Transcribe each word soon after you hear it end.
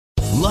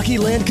Lucky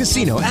Land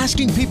Casino,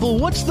 asking people,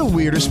 what's the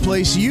weirdest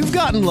place you've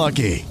gotten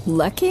lucky?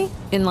 Lucky?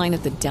 In line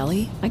at the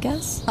deli, I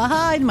guess?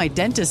 Aha, in my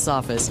dentist's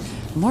office.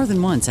 More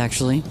than once,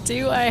 actually.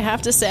 Do I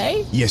have to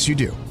say? Yes, you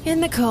do. In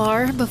the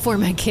car before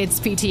my kids'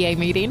 PTA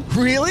meeting.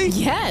 Really?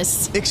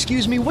 Yes.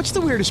 Excuse me, what's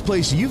the weirdest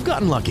place you've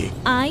gotten lucky?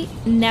 I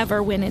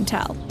never win and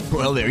tell.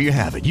 Well, there you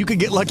have it. You can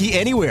get lucky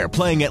anywhere,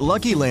 playing at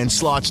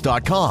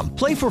LuckyLandSlots.com.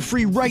 Play for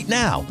free right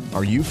now.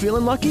 Are you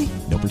feeling lucky?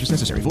 No purchase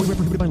necessary. Void where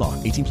prohibited by law.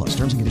 18 plus.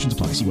 Terms and conditions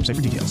apply. See website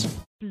for details.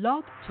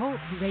 Blog Talk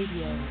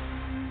Radio.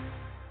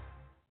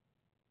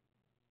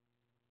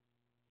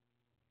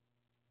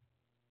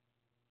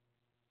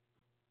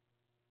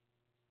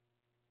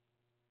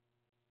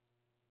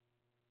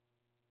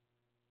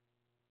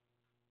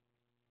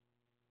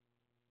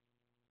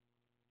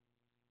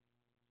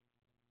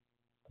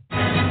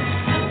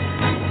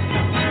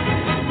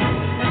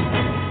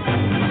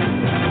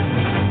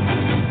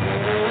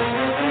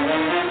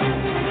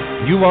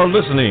 You are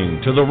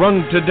listening to the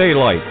Run to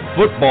Daylight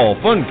Football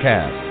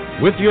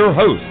Funcast with your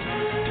host,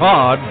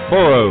 Todd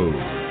Burrows.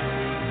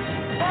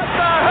 What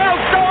the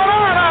hell's going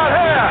on out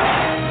here?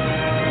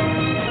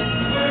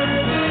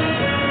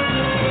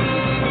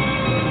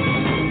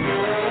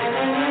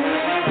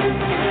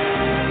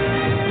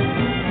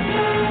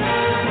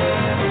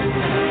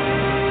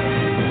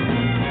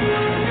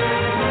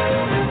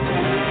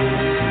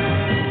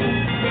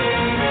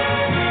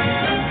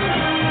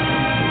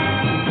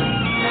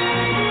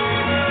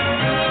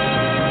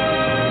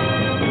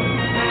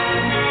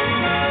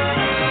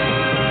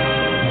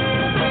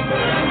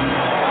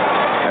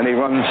 And he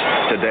runs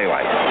to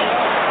daylight.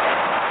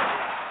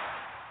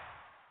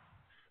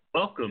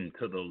 Welcome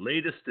to the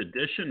latest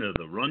edition of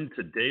the Run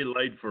to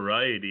Daylight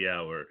Variety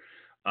Hour.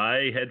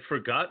 I had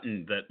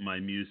forgotten that my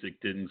music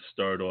didn't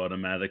start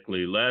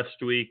automatically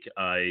last week.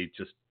 I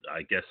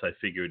guess I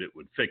figured it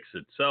would fix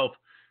itself.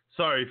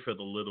 Sorry for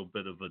the little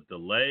bit of a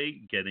delay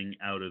getting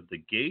out of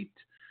the gate.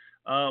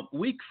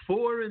 Week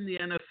 4 in the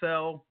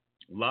NFL,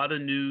 a lot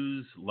of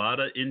news, a lot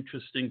of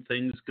interesting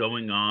things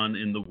going on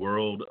in the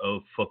world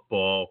of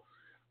football.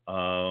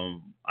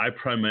 I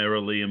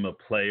primarily am a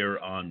player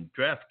on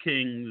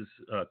DraftKings,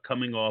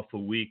 coming off a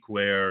week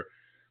where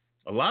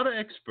a lot of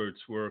experts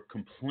were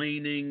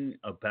complaining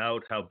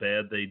about how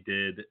bad they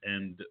did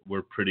and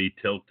were pretty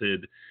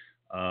tilted.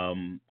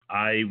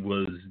 I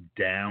was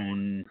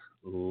down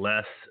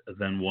less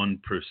than 1%.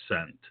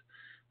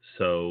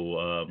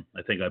 So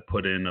I think I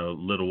put in a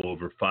little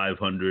over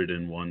 500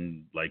 and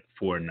won like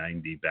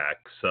 490 back.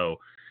 So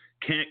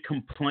can't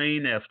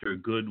complain after a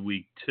good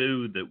week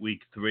 2. That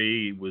week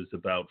 3 was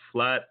about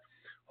flat.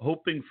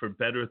 Hoping for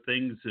better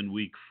things in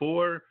week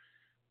 4.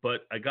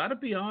 But I got to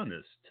be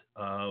honest,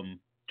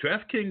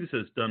 DraftKings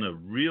has done a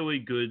really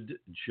good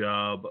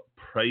job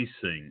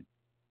pricing,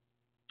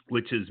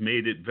 which has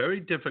made it very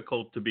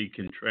difficult to be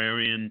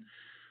contrarian,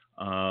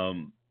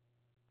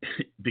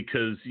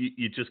 because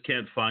you just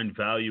can't find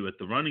value at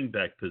the running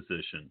back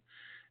position.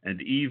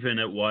 And even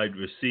at wide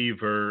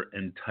receiver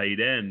and tight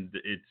end,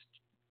 it's,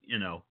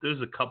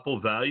 there's a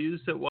couple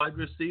values at wide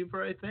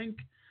receiver, I think.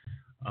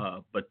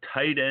 But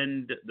tight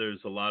end, there's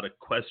a lot of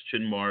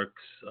question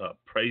marks.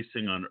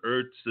 Pricing on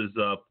Ertz is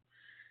up.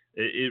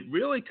 It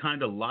really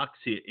kind of locks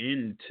you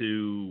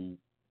into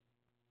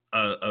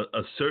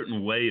a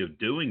certain way of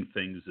doing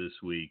things this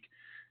week.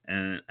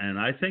 And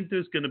I think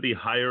there's going to be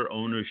higher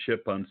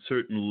ownership on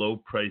certain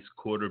low-priced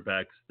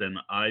quarterbacks than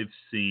I've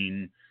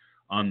seen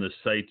on the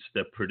sites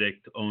that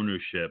predict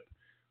ownership,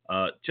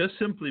 just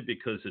simply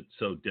because it's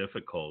so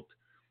difficult.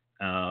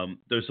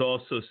 There's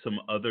also some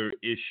other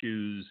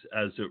issues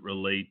as it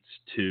relates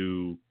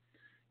to,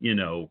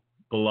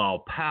 Bilal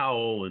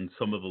Powell and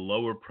some of the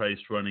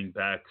lower-priced running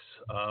backs.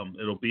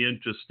 It'll be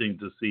interesting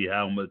to see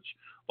how much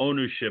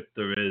ownership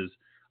there is.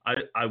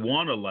 I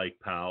want to like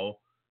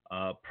Powell.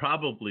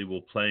 Probably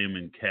will play him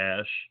in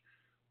cash,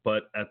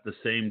 but at the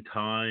same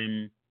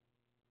time,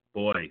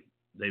 boy,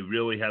 they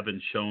really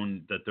haven't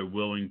shown that they're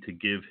willing to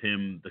give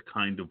him the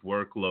kind of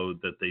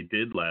workload that they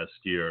did last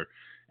year.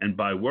 And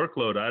by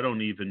workload, I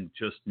don't even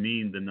just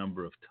mean the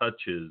number of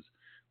touches,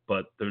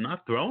 but they're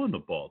not throwing the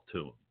ball to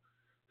him.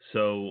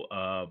 So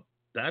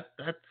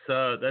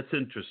that's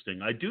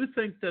interesting. I do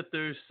think that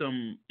there's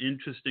some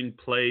interesting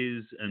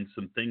plays and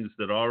some things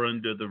that are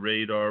under the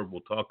radar.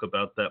 We'll talk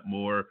about that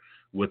more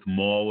with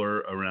Mauler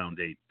around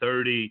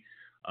 8:30.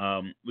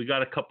 We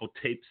got a couple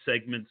tape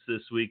segments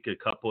this week. A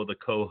couple of the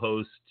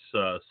co-hosts,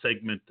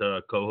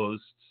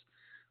 co-hosts,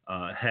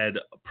 had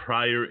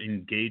prior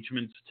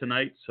engagements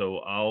tonight. So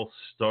I'll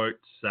start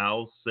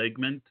Sal's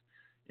segment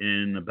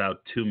in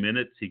about 2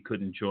 minutes. He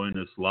couldn't join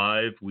us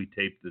live. We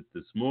taped it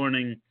this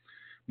morning.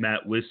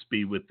 Matt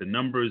Wispy with the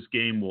numbers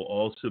game will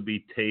also be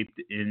taped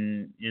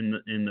in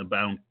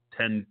about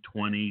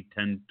 10:20,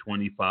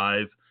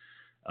 10:25.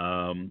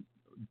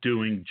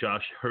 Doing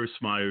Josh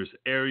Hersmeyer's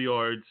air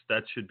yards.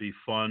 That should be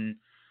fun.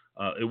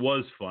 It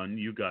was fun.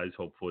 You guys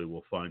hopefully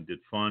will find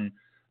it fun.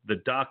 The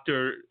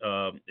doctor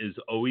is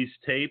always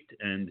taped,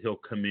 and he'll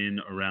come in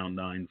around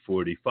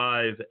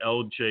 9:45.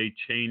 LJ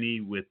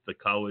Cheney with the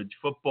college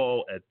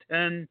football at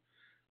 10.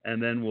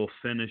 and then we'll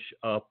finish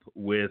up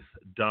with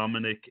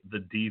Dominick, the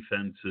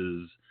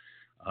defenses,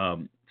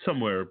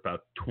 somewhere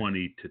about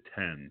 20 to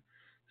 10.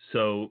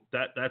 So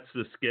that's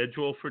the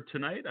schedule for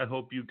tonight. I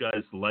hope you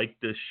guys like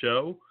this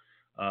show.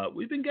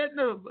 We've been getting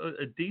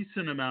a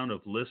decent amount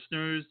of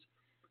listeners.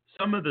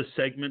 Some of the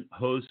segment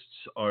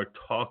hosts are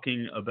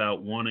talking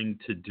about wanting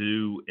to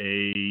do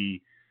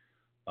a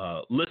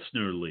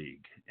listener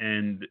league.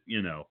 And,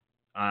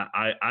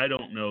 I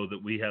don't know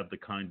that we have the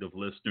kind of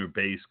listener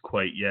base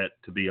quite yet,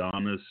 to be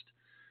honest,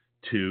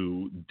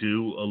 to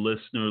do a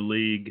listener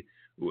league.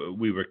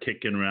 We were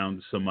kicking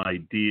around some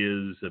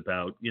ideas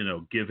about,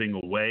 giving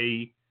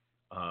away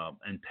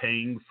and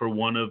paying for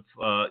one of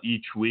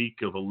each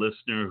week of a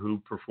listener who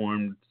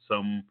performed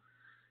some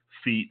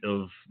feat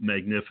of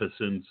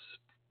magnificence,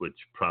 which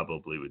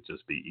probably would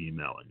just be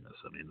emailing us.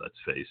 I mean, let's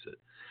face it.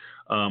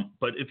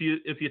 But if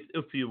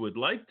you would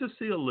like to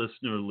see a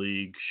listener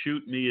league,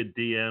 shoot me a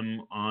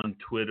DM on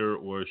Twitter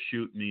or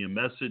shoot me a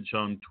message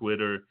on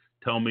Twitter.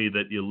 Tell me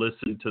that you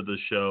listen to the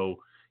show.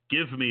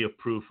 Give me a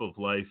proof of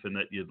life and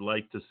that you'd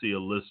like to see a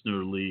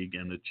listener league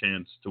and a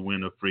chance to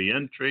win a free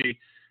entry,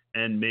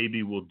 and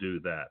maybe we'll do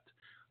that.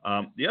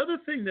 The other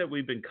thing that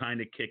we've been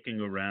kind of kicking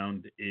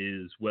around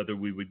is whether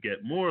we would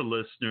get more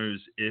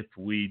listeners if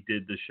we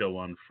did the show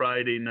on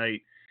Friday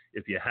night.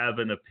 If you have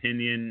an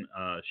opinion,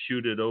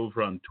 shoot it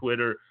over on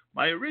Twitter.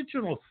 My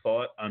original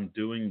thought on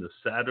doing the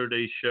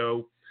Saturday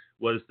show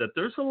was that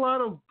there's a lot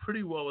of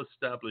pretty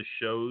well-established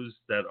shows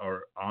that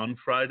are on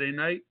Friday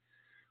night,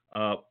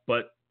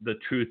 but the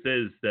truth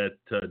is that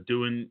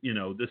doing,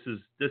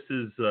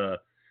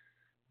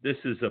 this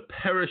is a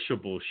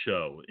perishable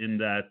show in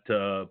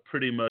that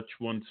pretty much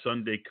once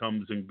Sunday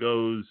comes and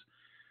goes,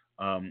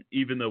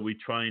 even though we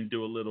try and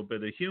do a little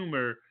bit of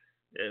humor,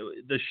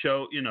 the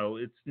show,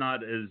 it's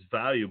not as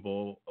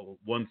valuable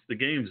once the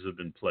games have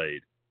been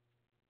played.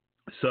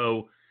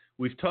 So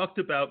we've talked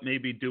about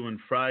maybe doing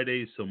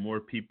Friday so more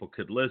people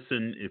could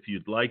listen. If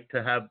you'd like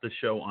to have the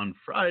show on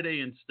Friday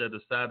instead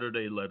of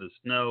Saturday, let us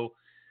know.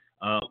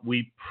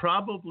 We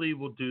probably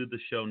will do the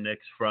show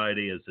next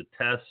Friday as a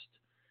test.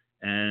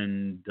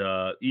 And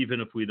even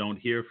if we don't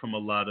hear from a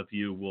lot of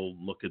you, we'll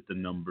look at the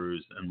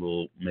numbers and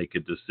we'll make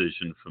a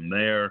decision from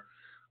there.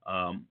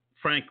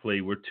 Frankly,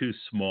 we're too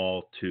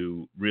small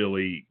to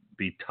really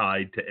be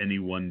tied to any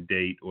one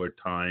date or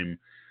time.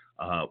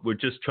 We're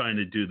just trying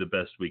to do the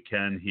best we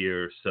can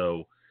here.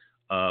 So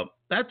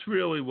that's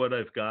really what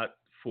I've got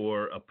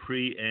for a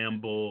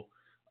preamble.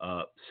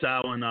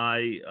 Sal and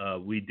I,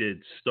 we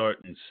did start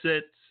and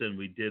sits, and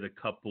we did a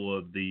couple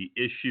of the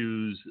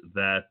issues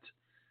that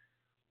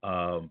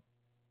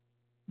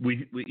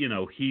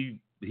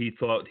he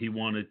thought he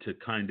wanted to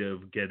kind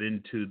of get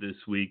into this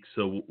week.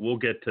 So we'll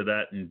get to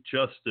that in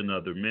just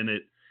another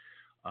minute.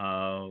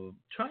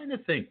 Trying to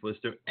think, was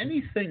there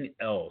anything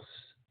else?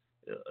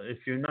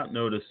 If you're not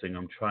noticing,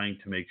 I'm trying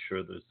to make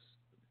sure there's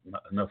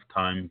enough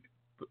time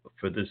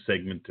for this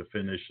segment to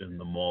finish and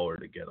the Mauler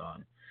to get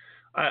on.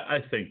 I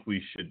think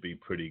we should be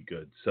pretty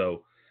good.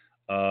 So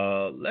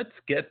let's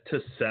get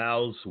to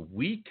Sal's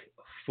Week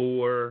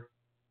 4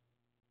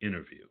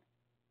 interview.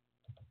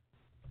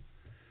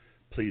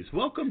 Please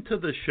welcome to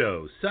the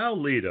show, Sal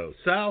Lito.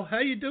 Sal, how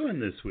you doing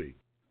this week?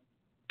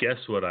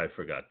 Guess what I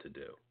forgot to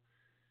do?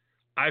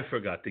 I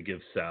forgot to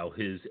give Sal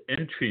his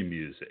entry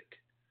music.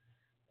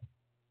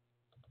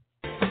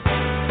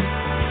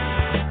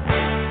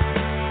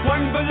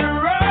 One for the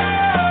road,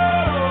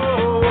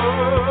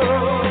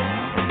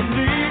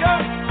 Lito.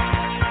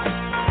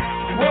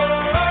 Whoa.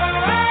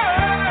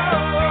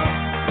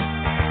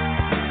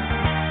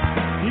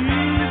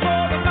 He's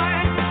for the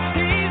fight,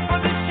 he's for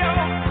the show.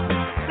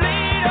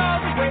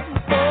 Lito's waiting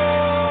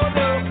for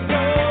the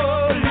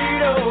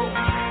Lito.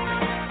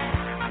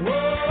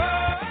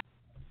 Whoa.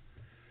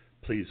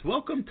 Please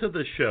welcome to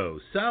the show,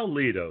 Sal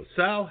Lito.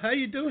 Sal, how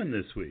you doing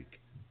this week?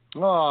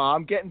 Oh,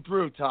 I'm getting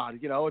through, Todd.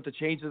 With the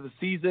change of the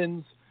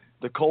seasons,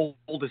 the cold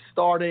is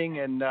starting,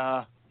 and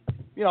I'm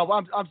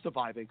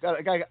surviving.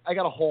 I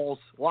got a holes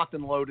locked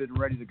and loaded and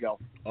ready to go.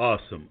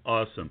 Awesome.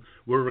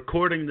 We're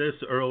recording this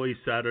early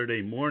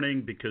Saturday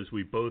morning because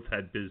we both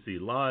had busy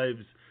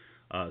lives.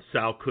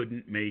 Sal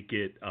couldn't make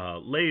it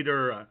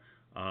later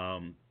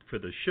for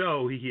the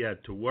show. He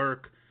had to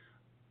work.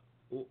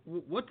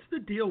 What's the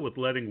deal with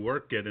letting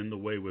work get in the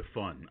way with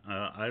fun?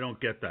 I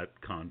don't get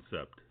that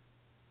concept.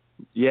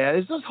 Yeah,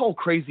 there's this whole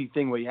crazy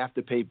thing where you have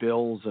to pay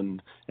bills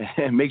and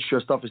make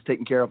sure stuff is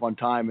taken care of on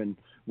time. And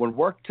when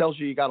work tells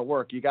you got to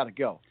work, you got to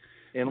go.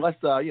 Unless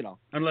you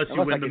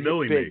win the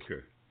Millie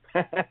Maker.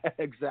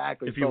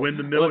 Exactly. If you win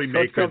the Millie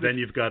Maker, then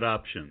you've got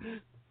options.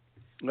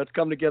 Let's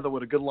come together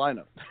with a good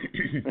lineup.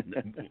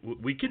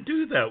 We could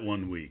do that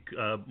one week.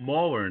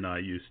 Mauler and I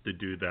used to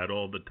do that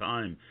all the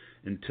time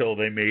until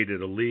they made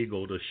it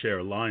illegal to share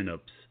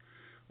lineups.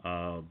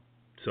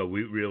 So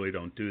we really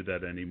don't do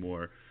that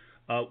anymore.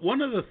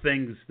 One of the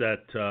things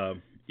that,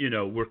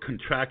 we're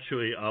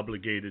contractually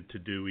obligated to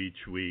do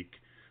each week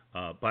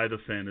by the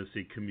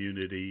fantasy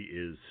community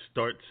is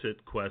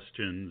start-sit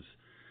questions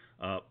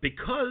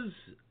because,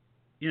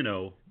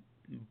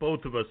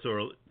 both of us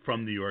are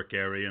from the York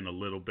area and a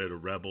little bit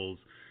of Rebels.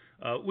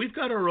 We've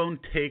got our own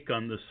take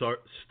on the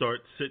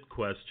start-sit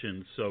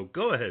question, so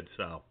go ahead,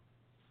 Sal.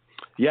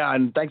 Yeah,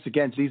 and thanks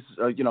again to these,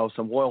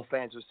 some loyal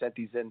fans who sent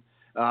these in.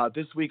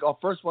 This week, our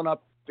first one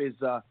up is,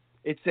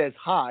 it says,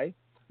 "Hi,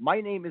 my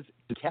name is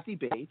Kathy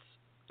Bates,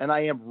 and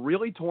I am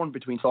really torn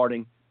between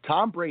starting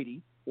Tom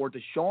Brady or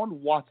Deshaun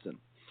Watson.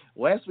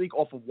 Last week,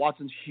 off of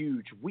Watson's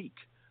huge week,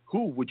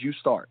 who would you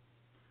start?"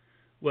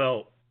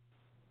 Well,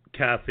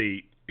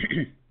 Kathy,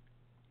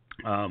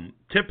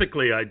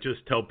 typically I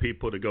just tell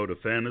people to go to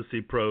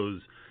Fantasy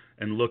Pros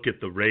and look at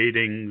the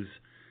ratings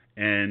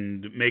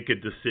and make a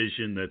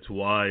decision that's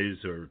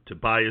wise, or to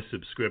buy a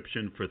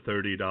subscription for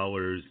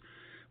 $30.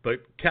 But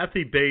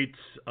Kathy Bates,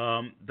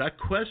 that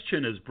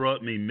question has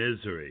brought me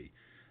misery.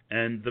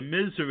 And the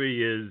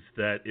misery is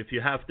that if you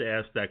have to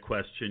ask that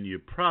question, you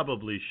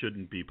probably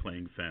shouldn't be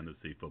playing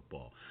fantasy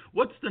football.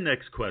 What's the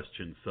next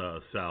question,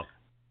 Sal?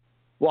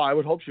 Well, I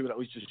would hope she would at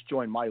least just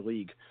join my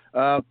league.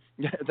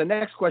 The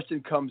next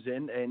question comes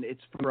in, and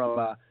it's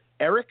from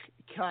Eric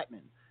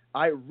Catman.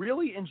 I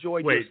really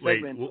enjoyed your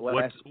segment.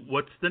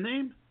 What's the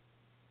name?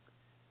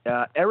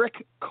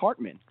 Eric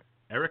Cartman.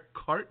 Eric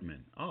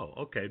Cartman. Oh,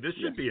 okay. This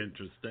should be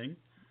interesting.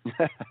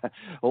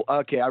 Well,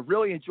 okay. I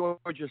really enjoyed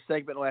your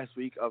segment last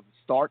week of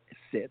Start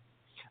Sit.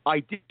 I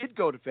did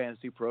go to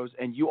Fantasy Pros,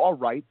 and you are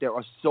right. There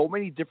are so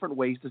many different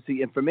ways to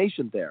see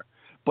information there.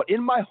 But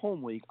in my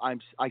home league, I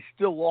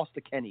still lost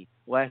to Kenny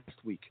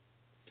last week.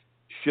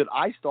 Should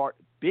I start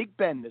Big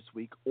Ben this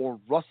week or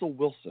Russell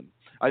Wilson?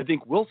 I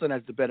think Wilson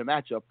has the better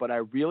matchup, but I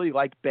really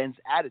like Ben's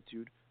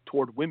attitude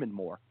toward women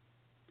more.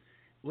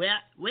 Well,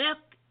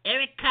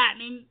 Eric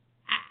Cartman,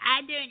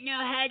 I don't know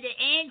how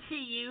to answer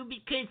you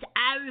because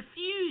I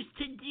refuse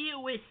to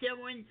deal with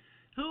someone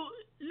who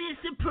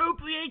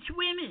misappropriates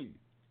women.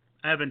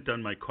 I haven't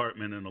done my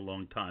Cartman in a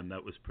long time.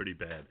 That was pretty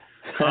bad.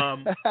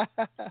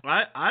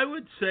 I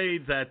would say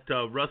that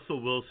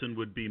Russell Wilson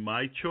would be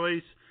my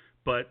choice,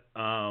 but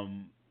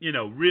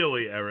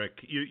really,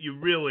 Eric, you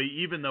really,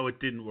 even though it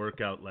didn't work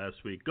out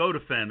last week, go to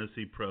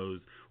Fantasy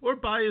Pros or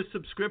buy a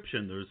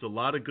subscription. There's a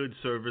lot of good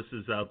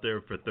services out there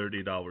for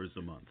 $30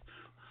 a month.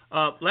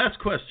 Last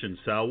question,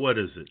 Sal. What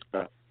is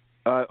it?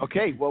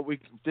 Okay. Well,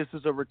 this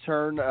is a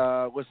return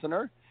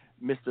listener,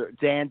 Mr.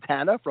 Dan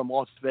Tanner from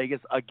Las Vegas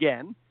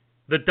again.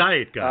 The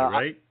diet guy,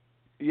 right?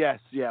 Yes,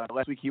 yeah.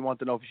 Last week he wanted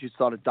to know if he should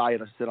start a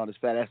diet or sit on his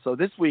fat ass. So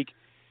this week,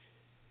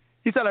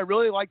 he said, "I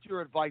really liked your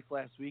advice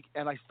last week,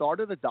 and I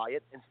started a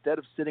diet instead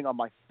of sitting on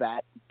my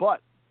fat.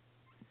 But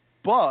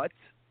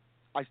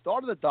I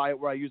started a diet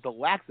where I used a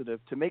laxative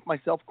to make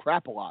myself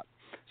crap a lot.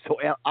 So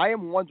I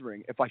am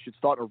wondering if I should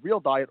start a real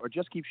diet or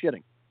just keep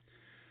shitting."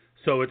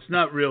 So it's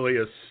not really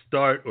a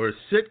start or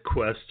sit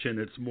question.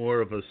 It's more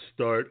of a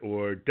start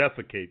or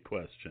defecate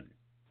question.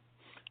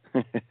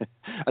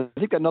 I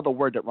think another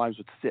word that rhymes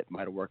with sit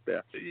might have worked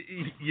there.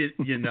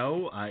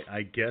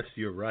 I guess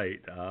you're right.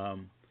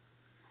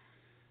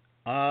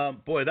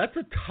 Boy, that's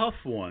a tough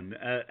one.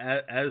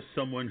 As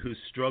someone who's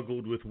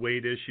struggled with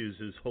weight issues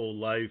his whole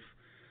life,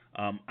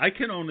 I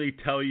can only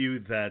tell you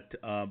that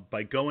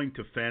by going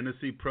to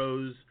Fantasy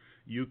Pros,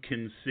 you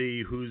can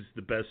see who's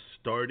the best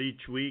start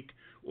each week,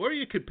 or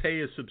you could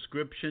pay a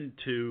subscription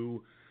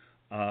to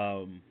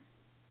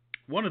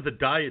one of the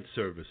diet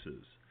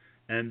services,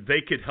 and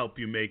they could help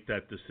you make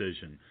that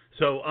decision.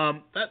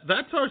 So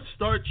that's our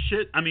start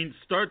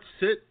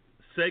sit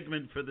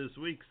segment for this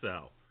week,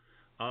 Sal.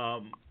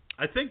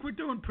 I think we're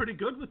doing pretty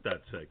good with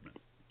that segment.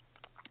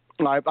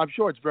 I'm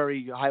sure it's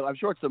very high. I'm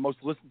sure it's the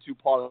most listened to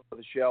part of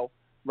the show.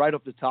 Right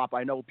off the top,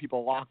 I know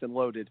people locked and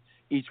loaded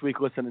each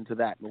week listening to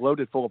that.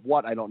 Loaded full of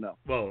what? I don't know.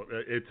 Well,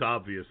 it's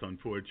obvious,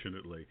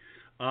 unfortunately.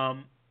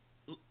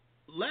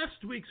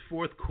 Last week's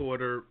fourth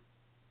quarter,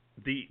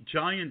 the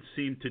Giants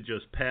seemed to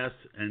just pass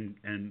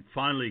and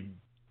finally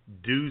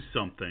do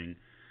something.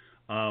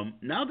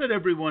 Now that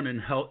everyone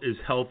is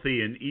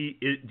healthy, and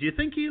do you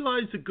think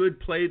Eli's a good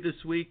play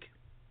this week?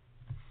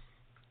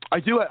 I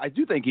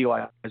do think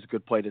Eli is a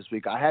good play this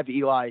week. I have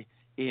Eli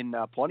in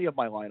plenty of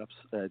my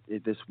lineups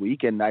this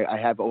week, and I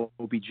have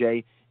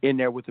OBJ in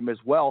there with him as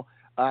well.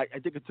 I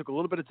think it took a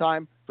little bit of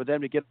time for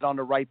them to get on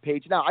the right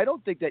page. Now, I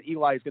don't think that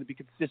Eli is going to be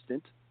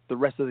consistent the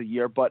rest of the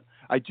year, but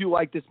I do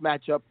like this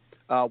matchup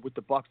with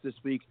the Bucs this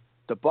week.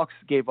 The Bucs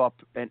gave up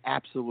an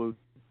absolute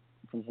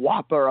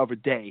whopper of a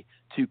day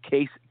to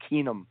Case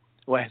Keenum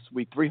last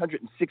week,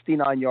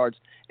 369 yards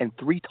and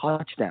 3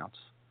 touchdowns.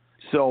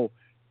 So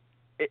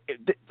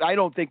I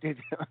don't think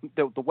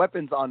the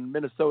weapons on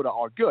Minnesota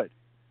are good.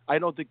 I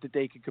don't think that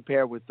they can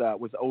compare with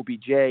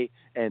OBJ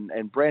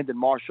and Brandon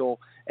Marshall,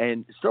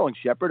 and Sterling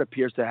Shepard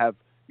appears to have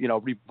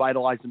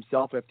revitalized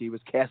himself after he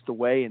was cast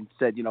away, and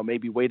said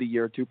maybe wait a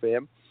year or two for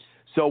him.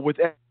 So with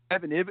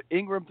Evan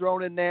Ingram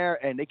thrown in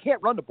there, and they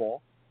can't run the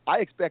ball, I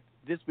expect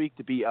this week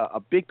to be a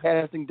big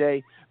passing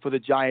day for the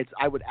Giants.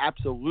 I would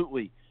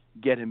absolutely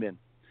get him in.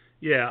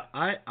 Yeah,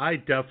 I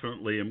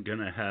definitely am going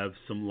to have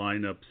some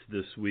lineups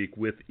this week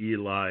with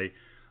Eli.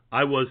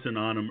 I wasn't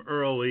on him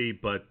early,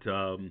 but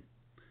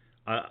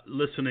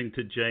listening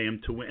to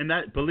JM to win. And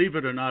that, believe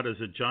it or not, as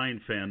a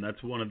Giant fan,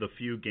 that's one of the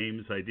few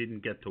games I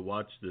didn't get to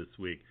watch this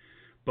week.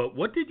 But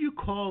what did you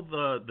call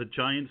the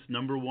Giants'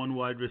 number one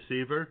wide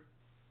receiver?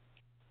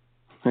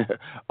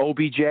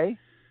 OBJ?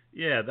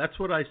 Yeah, that's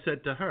what I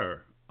said to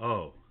her.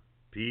 Oh,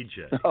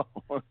 BJ. Oh.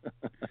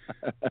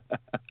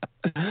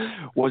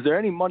 Was there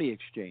any money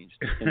exchanged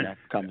in that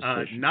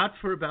conversation? Not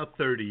for about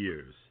 30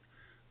 years.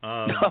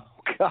 Oh,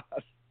 God.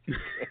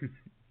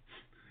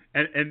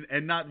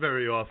 and not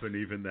very often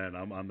even then.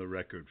 I'm on the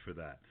record for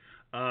that.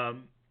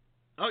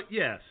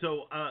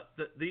 So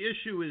the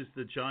issue is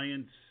the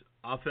Giants'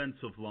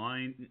 offensive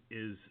line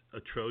is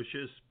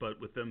atrocious, but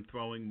with them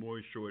throwing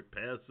more short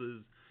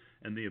passes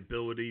and the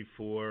ability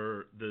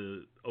for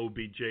the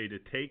OBJ to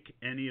take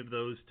any of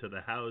those to the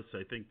house,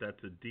 I think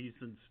that's a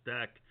decent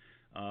stack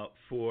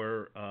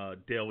for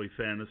daily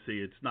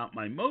fantasy. It's not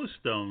my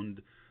most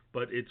owned,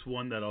 but it's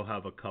one that I'll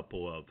have a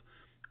couple of.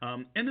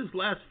 In his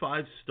last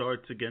 5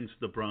 starts against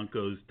the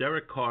Broncos,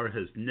 Derek Carr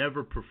has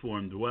never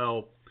performed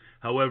well.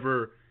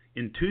 However,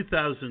 in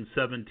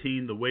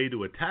 2017, the way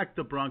to attack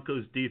the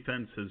Broncos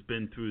defense has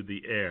been through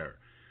the air.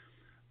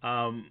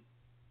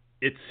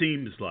 It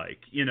seems like,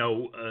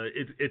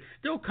 it's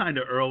still kind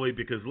of early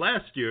because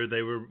last year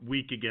they were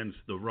weak against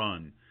the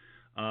run.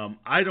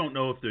 I don't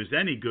know if there's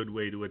any good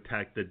way to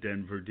attack the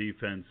Denver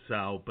defense,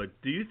 Sal,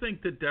 but do you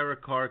think that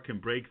Derek Carr can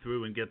break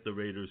through and get the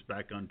Raiders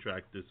back on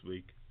track this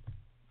week?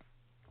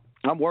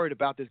 I'm worried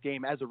about this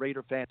game. As a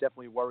Raider fan, it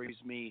definitely worries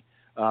me.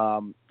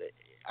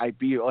 I'd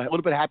be a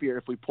little bit happier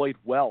if we played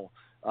well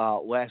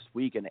last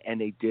week, and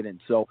they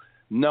didn't. So,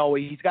 no,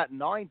 he's got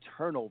 9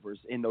 turnovers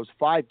in those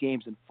 5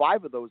 games, and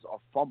 5 of those are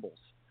fumbles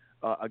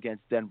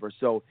against Denver.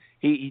 So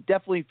he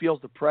definitely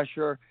feels the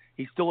pressure.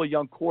 He's still a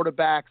young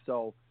quarterback,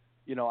 so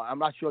I'm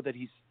not sure that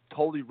he's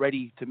totally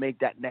ready to make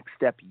that next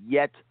step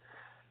yet.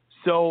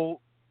 So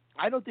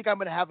I don't think I'm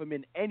going to have him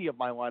in any of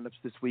my lineups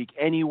this week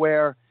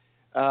anywhere.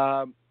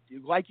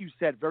 Like you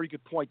said, very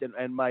good point.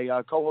 And my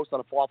co-host on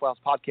the Falafel House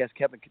podcast,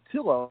 Kevin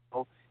Cotillo,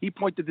 he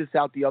pointed this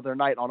out the other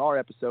night on our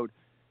episode,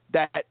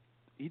 that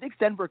he thinks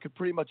Denver could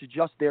pretty much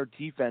adjust their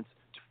defense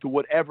to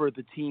whatever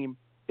the team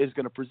is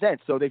going to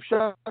present. So they've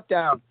shut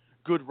down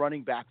good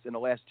running backs in the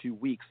last 2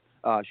 weeks,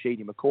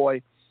 Shady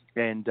McCoy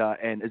and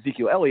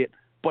Ezekiel Elliott.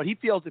 But he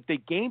feels if they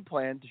game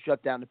plan to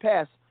shut down the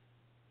pass,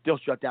 they'll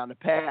shut down the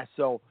pass.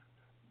 So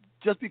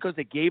just because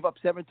they gave up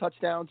 7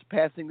 touchdowns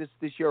passing this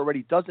year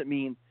already doesn't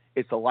mean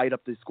it's a light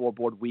up the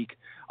scoreboard week.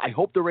 I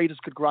hope the Raiders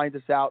could grind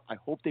this out. I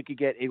hope they could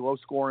get a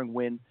low-scoring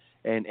win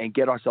and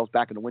get ourselves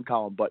back in the win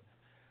column. But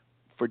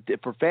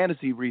for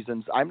fantasy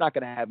reasons, I'm not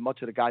going to have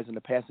much of the guys in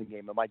the passing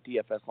game in my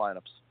DFS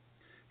lineups.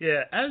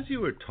 Yeah, as you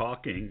were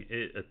talking,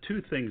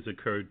 2 things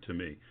occurred to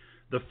me.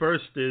 The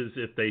first is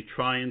if they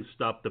try and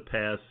stop the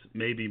pass,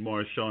 maybe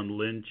Marshawn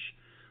Lynch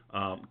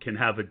can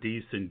have a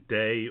decent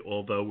day,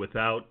 although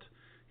without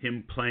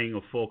him playing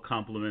a full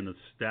complement of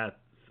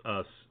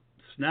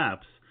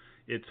snaps,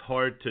 it's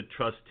hard to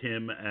trust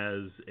him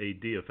as a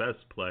DFS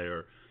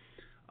player.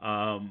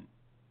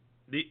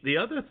 The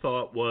other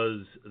thought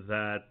was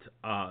that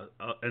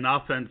an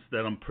offense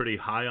that I'm pretty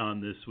high on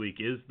this week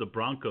is the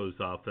Broncos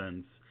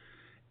offense.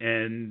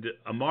 And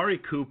Amari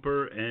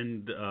Cooper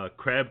and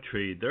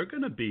Crabtree, they're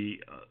going to be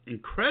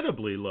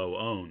incredibly low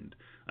owned.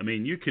 I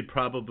mean, you could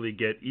probably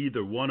get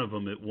either one of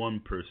them at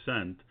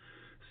 1%.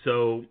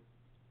 So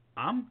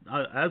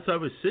as I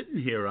was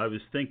sitting here, I was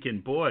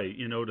thinking, boy,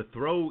 to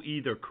throw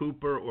either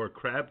Cooper or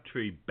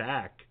Crabtree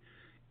back,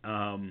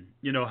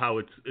 how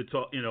it's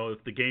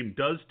if the game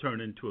does turn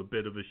into a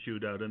bit of a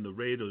shootout and the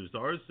Raiders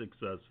are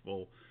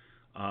successful,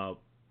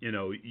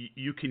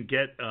 you can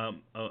get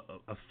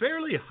a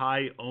fairly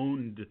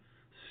high-owned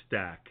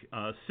stack.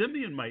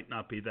 Simeon might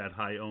not be that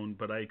high-owned,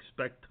 but I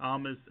expect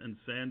Thomas and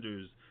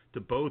Sanders to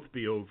both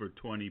be over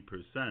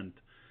 20%.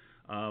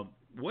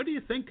 What do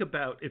you think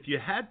about if you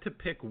had to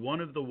pick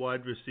one of the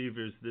wide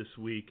receivers this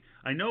week?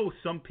 I know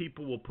some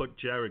people will put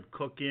Jared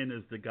Cook in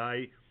as the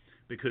guy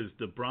because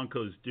the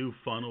Broncos do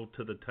funnel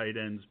to the tight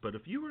ends, but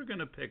if you were going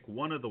to pick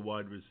one of the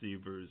wide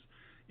receivers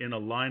in a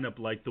lineup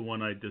like the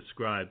one I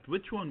described,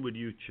 which one would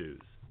you choose?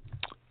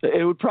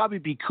 It would probably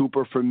be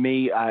Cooper for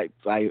me. I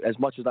as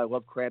much as I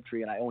love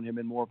Crabtree and I own him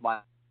in more of my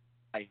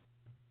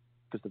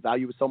because the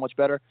value is so much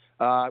better.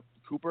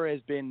 Cooper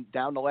has been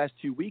down the last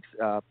 2 weeks,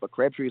 but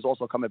Crabtree is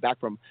also coming back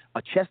from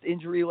a chest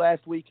injury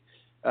last week.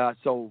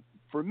 So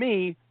for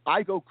me,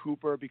 I go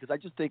Cooper because I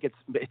just think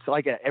it's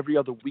like a every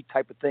other week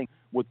type of thing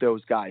with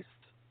those guys.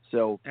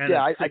 So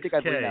I think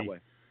I'd lean that way.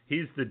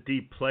 He's the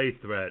deep play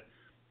threat.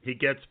 He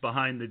gets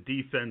behind the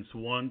defense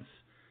once,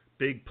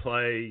 big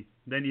play.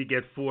 Then you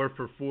get 4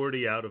 for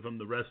 40 out of him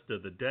the rest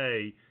of the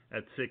day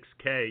at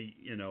 $6K.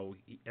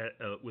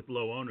 With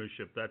low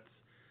ownership,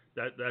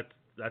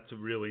 that's a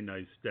really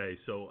nice day.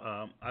 So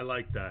I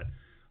like that.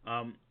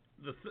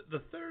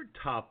 The third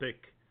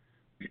topic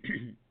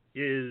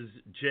is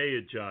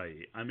Jay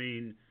Ajayi. I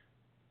mean,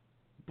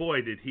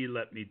 boy, did he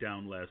let me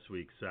down last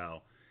week,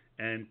 Sal.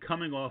 And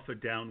coming off a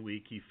down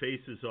week, he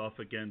faces off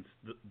against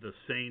the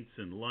Saints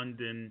in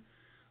London.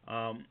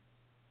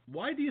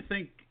 Why do you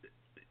think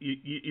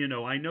you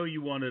know, I know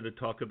you wanted to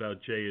talk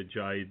about Jay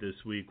Ajayi this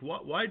week.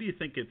 Why do you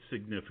think it's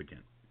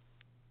significant?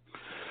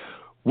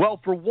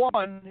 Well, for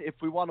one, if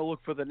we want to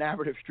look for the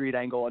narrative street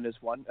angle on this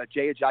one,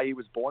 Jay Ajayi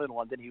was born in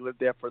London. He lived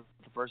there for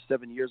the first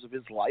 7 years of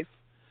his life.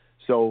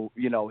 So,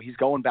 you know, he's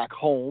going back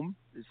home,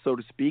 so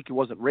to speak. He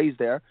wasn't raised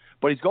there,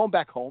 but he's going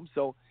back home.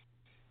 So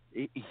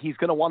he's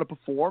going to want to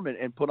perform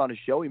and put on a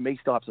show. He may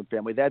still have some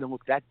family there. Didn't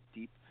look that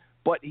deep.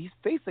 But he's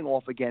facing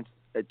off against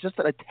just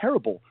a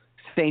terrible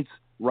Saints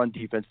run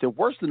defense. They're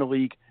worse in the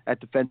league at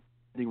defending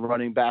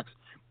running backs.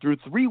 Through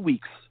 3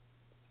 weeks,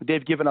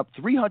 they've given up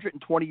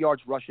 320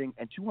 yards rushing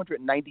and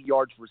 290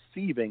 yards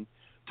receiving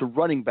to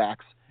running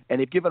backs, and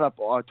they've given up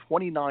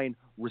 29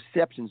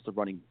 receptions to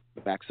running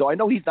backs. So I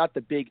know he's not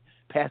the big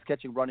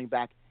pass-catching running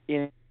back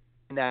in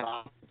that.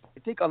 I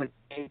think on the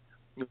game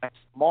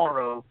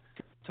tomorrow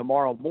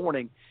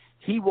morning,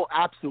 he will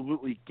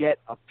absolutely get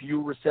a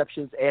few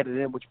receptions added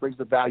in, which brings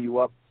the value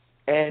up.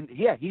 And,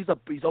 yeah, he's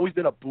always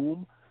been a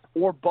boom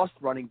or bust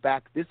running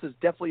back. This is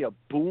definitely a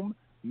boom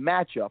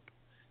matchup.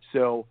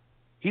 So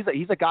he's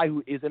a guy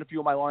who is in a few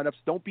of my lineups.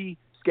 Don't be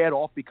scared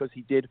off because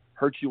he did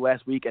hurt you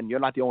last week, and you're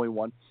not the only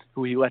one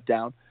who he let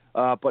down.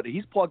 But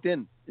he's plugged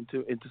into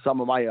some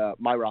of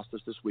my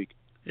rosters this week.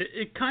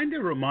 It kind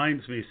of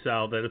reminds me,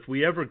 Sal, that if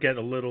we ever get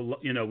a little,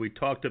 you know, we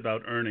talked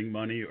about earning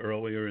money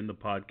earlier in the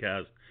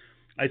podcast.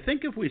 I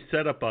think if we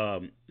set up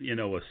a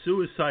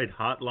suicide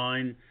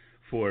hotline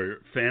for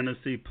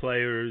fantasy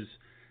players,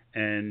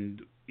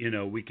 and you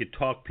know, we could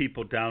talk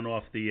people down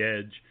off the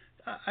edge,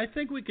 I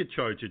think we could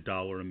charge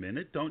 $1 a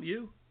minute, don't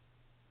you?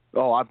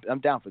 Oh, I'm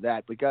down for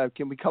that.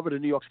 Can we cover the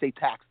New York State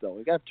tax though?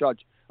 We got to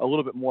charge a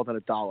little bit more than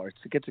 $1.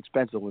 It gets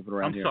expensive living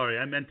around here. I'm sorry,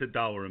 I meant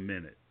 $1 a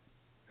minute.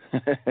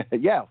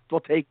 Yeah,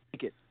 we'll take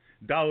it.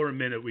 $1 a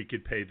minute, we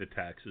could pay the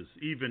taxes,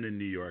 even in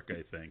New York,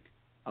 I think.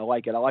 I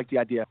like it. I like the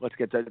idea. Let's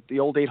get the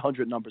old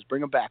 800 numbers.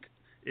 Bring them back.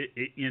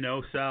 You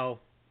know, Sal,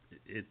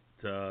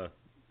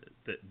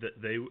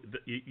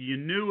 you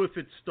knew if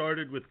it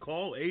started with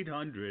call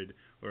 800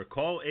 or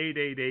call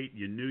 888,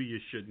 you knew you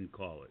shouldn't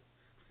call it.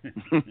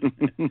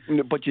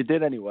 But you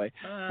did anyway.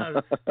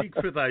 Speak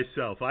for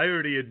thyself. I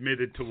already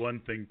admitted to one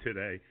thing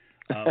today.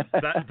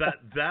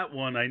 That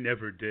one I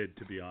never did,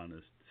 to be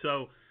honest.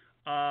 So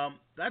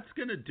that's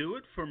going to do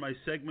it for my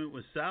segment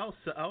with Sal.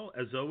 Sal,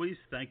 as always,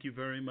 thank you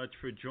very much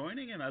for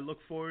joining, and I look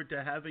forward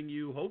to having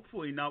you,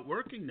 hopefully not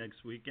working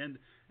next weekend,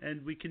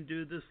 and we can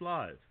do this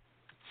live.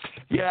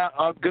 Yeah,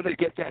 I'm going to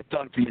get that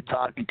done for you,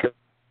 Todd.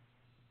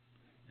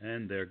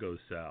 And there goes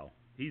Sal.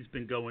 He's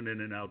been going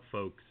in and out,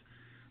 folks.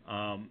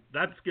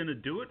 That's going to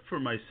do it for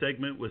my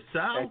segment with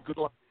Sal. Hey, good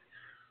luck.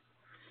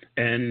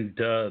 And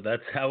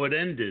that's how it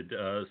ended.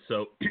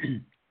 So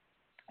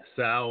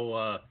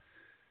Sal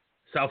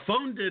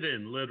phoned it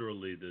in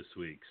literally this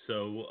week.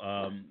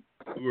 So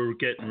we're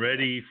getting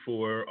ready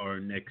for our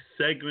next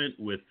segment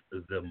with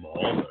the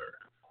Mauler.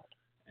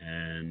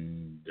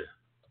 And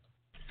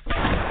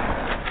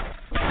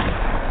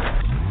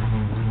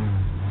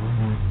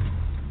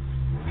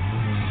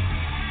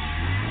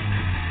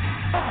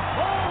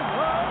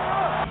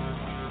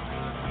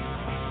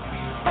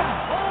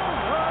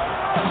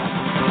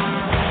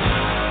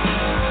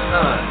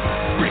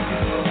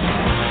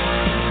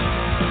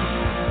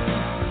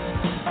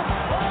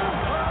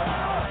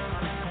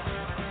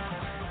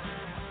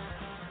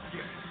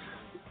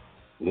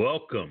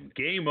welcome.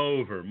 Game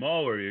over.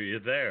 Mauler, are you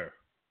there?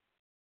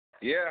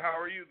 Yeah, how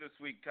are you this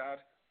week, Todd?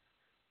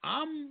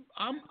 I'm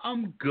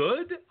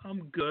good.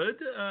 I'm good.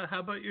 How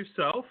about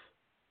yourself?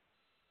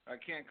 I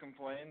can't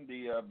complain.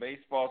 The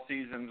baseball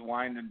season's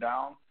winding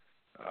down.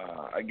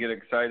 I get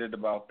excited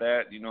about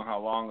that. You know how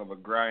long of a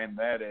grind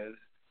that is.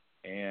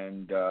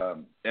 And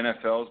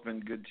NFL's been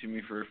good to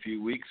me for a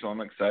few weeks, so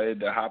I'm excited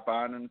to hop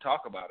on and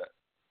talk about it.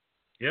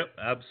 Yep,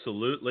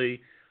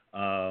 absolutely.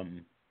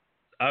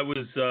 I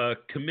was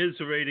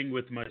commiserating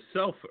with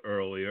myself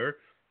earlier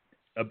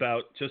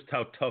about just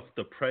how tough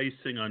the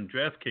pricing on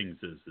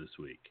DraftKings is this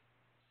week.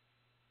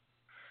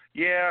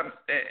 Yeah,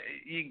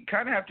 you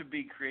kind of have to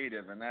be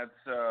creative, and that's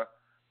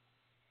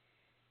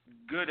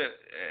good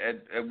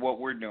at what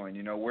we're doing.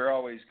 You know, we're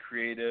always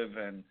creative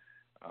and,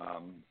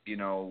 you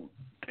know,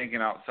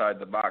 thinking outside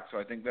the box. So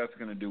I think that's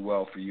going to do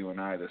well for you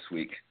and I this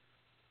week.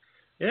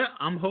 Yeah,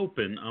 I'm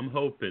hoping.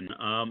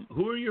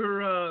 Who are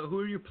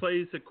your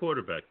plays at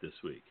quarterback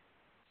this week?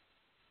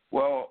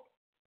 Well,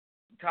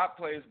 top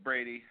play is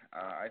Brady.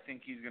 I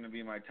think he's going to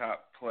be my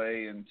top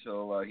play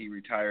until he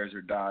retires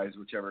or dies,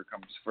 whichever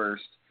comes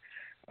first.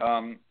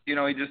 You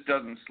know, he just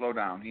doesn't slow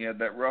down. He had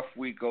that rough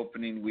week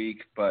opening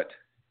week, but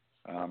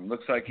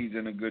looks like he's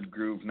in a good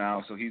groove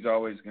now, so he's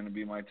always going to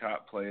be my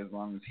top play as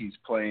long as he's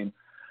playing.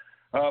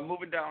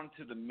 Moving down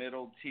to the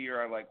middle tier,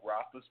 I like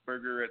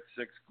Roethlisberger at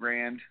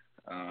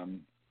 $6,000.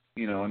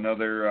 You know,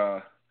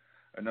 another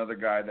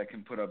guy that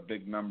can put up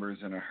big numbers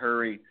in a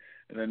hurry.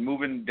 And then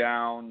moving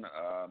down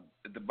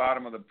at the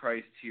bottom of the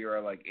price tier, I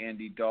like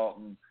Andy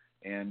Dalton.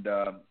 And,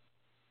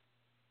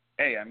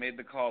 hey, I made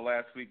the call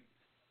last week,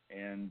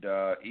 and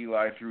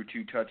Eli threw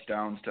 2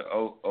 touchdowns to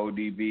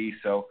ODB.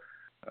 So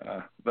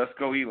let's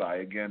go Eli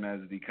again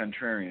as the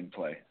contrarian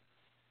play.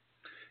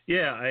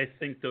 Yeah, I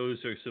think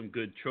those are some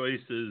good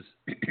choices.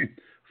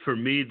 For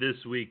me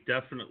this week,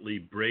 definitely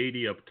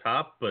Brady up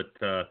top, but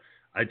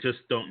I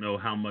just don't know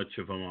how much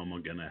of them I'm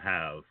going to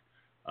have.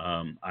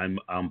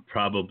 I'm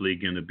probably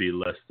going to be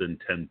less than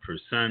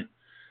 10%.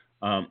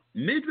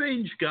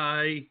 Mid-range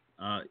guy,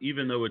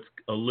 even though it's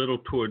a little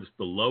towards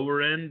the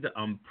lower end,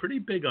 I'm pretty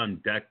big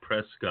on Dak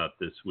Prescott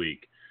this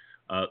week.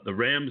 The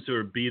Rams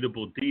are a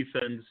beatable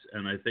defense,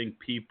 and I think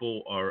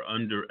people are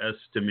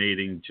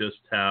underestimating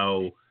just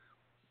how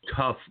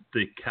tough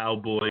the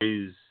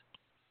Cowboys'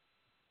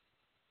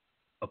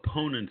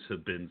 opponents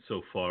have been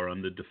so far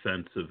on the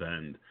defensive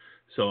end.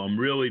 So I'm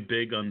really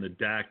big on the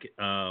Dak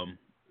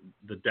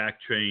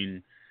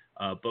train.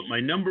 But my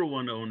number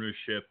one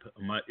ownership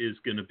is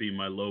going to be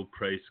my low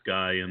price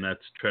guy, and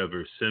that's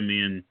Trevor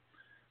Siemian.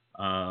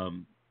 I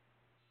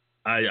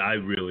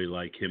really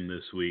like him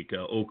this week.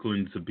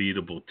 Oakland's a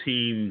beatable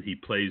team. He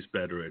plays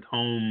better at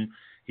home.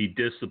 He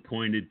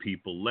disappointed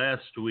people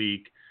last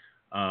week.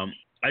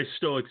 I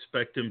still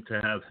expect him to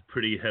have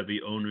pretty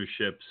heavy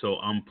ownership, so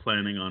I'm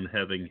planning on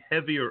having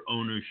heavier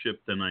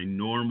ownership than I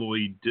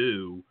normally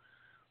do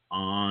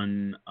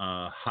on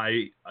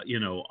my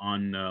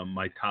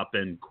top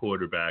end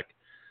quarterback.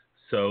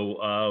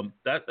 So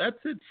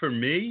that's it for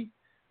me.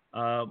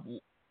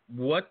 And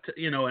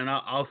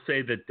I'll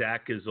say that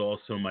Dak is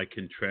also my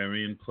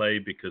contrarian play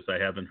because I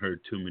haven't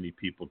heard too many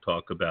people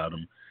talk about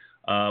him.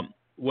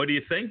 What do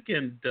you think?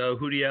 And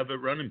who do you have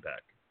at running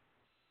back?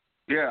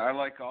 Yeah, I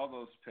like all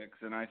those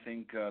picks, and I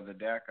think the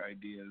Dak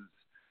idea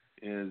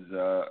is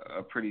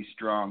pretty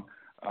strong.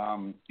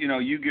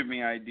 You give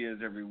me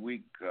ideas every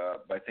week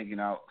by thinking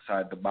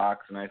outside the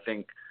box, and I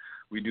think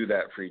we do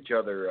that for each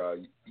other.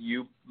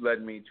 You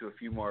led me to a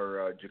few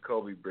more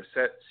Jacoby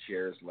Brissett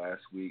shares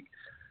last week,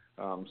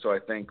 so I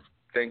thank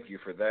you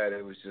for that.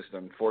 It was just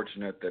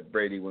unfortunate that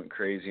Brady went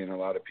crazy, and a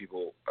lot of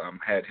people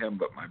had him,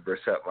 but my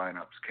Brissett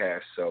lineup's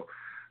cash. So,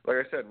 like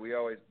I said, we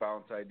always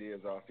bounce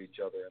ideas off each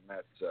other, and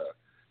that's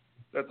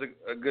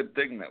a good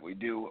thing that we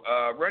do.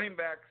 Running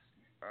backs,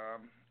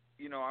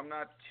 I'm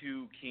not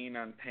too keen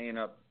on paying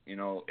up,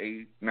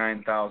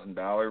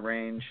 $8,000-$9,000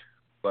 range,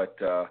 but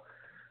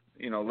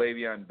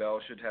Le'Veon Bell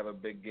should have a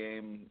big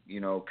game.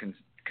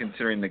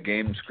 Considering the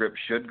game script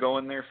should go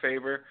in their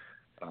favor.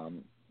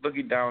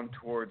 Looking down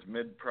towards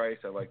mid-price,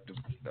 I like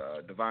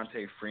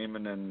Devontae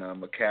Freeman and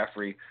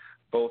McCaffrey.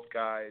 Both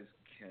guys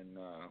can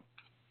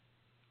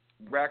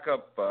rack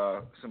up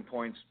some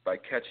points by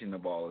catching the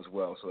ball as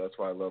well, so that's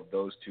why I love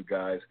those two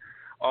guys.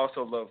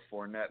 Also love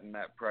Fournette in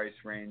that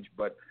price range,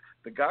 but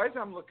the guys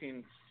I'm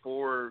looking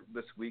for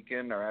this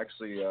weekend are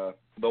actually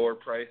lower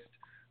priced.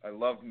 I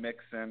love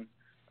Mixon.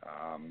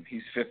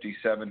 He's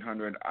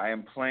 $5,700. I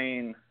am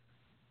playing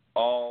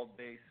all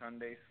day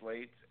Sunday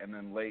slates and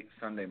then late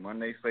Sunday,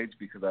 Monday slates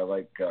because I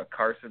like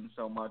Carson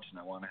so much and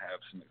I want to have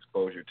some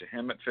exposure to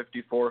him at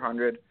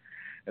 $5,400.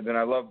 And then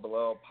I love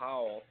Bilal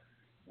Powell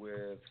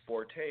with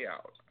Forte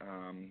out.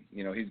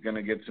 He's going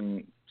to get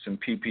some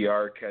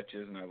PPR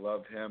catches, and I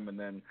love him. And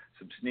then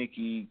some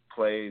sneaky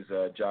plays,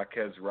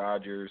 Jaquez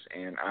Rogers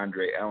and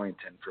Andre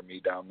Ellington for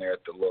me down there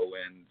at the low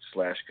end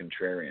 /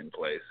 contrarian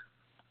plays.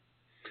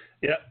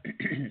 Yeah,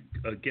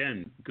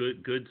 again,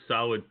 good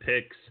solid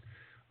picks.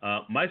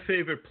 My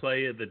favorite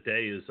play of the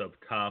day is up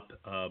top.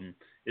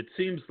 It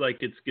seems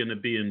like it's going to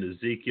be an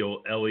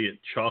Ezekiel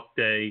Elliott chalk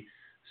day.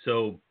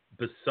 So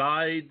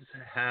besides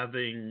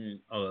having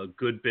a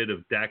good bit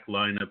of Dak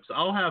lineups,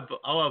 I'll have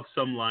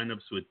some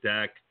lineups with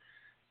Dak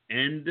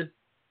and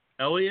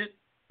Elliott,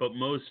 but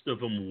most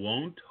of them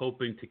won't,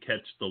 hoping to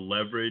catch the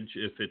leverage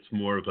if it's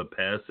more of a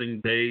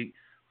passing day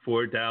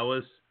for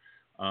Dallas.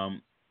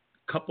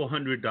 Couple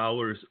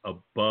 $100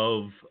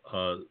 above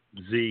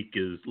Zeke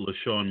is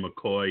LaShawn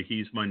McCoy.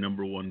 He's my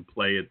number one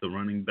play at the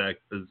running back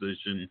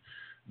position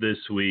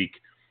this week.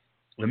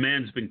 The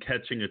man's been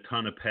catching a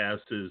ton of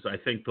passes. I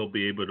think they'll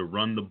be able to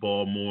run the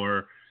ball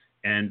more,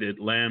 and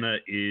Atlanta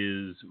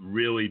is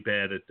really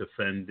bad at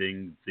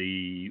defending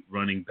the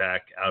running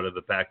back out of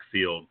the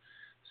backfield.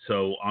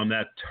 So on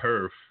that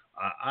turf,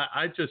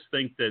 I just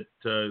think that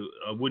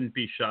I wouldn't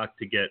be shocked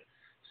to get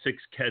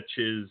 6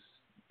 catches,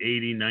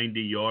 80,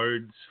 90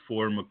 yards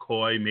for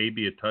McCoy,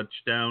 maybe a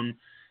touchdown.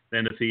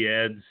 Then if he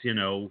adds,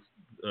 70,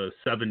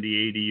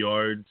 80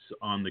 yards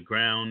on the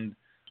ground,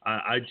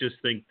 I just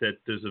think that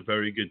there's a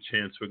very good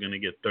chance we're going to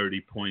get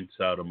 30 points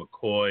out of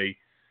McCoy.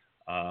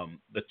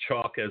 The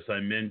chalk, as I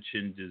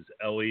mentioned, is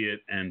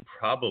Elliott and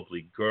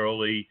probably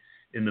Gurley.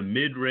 In the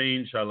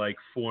mid-range, I like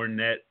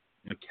Fournette,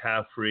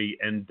 McCaffrey,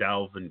 and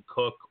Dalvin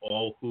Cook,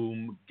 all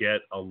whom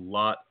get a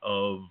lot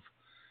of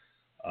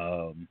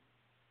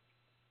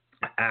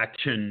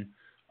action.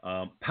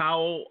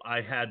 Powell,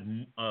 I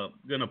had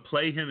going to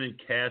play him in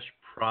cash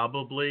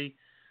probably,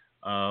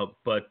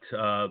 but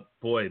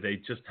boy, they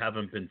just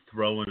haven't been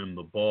throwing him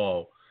the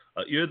ball.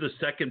 You're the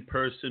second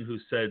person who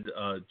said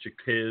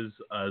Jaquiz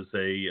as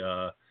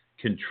a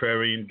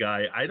contrarian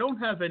guy. I don't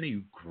have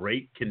any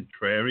great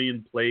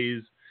contrarian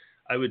plays.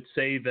 I would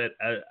say that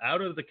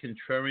out of the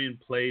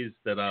contrarian plays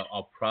that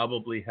I'll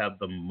probably have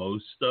the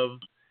most of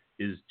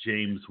is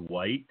James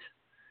White.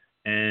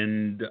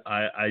 And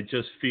I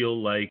just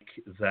feel like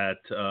that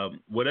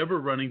whatever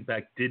running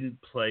back didn't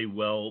play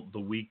well the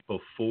week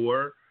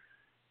before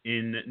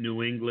in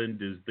New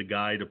England is the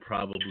guy to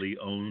probably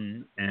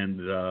own.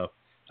 And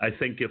I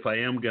think if I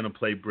am going to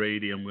play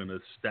Brady, I'm going to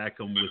stack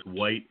him with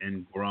White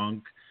and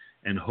Gronk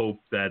and hope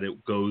that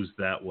it goes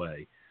that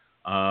way.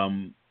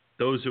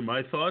 Those are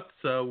my thoughts.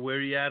 Where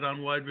are you at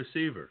on wide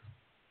receiver?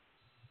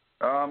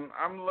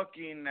 I'm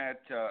looking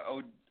at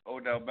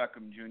Odell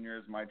Beckham Jr.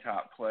 as my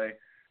top play.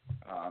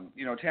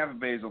 Tampa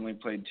Bay's only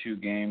played 2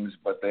 games,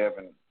 but they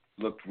haven't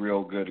looked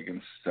real good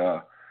against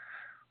the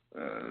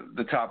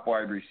top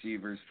wide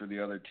receivers for the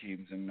other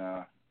teams. And,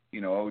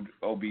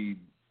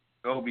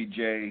 OBJ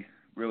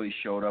really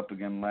showed up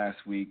again last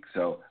week,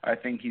 so I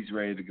think he's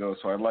ready to go.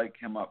 So I like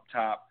him up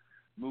top.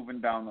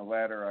 Moving down the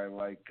ladder, I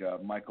like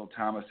Michael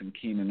Thomas and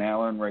Keenan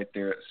Allen right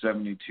there at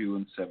 72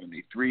 and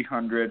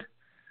 7,300.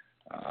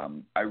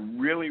 I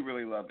really,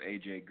 really love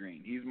A.J.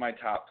 Green. He's my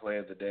top play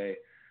of the day.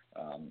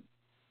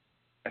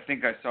 I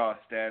think I saw a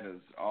stat as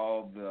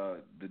all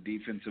the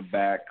defensive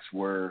backs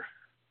were,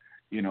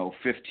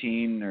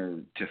 15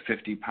 or to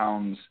 50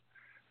 pounds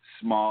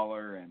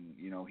smaller, and,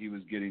 he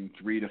was getting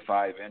 3 to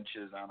 5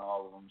 inches on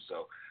all of them.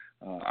 So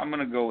I'm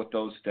going to go with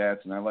those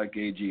stats, and I like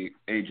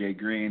A.J.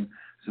 Green.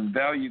 Some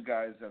value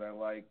guys that I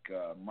like,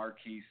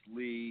 Marquise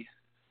Lee.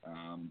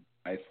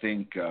 I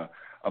think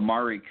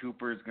Amari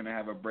Cooper is going to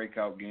have a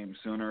breakout game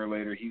sooner or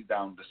later. He's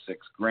down to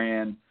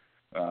 $6,000.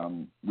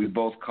 We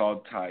both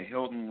called Ty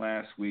Hilton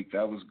last week.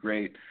 That was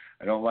great.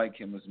 I don't like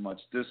him as much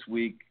this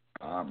week.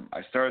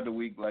 I started the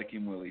week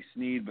liking Willie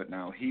Snead, but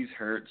now he's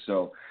hurt.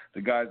 So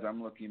the guys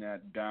I'm looking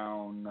at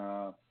down,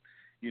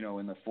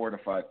 in the $4,000 to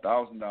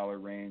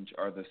 $5,000 range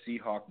are the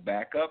Seahawk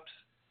backups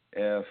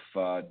if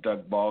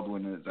Doug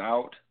Baldwin is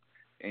out.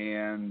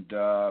 And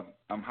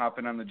I'm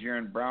hopping on the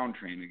Jaron Brown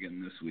train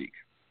again this week.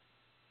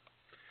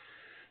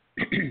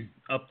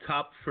 Up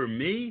top for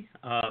me,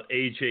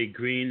 A.J.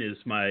 Green is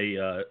my,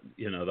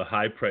 the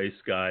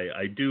high-price guy.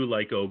 I do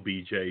like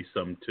OBJ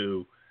some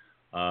too.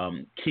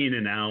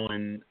 Keenan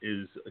Allen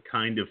is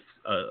kind of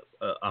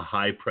a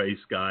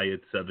high-price guy at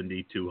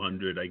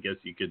 7,200, I guess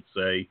you could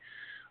say.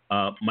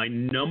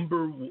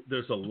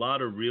 There's a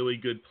lot of really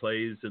good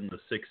plays in the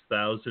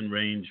 6,000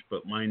 range,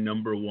 but my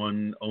number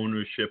one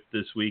ownership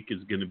this week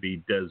is going to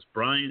be Dez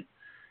Bryant.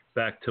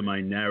 Back to my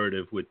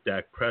narrative with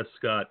Dak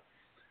Prescott.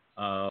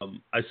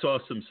 I saw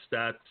some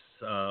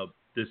stats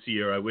this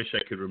year. I wish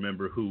I could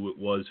remember who it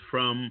was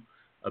from,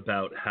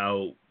 about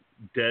how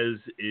Dez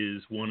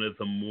is one of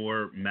the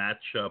more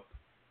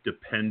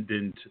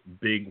matchup-dependent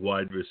big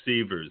wide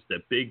receivers,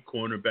 that big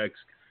cornerbacks,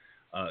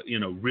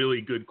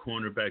 really good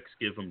cornerbacks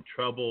give him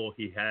trouble.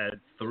 He had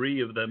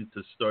 3 of them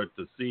to start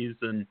the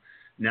season.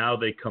 Now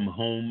they come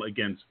home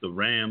against the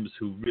Rams,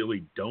 who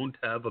really don't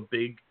have a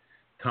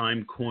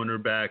big-time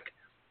cornerback.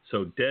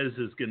 So Dez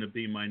is going to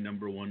be my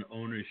number one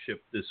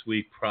ownership this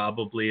week,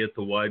 probably at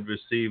the wide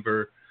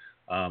receiver.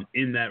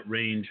 In that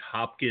range,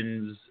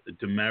 Hopkins,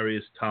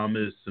 Demaryius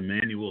Thomas,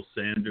 Emmanuel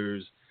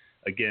Sanders.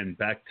 Again,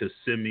 back to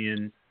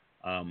Simeon.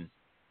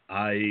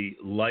 I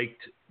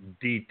liked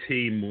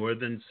DT more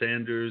than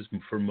Sanders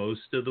for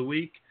most of the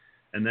week.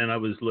 And then I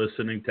was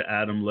listening to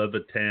Adam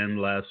Levitan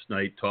last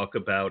night talk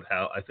about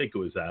how, I think it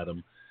was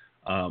Adam,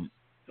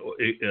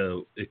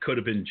 it could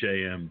have been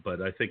JM,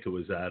 but I think it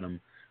was Adam,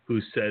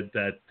 who said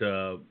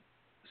that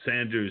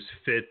Sanders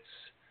fits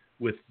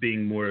with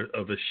being more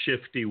of a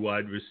shifty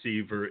wide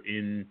receiver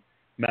in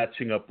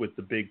matching up with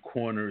the big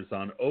corners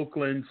on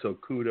Oakland. So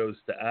kudos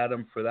to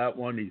Adam for that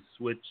one.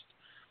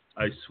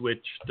 I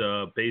switched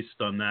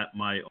based on that,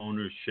 my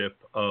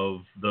ownership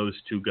of those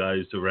 2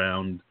 guys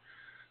around.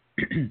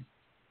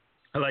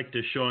 I like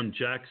Deshaun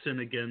Jackson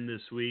again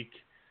this week.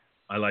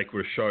 I like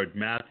Rashard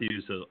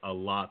Matthews a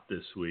lot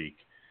this week.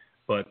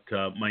 But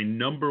my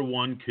number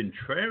one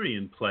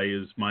contrarian play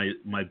is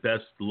my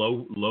best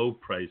low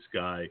price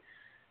guy,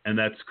 and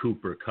that's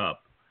Cooper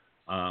Kupp.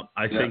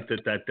 I think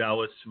that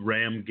Dallas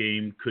Ram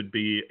game could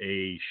be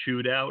a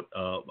shootout,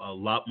 a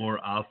lot more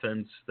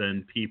offense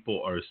than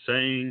people are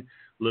saying.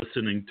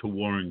 Listening to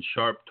Warren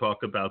Sharp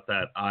talk about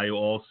that,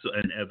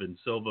 and Evan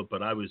Silva,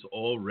 but I was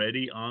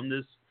already on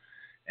this,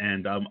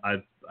 and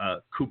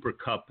Cooper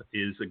Kupp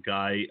is a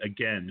guy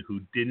again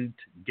who didn't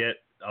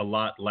get a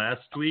lot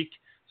last week,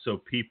 so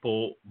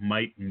people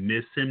might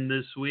miss him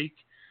this week.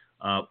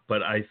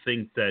 But I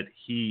think that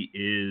he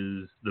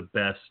is the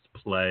best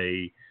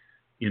play,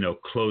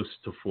 close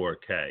to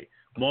 4K.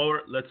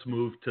 Mauler, let's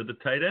move to the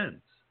tight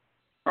ends.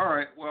 All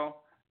right.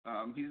 Well,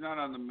 he's not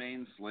on the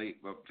main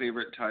slate, but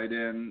favorite tight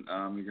end,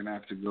 you're going to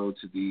have to go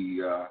to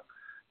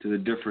the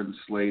different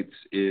slates,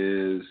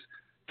 is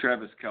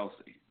Travis Kelce.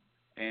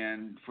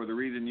 And for the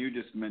reason you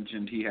just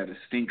mentioned, he had a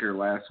stinker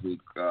last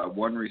week,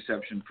 1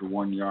 reception for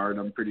 1 yard,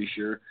 I'm pretty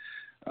sure.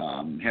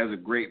 Has a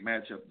great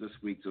matchup this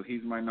week, so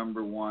he's my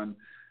number one.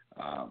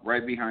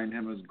 Right behind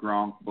him is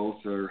Gronk.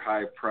 Both are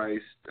high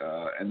priced,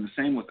 and the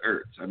same with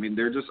Ertz. I mean,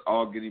 they're just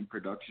all getting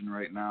production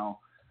right now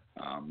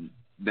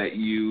that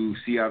you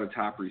see out of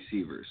top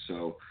receivers.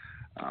 So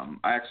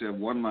I actually have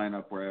one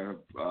lineup where I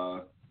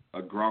have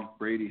a Gronk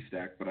Brady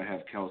stack, but I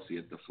have Kelsey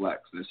at the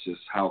flex. That's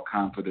just how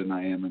confident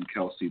I am in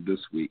Kelsey this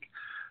week.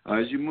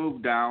 As you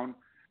move down,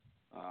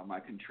 my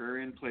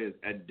contrarian play is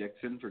Ed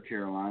Dixon for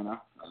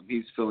Carolina.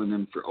 He's filling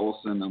in for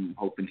Olsen. I'm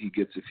hoping he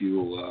gets a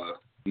few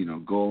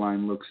goal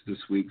line looks this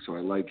week, so I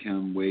like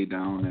him way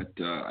down at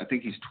I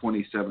think he's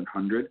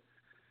 2,700,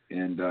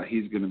 and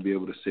he's going to be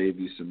able to save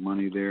you some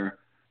money there.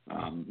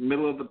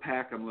 Middle of the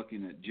pack, I'm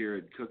looking at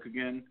Jared Cook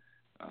again.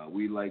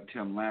 We liked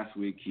him last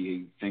week.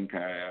 I think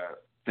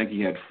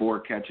he had 4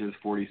 catches,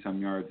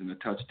 40-some yards, and a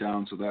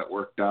touchdown, so that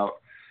worked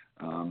out.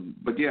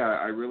 But, yeah,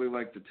 I really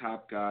like the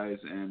top guys,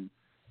 and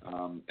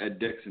Ed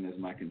Dixon is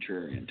my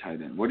contrarian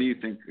tight end. What do you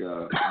think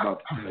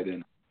about the tight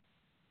end?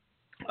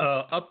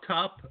 Up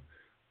top,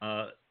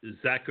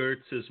 Zach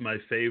Ertz is my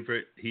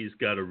favorite. He's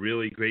got a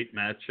really great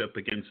matchup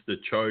against the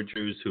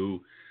Chargers,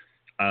 who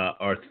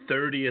are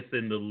 30th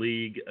in the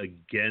league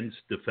against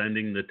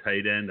defending the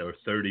tight end, or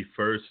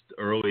 31st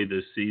early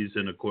this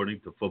season, according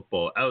to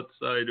Football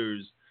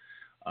Outsiders.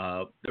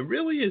 There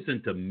really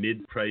isn't a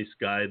mid-price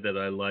guy that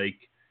I like.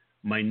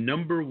 My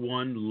number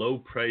one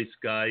low-price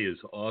guy is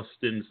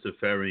Austin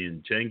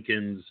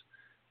Seferian-Jenkins,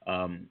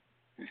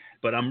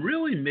 but I'm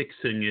really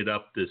mixing it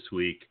up this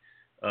week.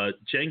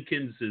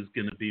 Jenkins is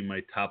going to be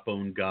my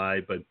top-owned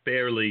guy, but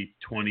barely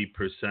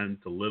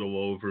 20%, a little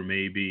over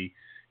maybe.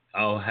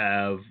 I'll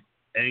have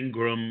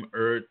Engram,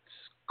 Ertz,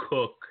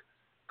 Cook,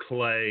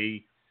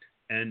 Clay,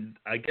 and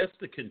I guess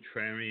the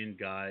contrarian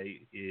guy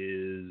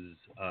is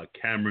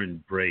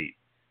Cameron Brate.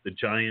 The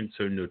Giants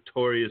are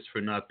notorious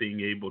for not being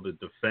able to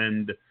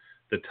defend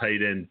the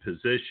tight end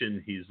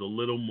position. He's a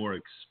little more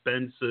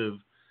expensive,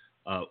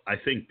 I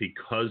think,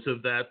 because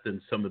of that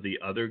than some of the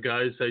other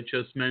guys I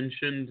just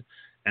mentioned.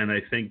 And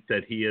I think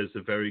that he has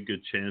a very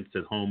good chance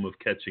at home of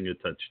catching a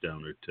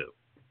touchdown or two.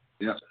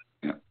 Yeah.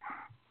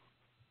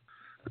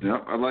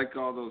 I like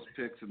all those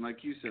picks. And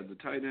like you said, the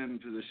tight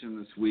end position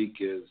this week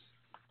is,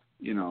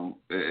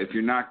 if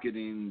you're not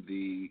getting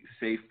the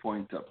safe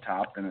points up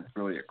top, then it's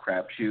really a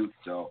crapshoot.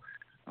 So,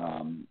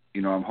 I'm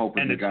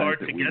hoping and the guys it's hard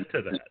to get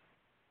to that.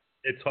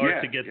 It's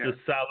hard to get the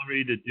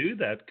salary to do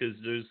that because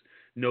there's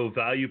no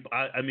value.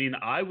 I mean,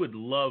 I would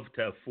love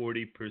to have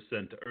 40%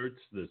 Ertz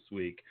this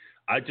week.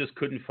 I just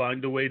couldn't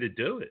find a way to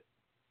do it.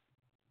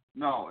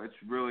 No, it's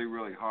really,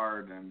 really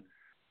hard. And,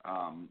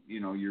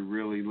 you're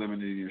really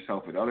limiting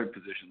yourself at other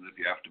positions if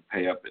you have to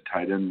pay up at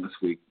tight end this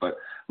week. But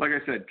like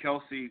I said,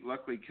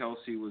 luckily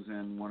Kelsey was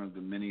in one of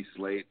the mini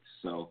slates.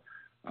 So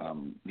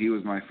he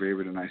was my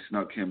favorite, and I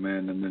snuck him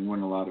in and then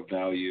won a lot of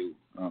value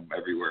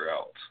everywhere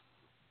else.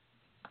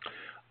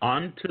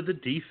 On to the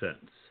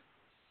defense.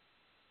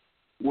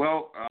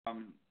 Well,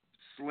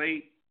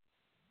 slate,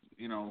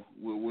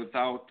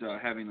 without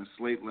having a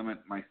slate limit,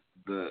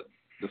 the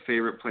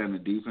favorite play on the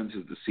defense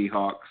is the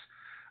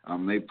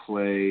Seahawks. They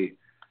play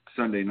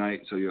Sunday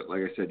night, so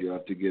like I said, you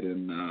have to get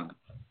in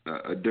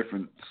a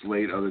different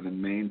slate other than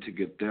Maine to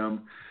get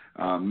them.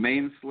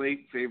 Main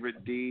slate,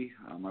 favorite D,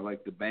 I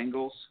like the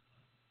Bengals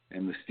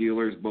and the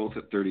Steelers, both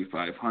at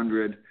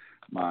 3,500.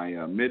 My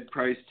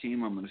mid-price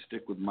team, I'm going to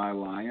stick with my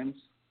Lions.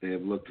 They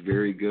have looked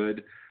very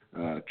good.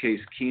 Case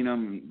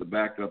Keenum, the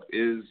backup,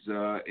 is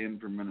in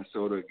for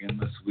Minnesota again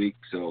this week,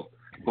 so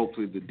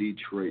hopefully the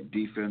Detroit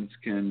defense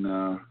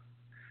can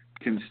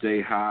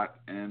stay hot.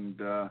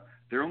 And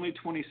they're only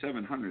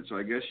 2,700, so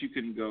I guess you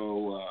can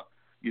go,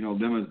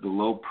 them as the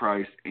low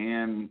price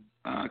and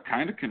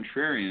kind of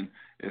contrarian.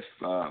 If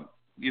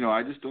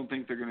I just don't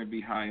think they're going to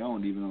be high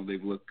owned, even though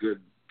they've looked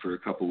good for a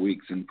couple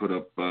weeks and put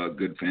up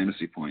good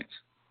fantasy points.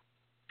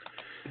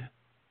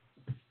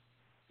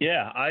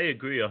 Yeah, I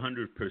agree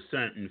 100%.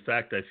 In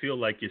fact, I feel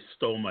like you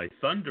stole my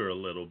thunder a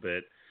little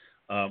bit.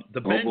 The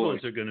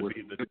Bengals are going to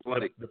be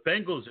the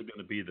Bengals are going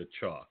to be the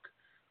chalk.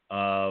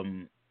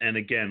 And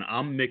again,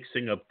 I'm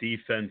mixing up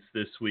defense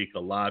this week a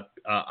lot.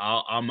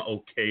 I'm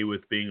okay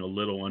with being a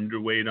little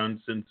underweight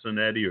on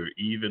Cincinnati or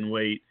even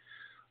weight.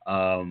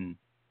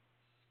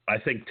 I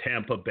think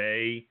Tampa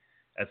Bay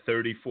at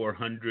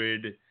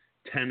 3,400,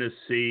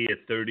 Tennessee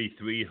at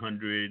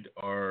 3,300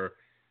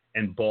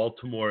 and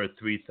Baltimore at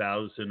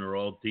 3,000 are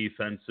all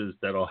defenses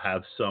that'll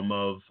have some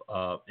of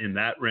in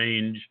that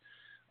range.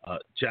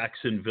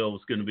 Jacksonville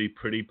is going to be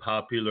pretty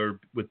popular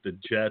with the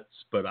Jets,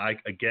 but I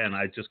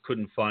just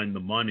couldn't find the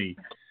money.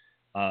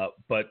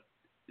 But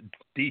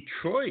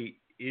Detroit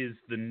is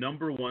the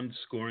number one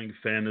scoring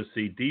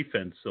fantasy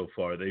defense so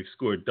far. They've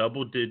scored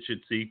double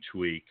digits each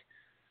week.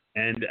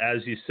 And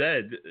as you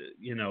said,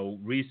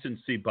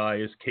 recency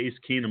bias, Case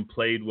Keenum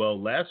played well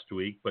last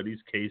week, but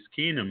he's Case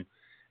Keenum.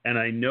 And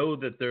I know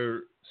that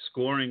they're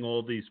scoring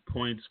all these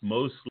points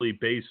mostly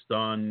based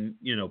on,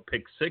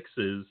 pick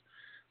sixes,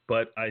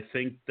 but I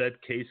think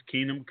that Case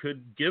Keenum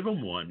could give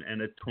them one.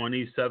 And at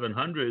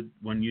 2,700,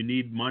 when you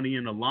need money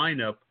in a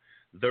lineup,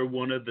 They're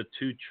one of the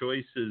two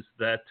choices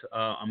that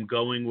I'm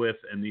going with.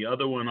 And the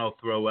other one I'll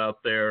throw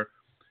out there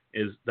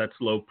that's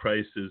low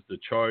prices, the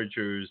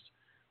Chargers.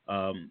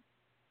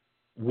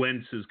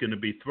 Wentz is going to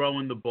be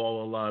throwing the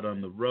ball a lot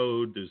on the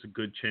road. There's a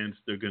good chance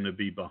they're going to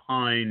be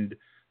behind.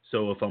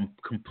 So if I'm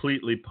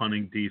completely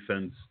punting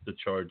defense, the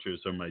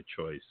Chargers are my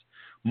choice.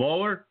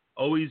 Mauler,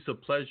 always a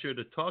pleasure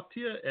to talk to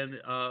you, and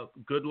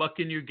good luck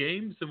in your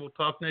games, and we'll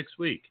talk next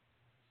week.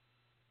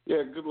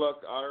 Yeah, good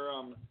luck.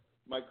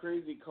 My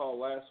crazy call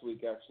last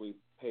week actually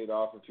paid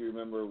off. If you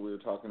remember, we were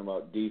talking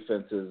about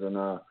defenses, and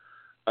I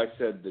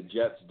said the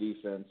Jets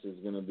defense is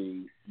going to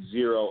be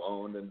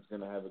 0-owned and is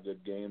going to have a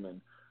good game,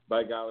 and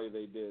by golly,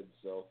 they did.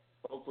 So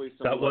hopefully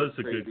some of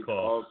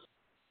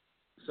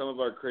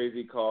our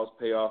crazy calls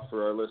pay off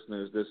for our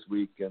listeners this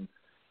week, and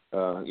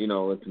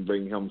it can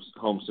bring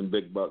home some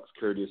big bucks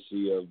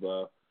courtesy of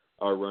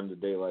our Run to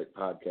Daylight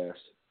podcast.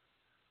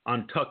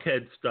 On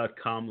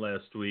tuckheads.com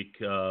last week,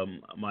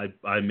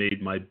 I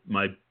made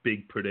my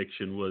big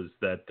prediction was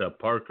that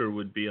Parker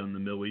would be on the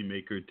Millie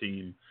Maker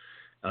team,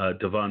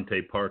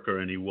 Devontae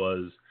Parker, and he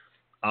was.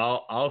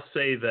 I'll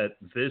say that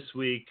this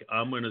week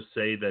I'm going to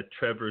say that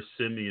Trevor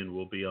Siemian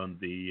will be on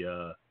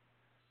the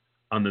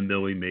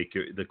Millie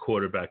Maker, the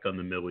quarterback on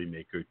the Millie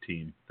Maker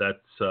team. That's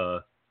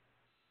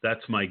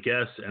my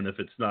guess, and if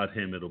it's not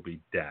him, it'll be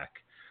Dak.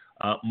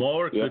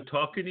 Mauler, good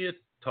talking to you.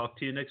 Talk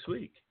to you next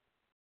week.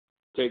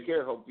 Take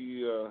care. Hope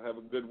you have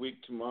a good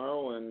week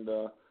tomorrow and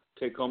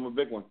take home a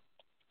big one.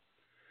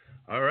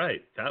 All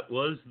right. That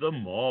was the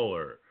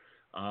Mauler.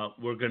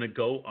 We're going to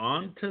go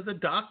on to the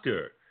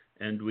doctor.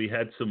 And we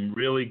had some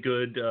really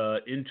good,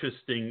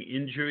 interesting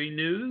injury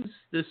news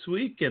this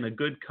week and a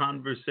good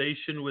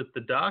conversation with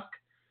the doc.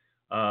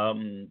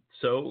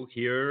 So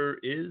here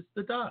is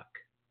the doc.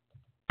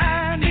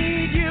 I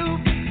need you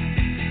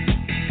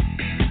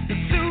to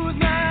soothe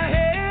my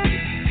head,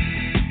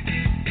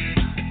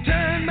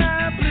 turn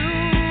my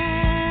blue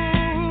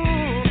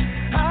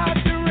heart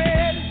to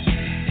red.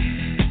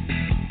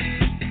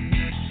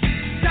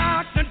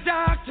 Doctor,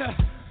 doctor,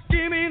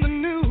 give me the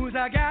news.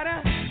 I got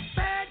a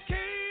bad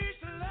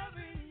case of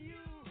loving you.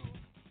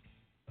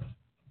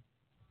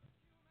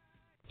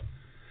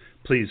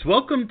 Please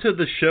welcome to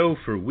the show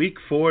for week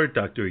 4,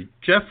 Dr.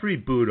 Jeffrey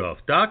Budoff.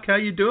 Doc, how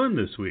you doing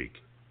this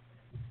week?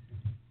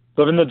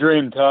 Living the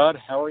dream, Todd.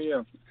 How are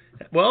you?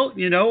 Well,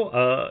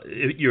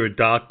 you're a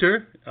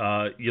doctor.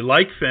 You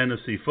like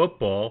fantasy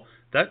football.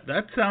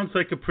 That sounds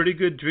like a pretty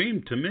good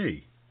dream to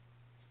me.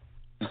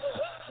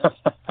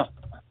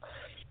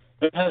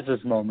 It has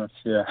its moments,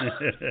 yeah.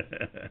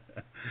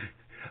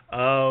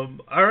 All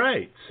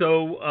right.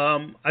 So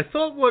I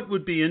thought what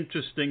would be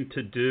interesting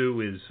to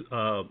do is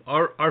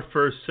our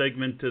first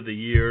segment of the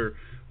year,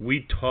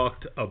 we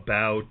talked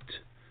about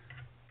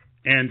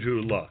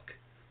Andrew Luck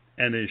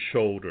and his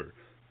shoulder.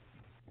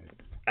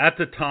 At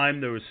the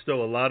time, there was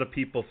still a lot of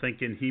people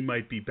thinking he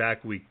might be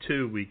back week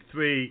 2, week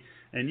 3,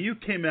 and you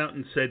came out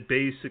and said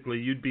basically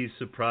you'd be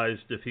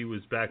surprised if he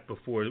was back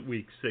before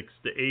week 6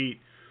 to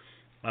 8.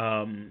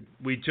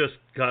 We just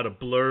got a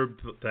blurb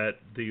that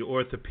the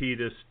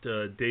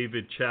orthopedist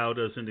David Chow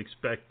doesn't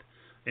expect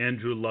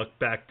Andrew Luck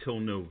back till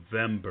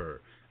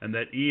November, and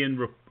that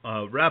Ian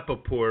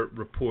Rappaport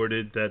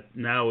reported that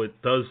now it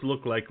does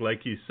look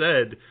like you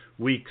said,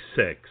 week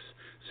 6.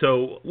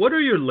 So what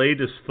are your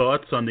latest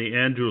thoughts on the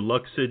Andrew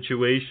Luck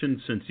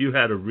situation since you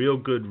had a real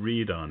good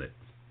read on it?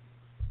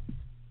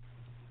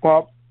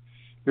 Well,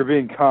 you're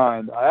being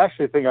kind. I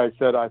actually think I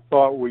said I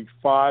thought week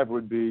 5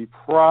 would be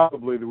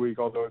probably the week,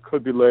 although it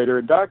could be later.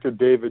 And Dr.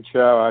 David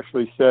Chow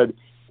actually said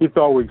he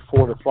thought week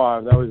 4 to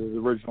 5. That was his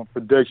original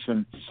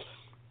prediction.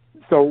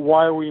 So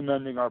why are we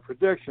amending our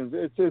predictions?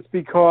 It's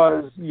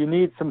because you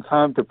need some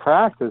time to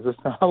practice. It's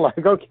not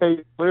like, okay,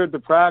 you cleared the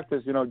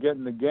practice, get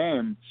in the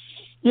game.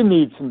 You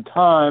need some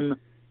time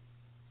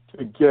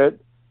to get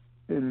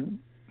in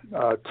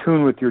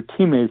tune with your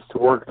teammates to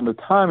work on the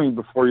timing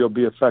before you'll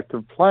be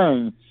effective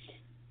playing.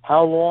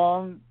 How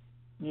long?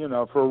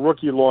 For a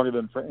rookie, longer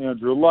than for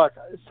Andrew Luck.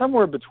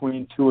 Somewhere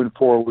between 2 and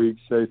 4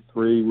 weeks, say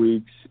 3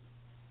 weeks,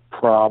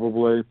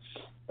 probably.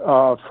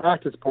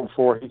 Practice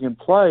before he can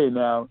play.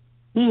 Now,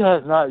 he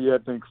has not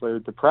yet been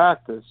cleared to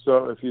practice.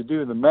 So if you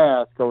do the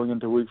math going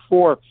into week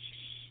 4,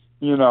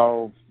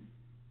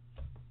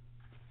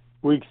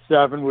 week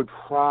 7 would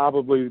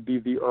probably be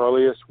the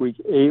earliest. Week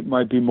 8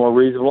 might be more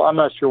reasonable. I'm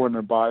not sure when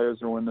their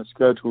bios or when the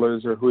schedule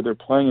is or who they're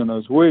playing in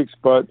those weeks,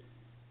 but,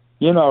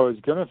 it's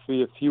going to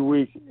be a few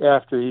weeks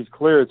after he's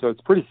cleared. So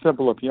it's pretty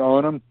simple if you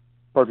own him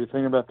or if you're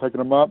thinking about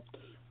picking him up.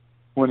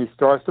 When he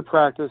starts to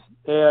practice,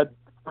 add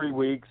 3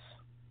 weeks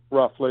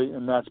roughly,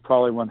 and that's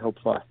probably when he'll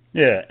play.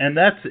 Yeah, and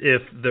that's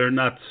if they're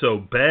not so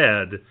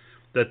bad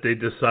that they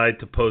decide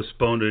to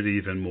postpone it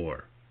even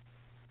more.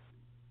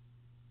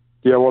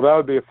 Yeah, well, that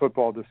would be a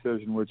football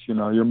decision, which,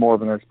 you're more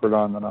of an expert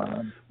on than I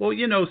am. Well,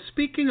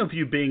 speaking of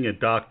you being a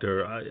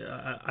doctor,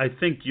 I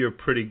think you're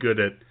pretty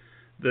good at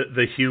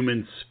the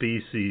human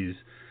species.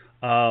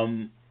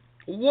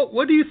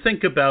 What do you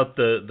think about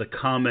the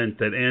comment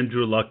that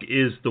Andrew Luck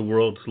is the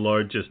world's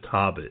largest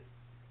hobbit?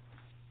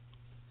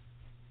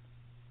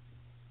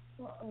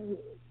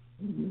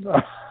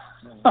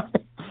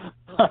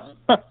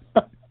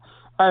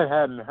 I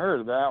hadn't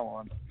heard that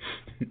one.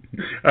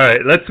 All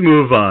right, let's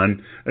move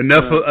on.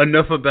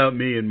 Enough about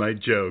me and my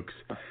jokes.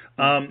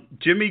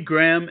 Jimmy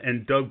Graham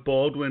and Doug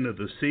Baldwin of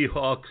the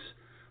Seahawks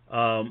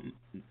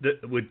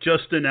would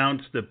just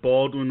announced that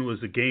Baldwin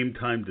was a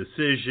game-time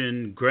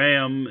decision.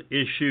 Graham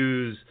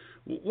issues.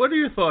 What are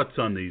your thoughts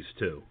on these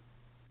two?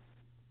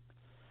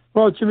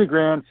 Well, Jimmy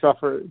Graham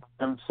suffered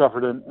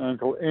an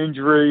ankle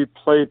injury,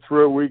 played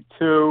through it week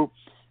 2.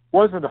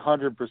 Wasn't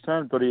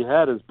 100%, but he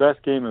had his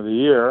best game of the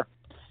year.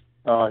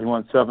 He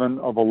went 7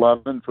 of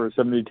 11 for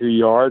 72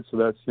 yards, so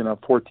that's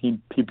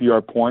 14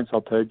 PPR points.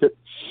 I'll take it.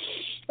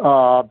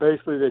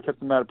 Basically, they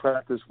kept him out of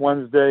practice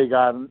Wednesday.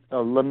 Got in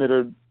a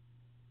limited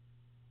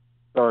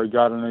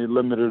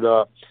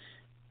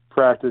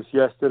practice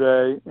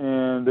yesterday,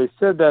 and they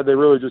said that they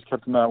really just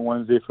kept him out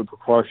Wednesday for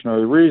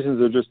precautionary reasons.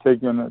 They're just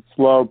taking it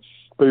slow.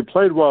 But he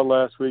played well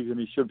last week, and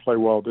he should play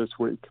well this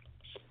week.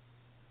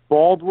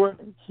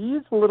 Baldwin,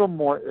 he's a little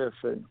more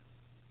iffy.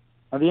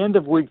 At the end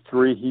of week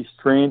 3, he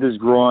strained his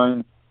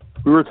groin.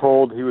 We were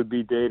told he would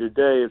be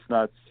day-to-day. It's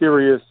not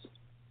serious.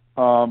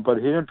 But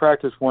he didn't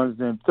practice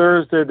Wednesday and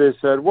Thursday. They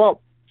said,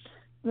 well,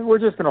 we're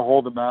just going to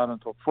hold him out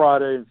until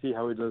Friday and see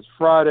how he does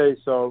Friday.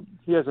 So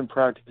he hasn't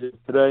practiced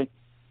today.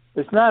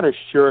 It's not a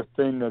sure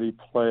thing that he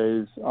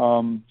plays.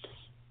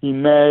 He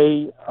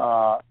may,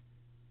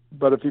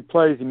 but if he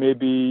plays, he may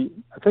be,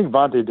 I think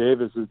Vontae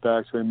Davis is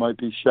back, so he might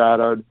be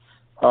shadowed.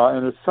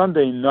 And it's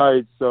Sunday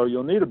night, so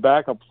you'll need a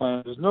backup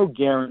plan. There's no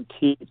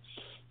guarantee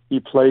he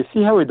plays.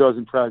 See how he does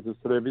in practice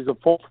today. If he's a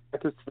full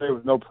practice today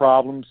with no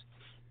problems,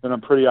 then I'm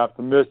pretty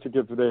optimistic.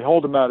 If they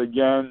hold him out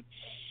again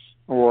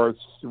or it's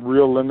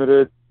real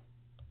limited,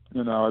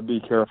 I'd be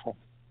careful.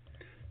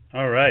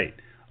 All right.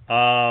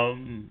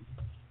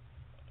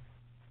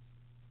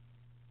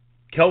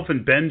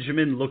 Kelvin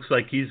Benjamin looks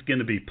like he's going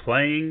to be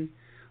playing.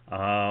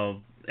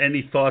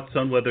 Any thoughts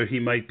on whether he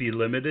might be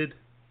limited?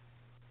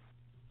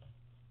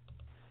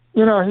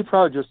 He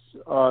probably just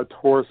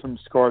tore some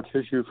scar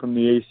tissue from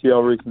the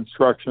ACL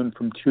reconstruction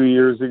from 2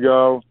 years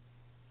ago.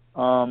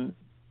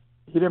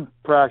 He didn't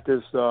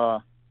practice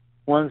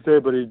Wednesday,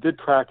 but he did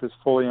practice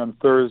fully on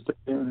Thursday,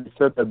 and he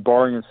said that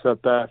barring a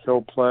setback,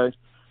 he'll play.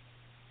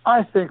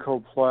 I think he'll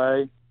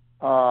play.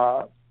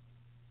 I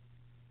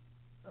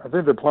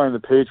think they're playing the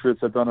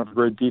Patriots that don't have a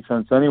great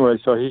defense anyway,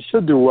 so he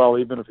should do well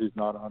even if he's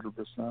not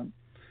 100%.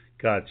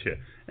 Gotcha.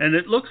 And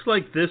it looks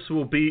like it's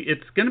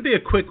going to be a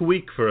quick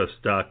week for us,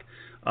 Doc.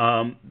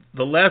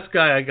 The last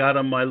guy I got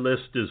on my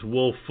list is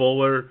Will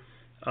Fuller.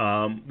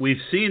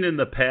 We've seen in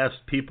the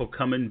past people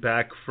coming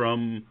back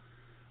from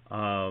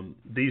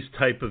these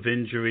type of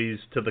injuries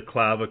to the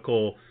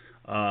clavicle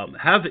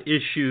have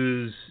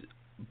issues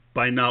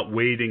by not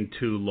waiting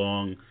too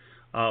long.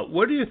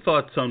 What are your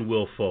thoughts on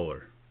Will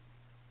Fuller?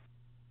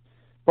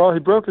 Well, he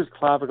broke his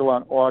clavicle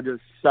on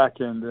August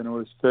 2nd, and it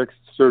was fixed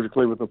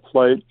surgically with a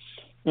plate.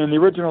 And the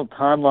original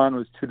timeline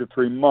was 2 to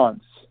 3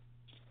 months.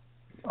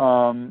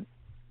 He'll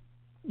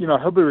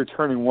be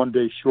returning 1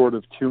 day short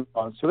of 2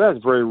 months, so that's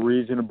very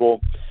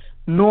reasonable.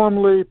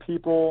 Normally,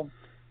 NFL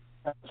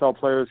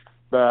players come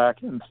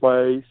back and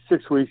play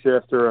 6 weeks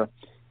after a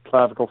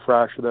clavicle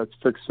fracture that's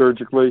fixed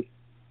surgically.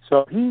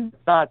 So he's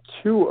not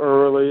too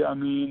early. I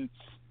mean,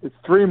 it's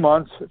 3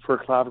 months for a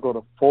clavicle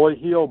to fully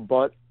heal,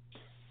 but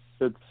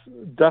it's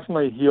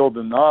definitely healed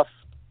enough,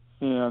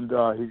 and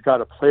he's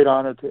got a plate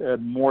on it to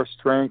add more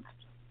strength.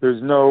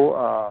 There's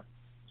no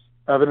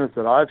evidence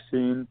that I've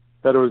seen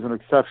that it was an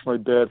exceptionally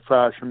bad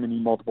fracture,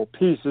 meaning multiple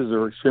pieces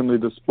or extremely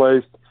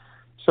displaced.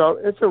 So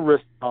it's a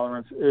risk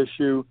tolerance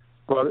issue,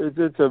 but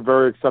it's a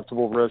very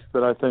acceptable risk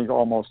that I think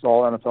almost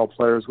all NFL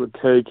players would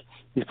take.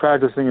 He's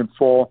practicing in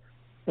full,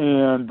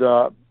 and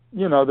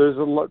there's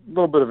a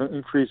little bit of an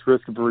increased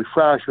risk of a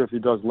refracture if he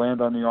does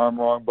land on the arm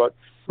wrong, but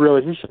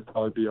really he should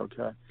probably be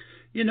okay.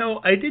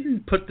 I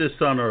didn't put this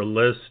on our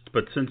list,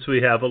 but since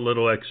we have a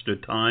little extra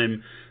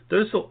time,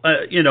 there's,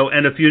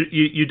 and if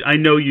you I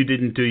know you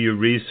didn't do your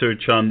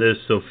research on this,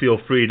 so feel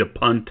free to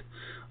punt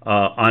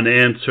on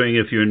answering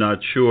if you're not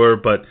sure,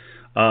 but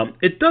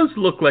it does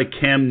look like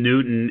Cam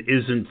Newton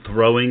isn't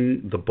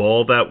throwing the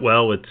ball that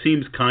well. It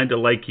seems kind of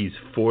like he's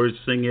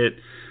forcing it.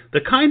 The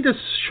kind of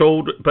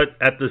shoulder, but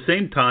at the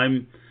same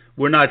time,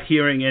 we're not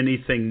hearing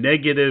anything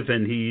negative,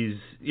 and he's,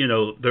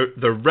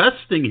 they're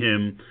resting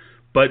him,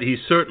 but he's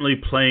certainly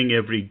playing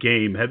every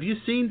game. Have you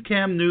seen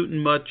Cam Newton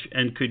much,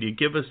 and could you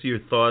give us your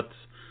thoughts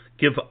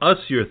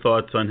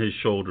on his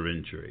shoulder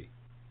injury?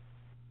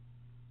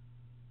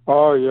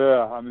 Oh,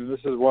 yeah. I mean,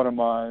 this is one of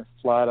my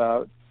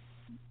flat-out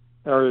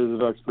areas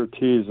of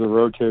expertise, the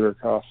rotator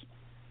cuff.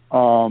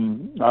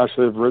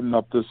 Actually, I've written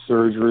up this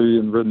surgery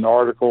and written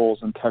articles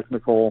and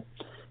technical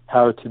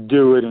how to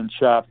do it in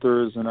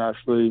chapters, and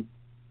actually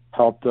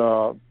helped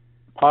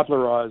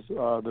popularize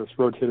this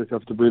rotator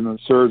cuff debridement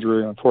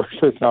surgery.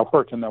 Unfortunately, it's not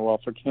working that well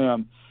for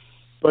Cam.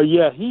 But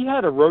yeah, he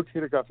had a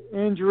rotator cuff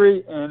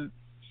injury, and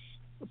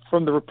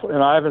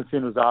and I haven't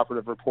seen his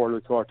operative report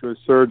or talked to his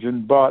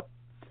surgeon, but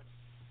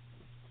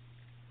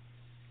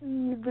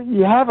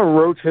You have a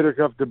rotator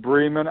cuff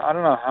debridement. I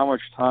don't know how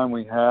much time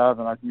we have,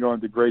 and I can go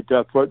into great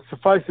depth, but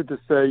suffice it to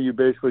say you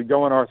basically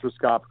go in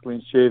arthroscopically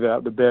and shave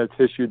out the bad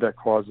tissue that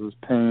causes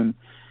pain,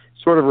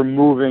 sort of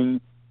removing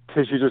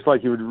tissue just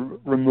like you would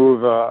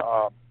remove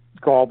a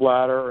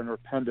gallbladder or an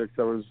appendix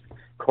that was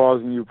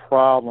causing you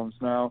problems.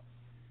 Now,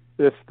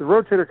 if the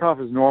rotator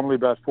cuff is normally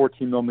about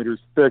 14 millimeters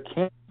thick,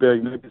 can't be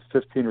big, maybe it's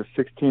 15 or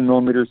 16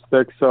 millimeters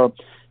thick, so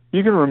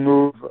you can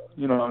remove,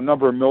 a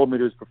number of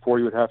millimeters before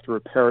you would have to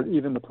repair it,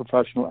 even the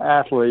professional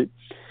athlete.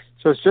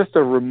 So it's just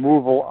a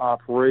removal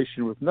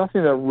operation with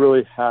nothing that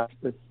really has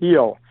to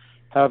heal.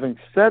 Having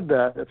said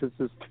that, if it's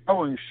this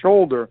towing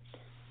shoulder,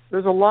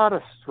 there's a lot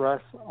of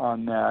stress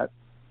on that.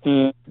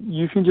 And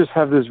you can just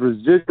have this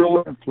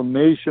residual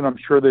inflammation. I'm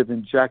sure they've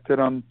injected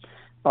them,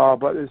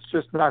 but it's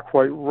just not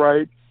quite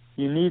right.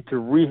 You need to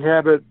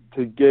rehab it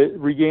to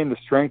regain the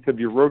strength of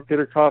your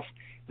rotator cuff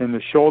and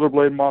the shoulder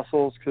blade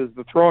muscles, because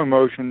the throwing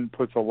motion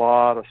puts a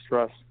lot of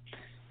stress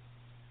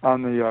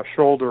on the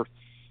shoulder,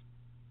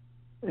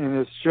 and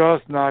it's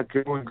just not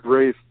going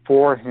great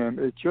for him.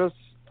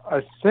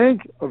 I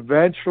think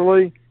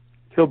eventually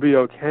he'll be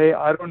okay.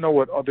 I don't know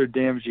what other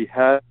damage he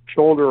had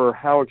shoulder or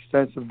how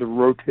extensive the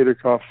rotator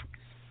cuff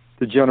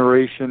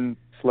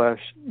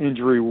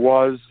degeneration/injury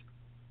was,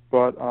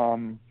 but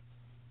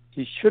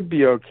he should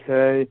be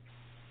okay.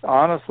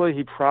 Honestly,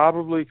 he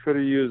probably could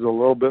have used a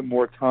little bit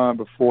more time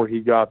before he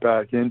got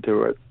back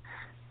into it.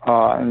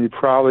 And he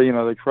probably,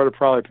 they could have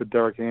probably put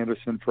Derek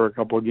Anderson for a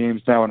couple of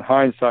games now in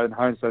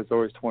hindsight's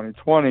always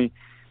 20/20.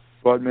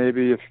 But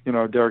maybe if,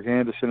 Derek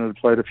Anderson had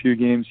played a few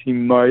games, he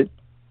might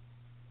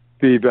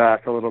be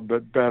back a little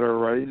bit better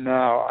right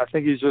now. I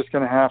think he's just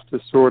going to have to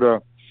sort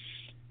of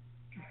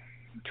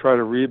try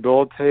to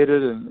rehabilitate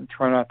it and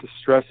try not to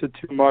stress it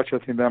too much. I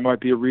think that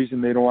might be a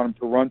reason they don't want him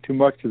to run too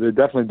much, because they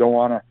definitely don't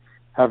want to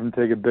have him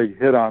take a big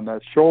hit on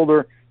that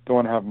shoulder. Don't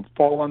want to have him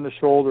fall on the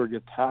shoulder,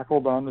 get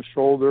tackled on the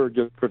shoulder,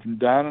 get driven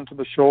down into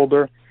the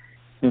shoulder,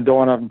 and don't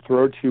want to have him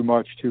throw too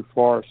much too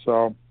far.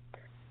 So,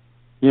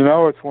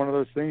 it's one of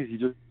those things you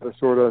just got to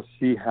sort of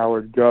see how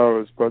it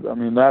goes. But,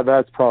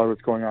 that's probably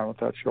what's going on with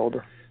that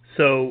shoulder.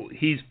 So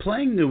he's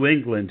playing New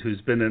England, who's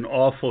been an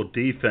awful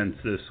defense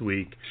this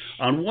week.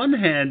 On one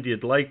hand,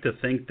 you'd like to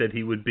think that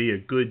he would be a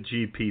good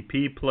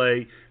GPP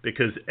play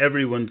because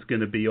everyone's going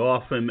to be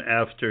off him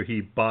after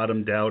he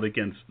bottomed out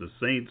against the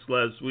Saints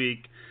last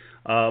week.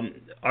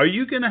 Are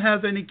you going to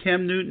have any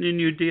Cam Newton in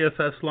your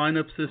DFS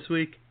lineups this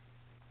week?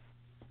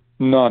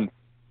 None.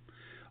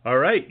 All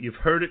right, you've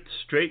heard it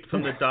straight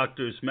from the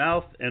doctor's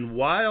mouth. And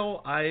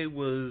while I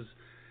was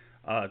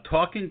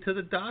talking to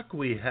the doc,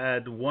 we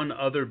had one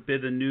other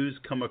bit of news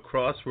come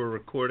across. We're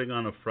recording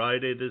on a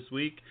Friday this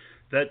week,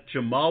 that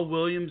Jamal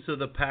Williams of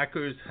the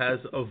Packers has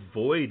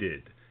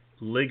avoided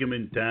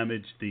ligament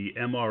damage. The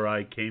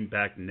MRI came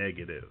back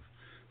negative.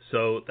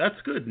 So that's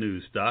good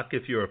news, Doc,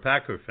 if you're a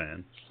Packer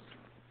fan.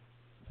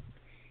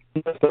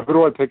 So who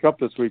do I pick up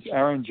this week,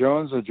 Aaron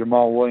Jones or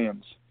Jamal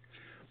Williams?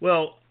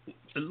 Well,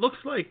 it looks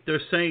like they're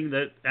saying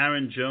that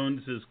Aaron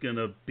Jones is going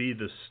to be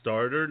the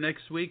starter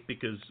next week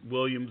because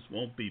Williams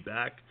won't be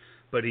back,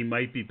 but he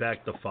might be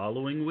back the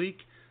following week.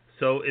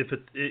 So if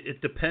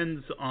it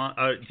depends on,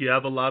 do you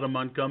have a lot of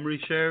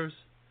Montgomery shares?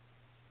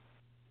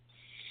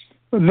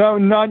 No,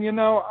 none.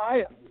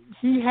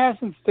 He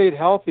hasn't stayed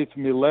healthy for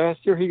me.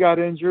 Last year he got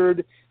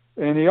injured,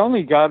 and he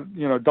only got,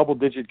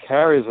 double-digit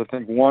carries, I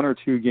think, 1 or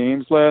 2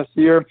 games last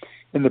year.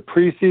 In the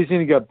preseason,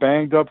 he got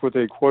banged up with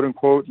a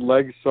quote-unquote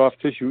leg soft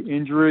tissue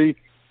injury,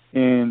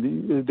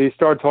 and they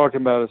started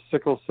talking about a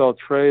sickle cell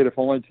trait, if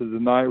only to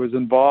deny it was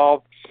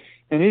involved.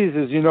 And he's,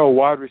 as you know,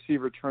 wide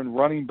receiver turned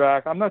running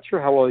back. I'm not sure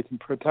how well he can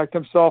protect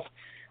himself.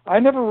 I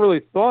never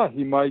really thought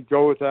he might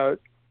go without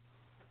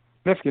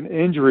significant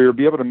injury or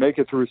be able to make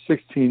it through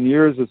 16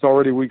 years. It's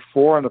already week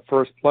 4 on the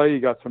first play. He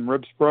got some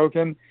ribs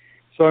broken.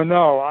 So,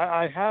 no,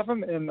 I have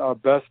him in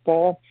best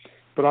ball,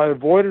 but I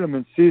avoided him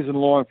in season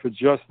long for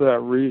just that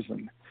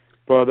reason.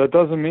 But that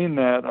doesn't mean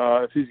that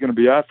if he's going to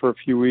be out for a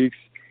few weeks,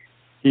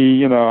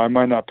 I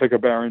might not pick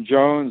up Aaron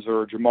Jones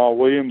or Jamal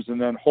Williams and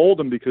then hold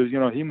him because,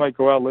 he might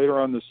go out later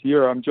on this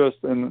year.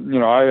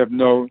 I have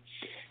no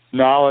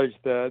knowledge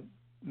that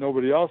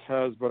nobody else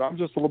has, but I'm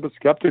just a little bit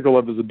skeptical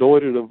of his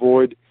ability to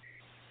avoid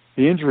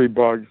the injury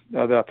bug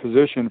at that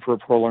position for a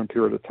prolonged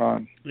period of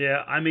time.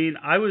 Yeah,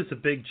 I was a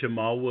big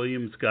Jamal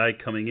Williams guy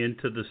coming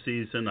into the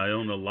season. I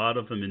own a lot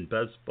of them in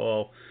best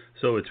ball,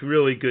 so it's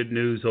really good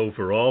news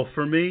overall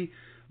for me.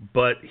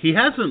 But he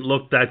hasn't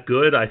looked that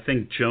good. I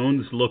think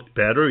Jones looked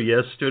better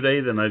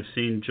yesterday than I've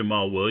seen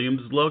Jamal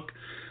Williams look.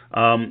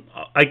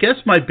 I guess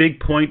my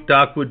big point,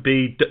 Doc, would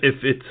be if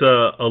it's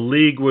a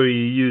league where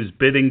you use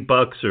bidding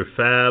bucks or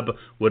fab,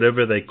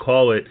 whatever they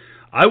call it,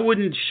 I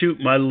wouldn't shoot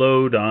my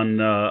load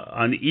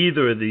on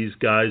either of these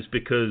guys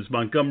because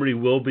Montgomery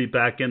will be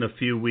back in a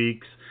few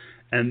weeks.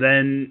 And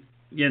then,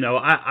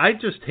 I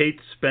just hate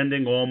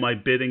spending all my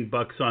bidding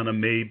bucks on a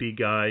maybe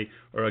guy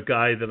or a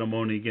guy that I'm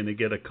only going to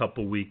get a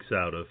couple weeks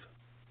out of.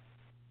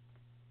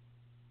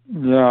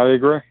 Yeah, I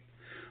agree.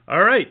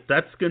 All right,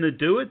 that's going to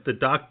do it. The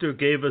doctor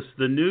gave us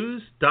the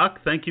news. Doc,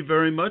 thank you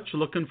very much.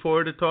 Looking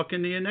forward to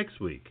talking to you next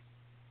week.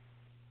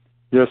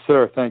 Yes,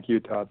 sir. Thank you,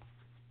 Todd.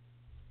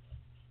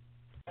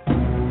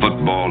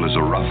 Football is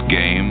a rough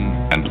game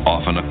and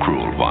often a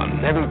cruel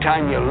one. Every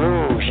time you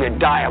lose, you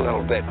die a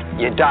little bit.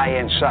 You die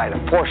inside,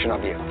 a portion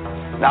of you.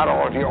 Not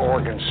all of your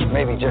organs,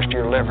 maybe just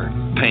your liver.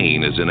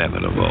 Pain is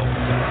inevitable.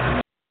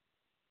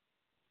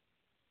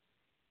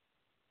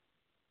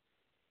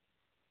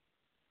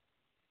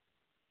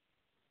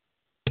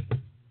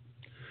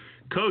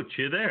 Coach,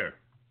 you there?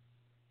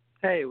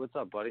 Hey, what's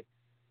up, buddy?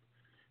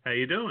 How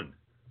you doing?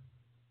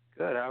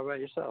 Good. How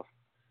about yourself?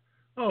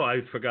 Oh,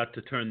 I forgot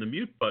to turn the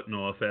mute button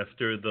off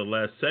after the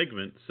last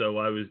segment, so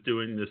I was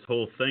doing this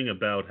whole thing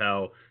about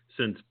how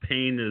since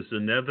pain is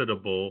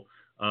inevitable,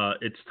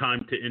 it's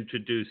time to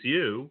introduce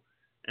you,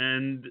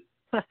 and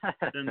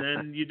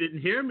then you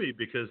didn't hear me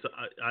because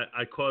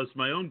I caused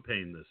my own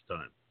pain this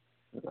time.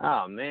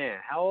 Oh, man.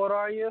 How old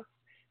are you?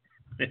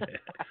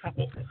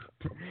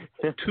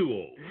 Too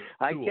old.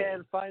 I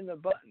can't find the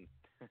button.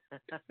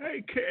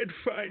 I can't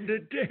find the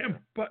damn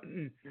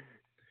button.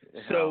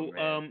 So,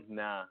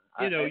 nah.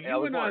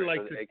 You and I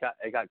like to. It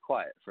got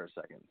quiet for a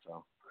second.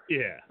 So.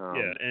 Yeah,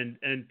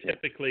 and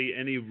typically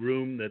any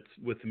room that's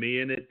with me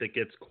in it that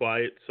gets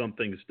quiet,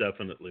 something's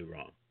definitely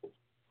wrong.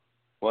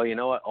 Well, you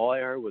know what? All I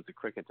heard was the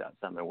crickets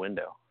outside my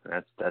window.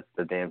 That's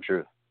the damn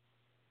truth.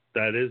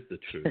 That is the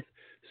truth.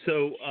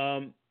 So,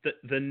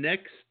 the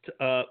next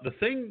the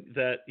thing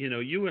that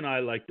you and I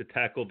like to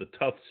tackle the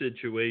tough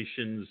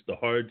situations, the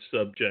hard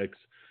subjects,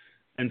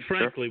 and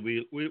frankly,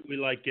 we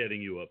like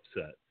getting you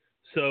upset.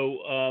 So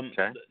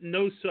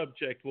no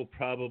subject will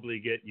probably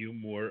get you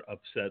more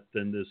upset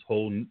than this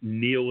whole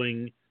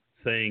kneeling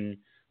thing.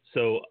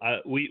 So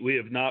we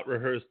have not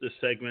rehearsed this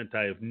segment.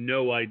 I have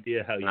no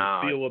idea how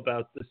you feel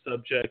about the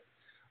subject.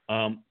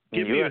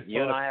 You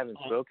and I haven't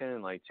spoken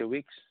in like 2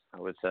 weeks, I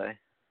would say.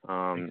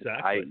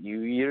 Exactly.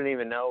 You didn't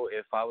even know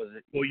if I was.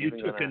 Well, you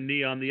took a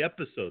knee on the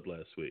episode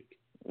last week.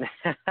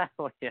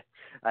 Well, yeah,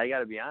 I got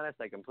to be honest.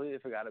 I completely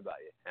forgot about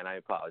you, and I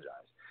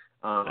apologize.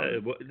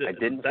 I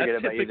didn't forget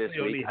about you this week. That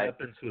typically only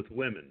happens with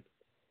women.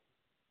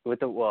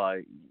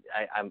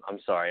 I'm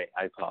sorry.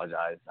 I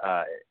apologize.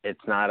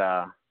 It's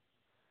not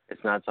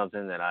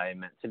something that I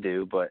meant to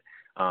do, but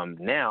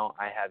now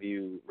I have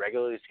you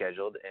regularly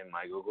scheduled in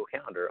my Google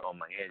Calendar on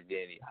my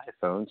handy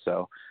iPhone,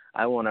 so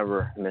I won't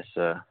ever miss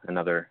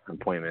another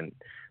appointment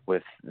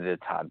with the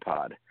Todd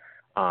Pod.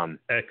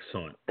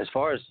 Excellent. As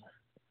far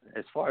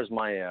as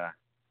my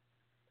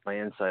my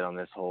insight on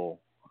this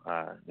whole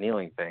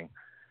kneeling thing,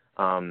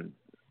 I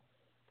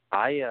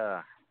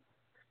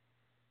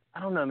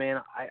don't know,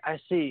 man. I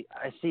see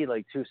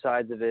like two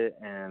sides of it,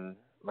 and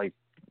like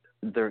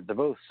they're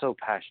both so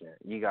passionate.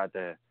 You got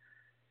the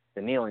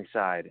kneeling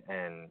side,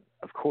 and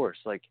of course,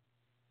 like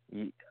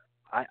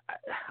I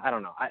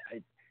don't know.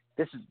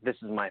 This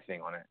is my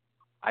thing on it.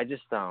 I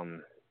just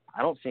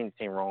I don't see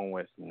anything wrong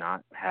with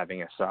not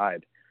having a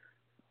side.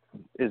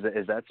 Is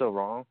that so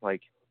wrong?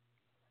 Like,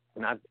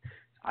 not.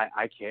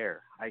 I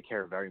care. I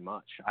care very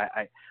much.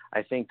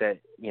 I think that,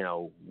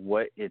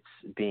 what it's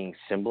being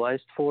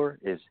symbolized for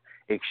is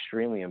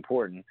extremely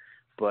important,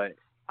 but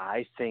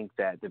I think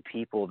that the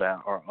people that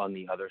are on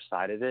the other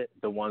side of it,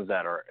 the ones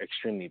that are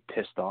extremely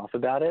pissed off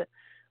about it,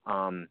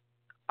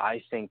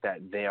 I think that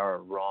they are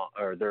wrong,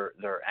 or they're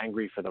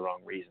angry for the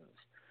wrong reasons.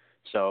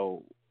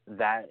 So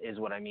that is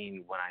what I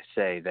mean when I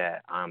say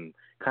that I'm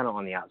kind of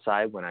on the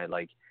outside when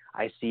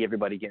I see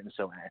everybody getting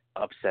so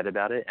upset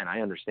about it, and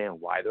I understand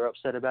why they're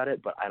upset about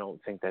it, but I don't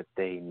think that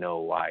they know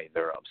why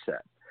they're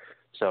upset.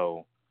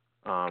 So,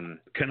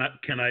 can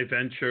I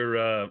venture?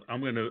 I'm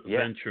going to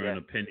venture an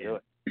opinion.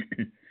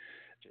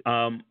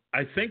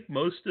 I think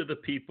most of the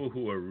people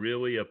who are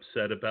really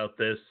upset about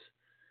this,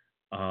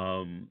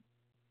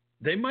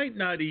 they might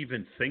not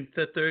even think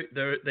that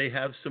they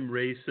have some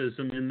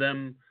racism in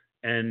them,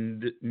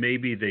 and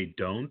maybe they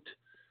don't.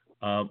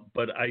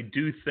 But I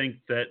do think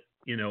that,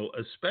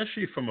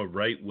 especially from a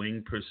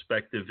right-wing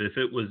perspective, if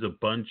it was a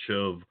bunch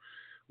of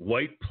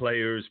white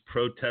players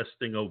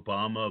protesting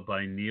Obama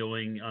by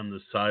kneeling on the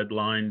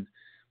sideline,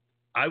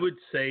 I would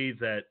say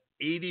that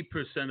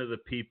 80% of the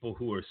people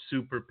who are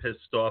super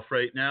pissed off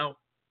right now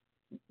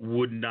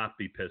would not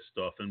be pissed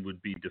off and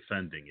would be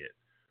defending it.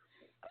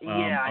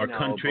 Our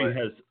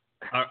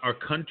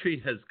country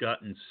has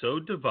gotten so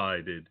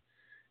divided,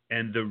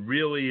 and there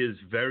really is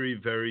very,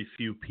 very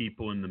few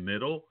people in the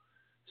middle.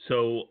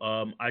 So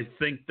I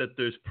think that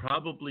there's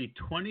probably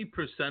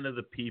 20% of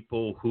the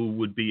people who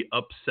would be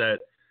upset,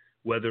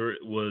 whether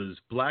it was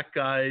black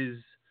guys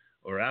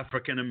or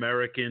African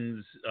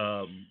Americans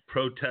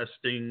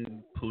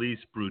protesting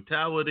police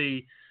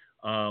brutality,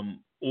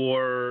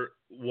 or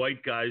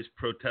white guys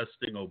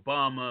protesting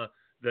Obama,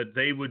 that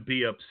they would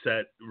be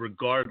upset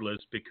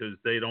regardless because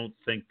they don't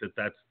think that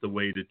that's the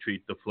way to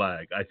treat the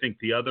flag. I think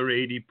the other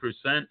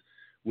 80%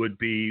 would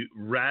be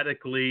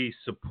radically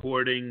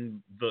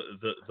supporting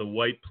the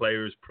white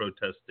players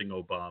protesting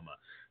Obama.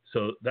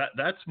 So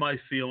that's my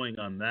feeling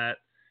on that.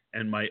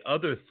 And my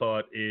other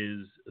thought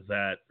is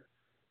that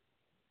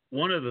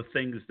one of the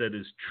things that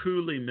is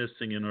truly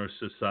missing in our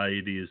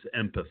society is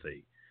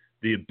empathy,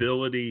 the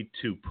ability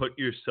to put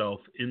yourself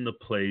in the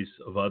place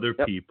of other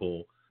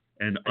people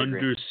and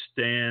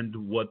understand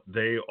what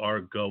they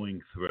are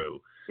going through.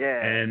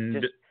 Yeah.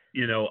 And,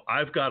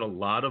 I've got a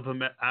lot of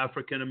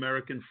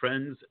African-American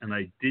friends, and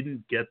I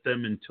didn't get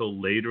them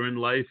until later in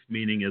life,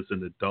 meaning as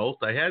an adult.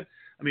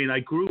 I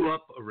grew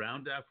up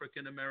around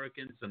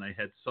African-Americans, and I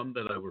had some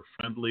that I were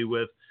friendly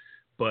with,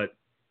 but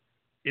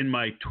in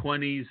my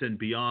 20s and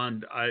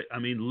beyond,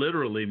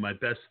 literally my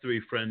best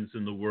 3 friends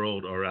in the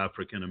world are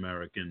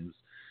African-Americans,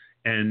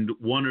 and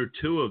 1 or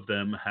 2 of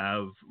them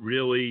have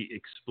really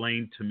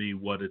explained to me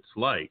what it's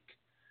like.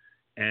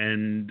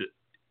 And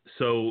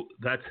so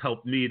that's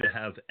helped me to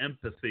have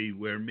empathy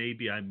where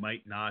maybe I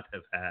might not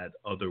have had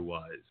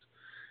otherwise.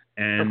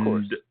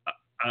 And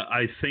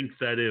I think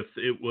that if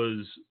it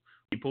was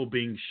people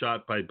being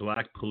shot by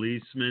black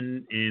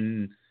policemen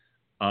in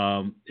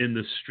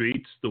the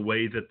streets the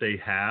way that they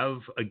have,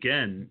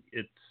 again,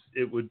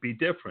 it would be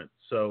different.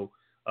 So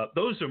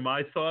those are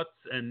my thoughts,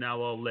 and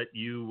now I'll let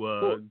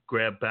you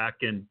grab back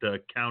and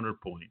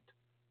counterpoint.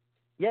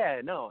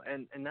 Yeah, no,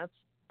 and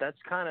that's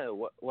kind of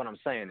what I'm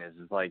saying is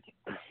like,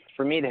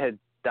 for me to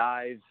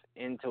dive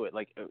into it,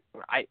 like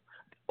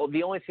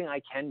the only thing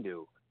I can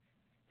do,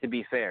 to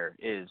be fair,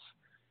 is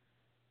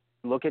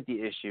look at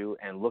the issue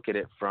and look at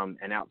it from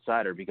an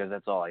outsider, because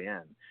that's all I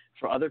am.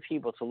 For other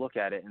people to look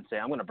at it and say,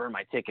 I'm going to burn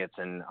my tickets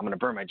and I'm going to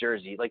burn my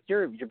jersey, like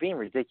you're being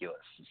ridiculous.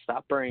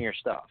 Stop burning your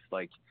stuff.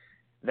 Like,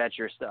 that's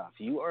your stuff.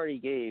 You already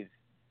gave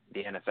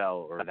the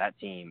NFL or that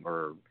team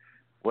or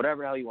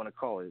whatever the hell you want to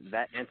call it,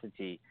 that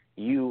entity,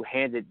 you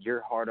handed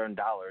your hard-earned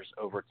dollars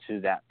over to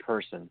that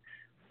person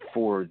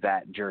for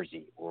that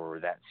jersey or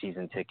that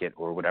season ticket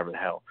or whatever the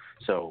hell.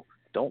 So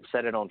don't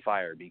set it on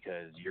fire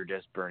because you're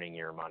just burning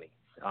your money.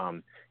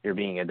 You're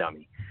being a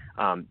dummy.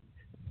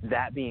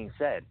 That being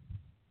said,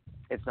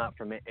 it's not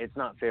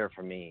fair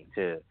for me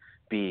to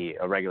be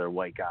a regular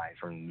white guy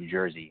from New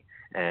Jersey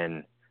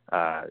and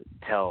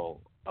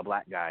tell a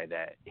black guy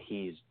that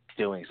he's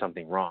doing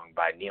something wrong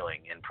by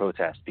kneeling in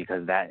protest,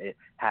 because it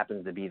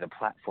happens to be the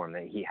platform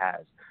that he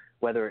has,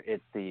 whether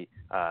it's the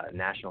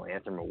national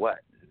anthem or what.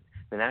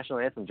 The national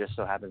anthem just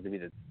so happens to be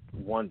the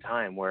one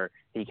time where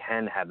he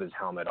can have his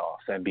helmet off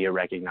and be a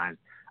recognized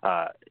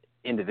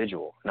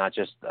individual, not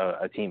just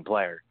a team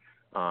player.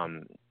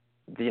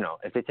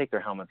 If they take their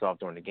helmets off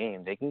during the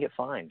game, they can get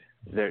fined.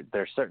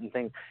 There's certain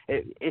things.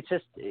 It's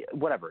just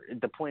whatever.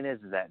 The point is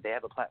that they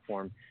have a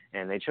platform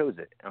and they chose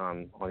it.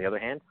 On the other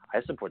hand,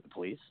 I support the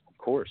police. Of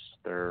course,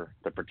 they're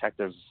the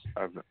protectors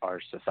of our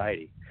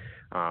society.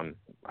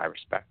 I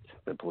respect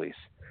the police.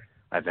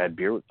 I've had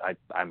beer.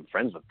 I'm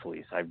friends with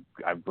police.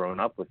 I've grown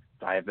up with.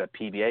 I have a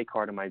PBA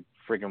card in my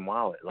friggin'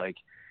 wallet. Like,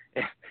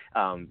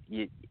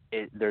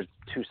 there's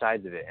 2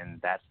 sides of it, and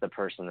that's the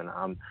person that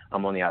I'm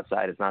on the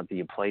outside. It's not that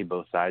you play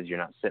both sides. You're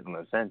not sitting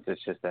on the fence.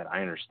 It's just that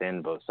I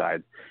understand both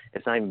sides.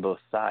 It's not even both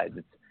sides.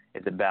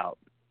 It's about,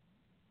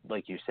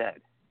 like you said,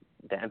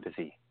 the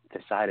empathy, the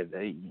side of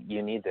it.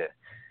 You need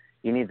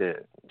to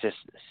just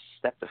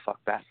step the fuck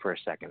back for a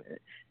second,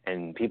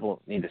 and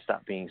people need to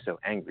stop being so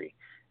angry.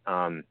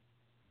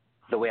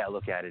 The way I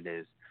look at it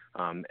is,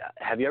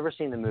 have you ever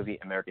seen the movie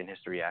American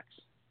History X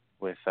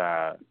with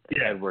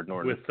Edward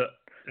Norton? With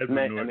Edward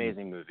Norton.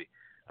 Amazing movie.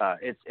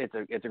 It's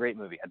a great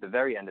movie. At the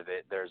very end of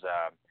it, there's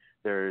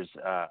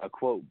a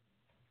quote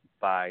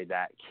by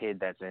that kid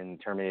that's in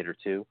Terminator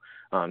 2.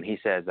 He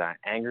says,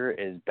 "Anger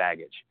is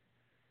baggage.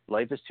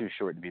 Life is too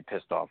short to be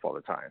pissed off all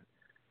the time."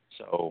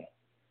 So,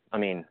 I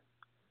mean,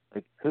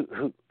 like,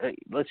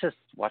 let's just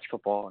watch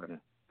football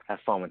and have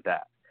fun with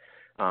that.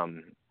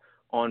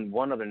 On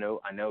one other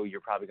note, I know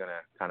you're probably going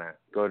to kind of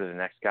go to the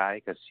next guy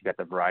because you got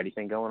the variety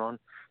thing going on.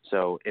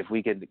 So if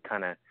we could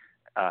kind of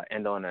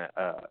end on a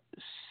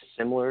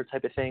similar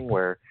type of thing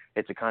where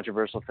it's a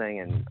controversial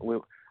thing, and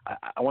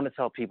I want to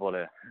tell people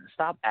to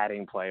stop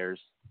adding players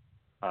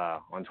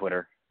on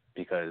Twitter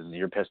because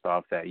you're pissed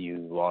off that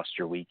you lost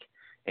your week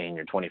in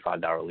your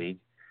 $25 league.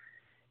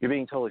 You're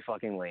being totally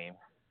fucking lame.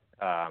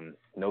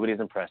 Nobody's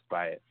impressed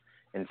by it.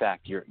 In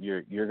fact, you're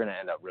going to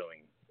end up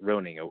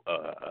ruining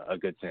a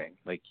good thing.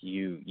 Like,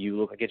 you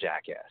look like a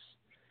jackass.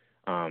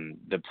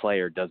 The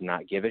player does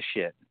not give a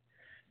shit,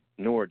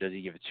 nor does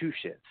he give 2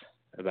 shits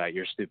about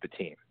your stupid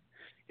team.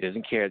 He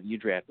doesn't care that you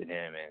drafted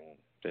him in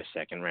the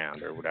 2nd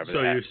round or whatever.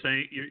 So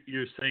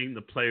you're saying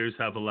the players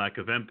have a lack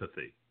of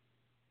empathy?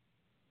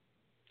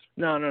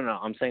 No.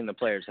 I'm saying the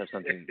players have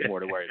something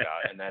more to worry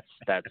about, and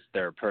that's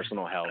their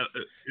personal health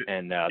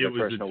and their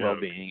personal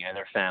well-being and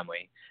their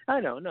family. I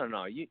know.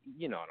 No. You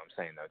know what I'm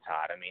saying, though,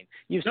 Todd. I mean,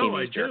 you've seen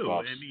these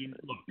jerk-offs. I mean,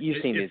 look,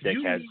 you've seen these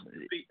dickheads.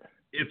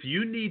 If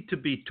you need to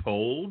be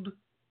told,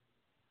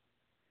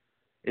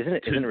 isn't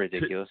it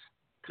ridiculous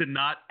to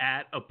not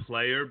at a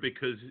player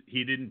because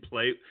he didn't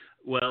play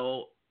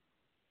well?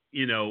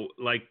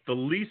 Like the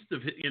least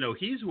of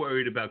he's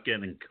worried about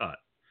getting cut.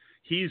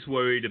 He's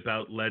worried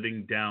about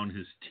letting down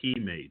his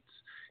teammates.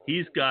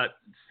 He's got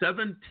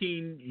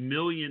 17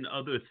 million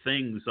other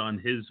things on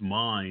his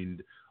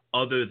mind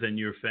other than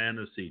your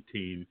fantasy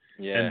team.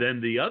 Yeah. And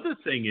then the other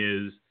thing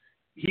is,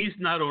 he's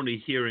not only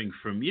hearing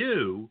from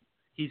you,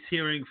 he's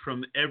hearing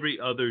from every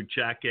other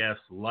jackass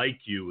like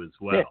you as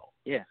well.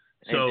 Yeah.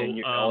 So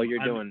and all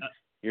you're doing,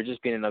 you're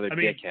just being another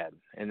dickhead,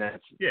 and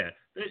that's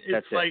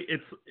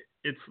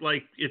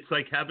It's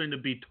like having to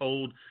be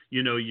told,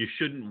 you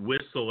shouldn't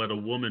whistle at a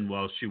woman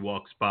while she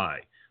walks by,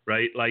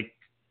 right? Like,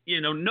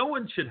 no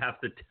one should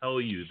have to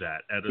tell you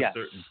that at a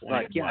certain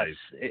point in life.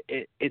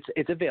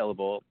 It's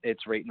available.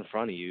 It's right in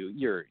front of you.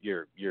 You're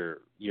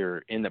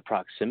in the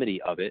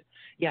proximity of it.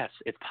 Yes,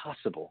 it's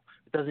possible.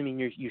 It doesn't mean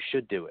you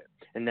should do it.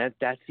 And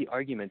that's the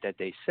argument that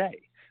they say.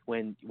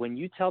 When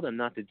you tell them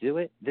not to do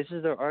it, this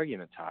is their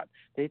argument, Todd.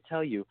 They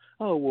tell you,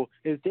 oh, well,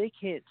 if they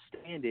can't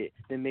stand it,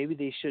 then maybe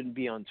they shouldn't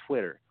be on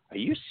Twitter. Are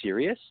you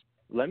serious?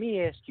 Let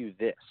me ask you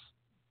this.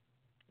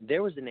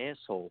 There was an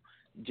asshole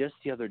just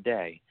the other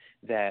day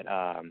that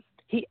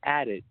he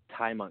added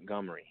Ty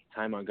Montgomery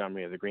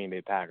of the Green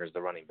Bay Packers,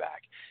 the running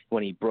back,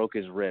 when he broke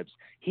his ribs.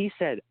 He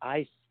said,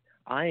 I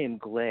am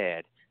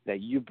glad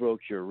that you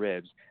broke your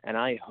ribs, and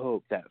I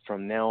hope that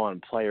from now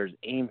on players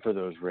aim for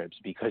those ribs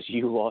because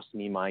you lost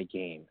me my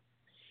game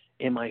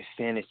in my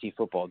fantasy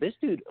football. This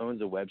dude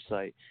owns a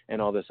website and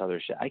all this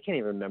other shit. I can't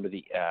even remember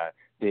the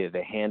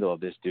handle of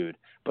this dude,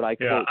 but I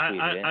quote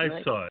tweeted it.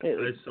 I saw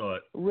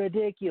it.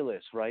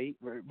 Ridiculous, right?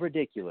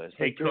 Ridiculous.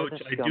 Hey,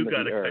 Coach, I do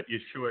got to cut you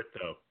short,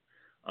 though,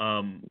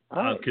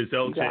 because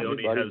LJ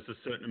only has a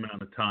certain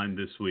amount of time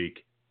this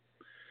week.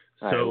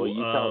 All right, well,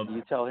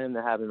 you tell him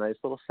to have a nice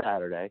little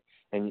Saturday,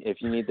 and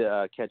if you need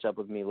to catch up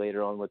with me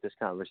later on with this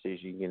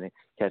conversation, you can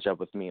catch up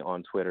with me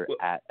on Twitter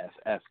at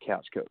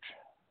FFCouchCoach.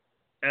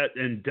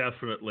 And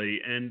definitely.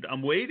 And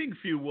I'm waiting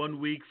for you 1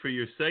 week for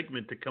your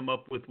segment to come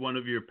up with one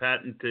of your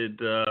patented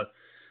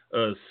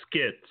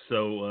skits.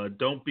 So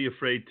don't be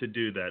afraid to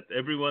do that.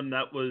 Everyone,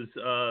 that was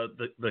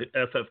the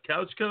FF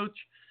Couch Coach.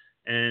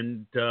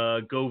 And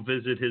go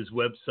visit his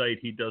website.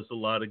 He does a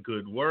lot of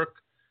good work.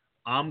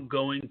 I'm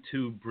going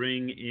to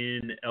bring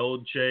in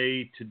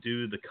LJ to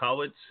do the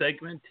college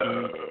segment.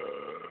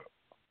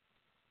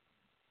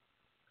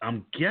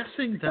 I'm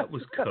guessing that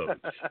was Coach.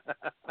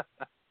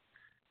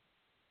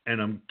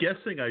 And I'm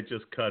guessing I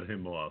just cut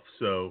him off.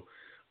 So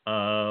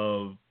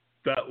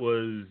that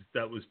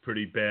was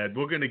pretty bad.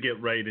 We're going to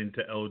get right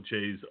into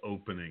LJ's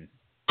opening.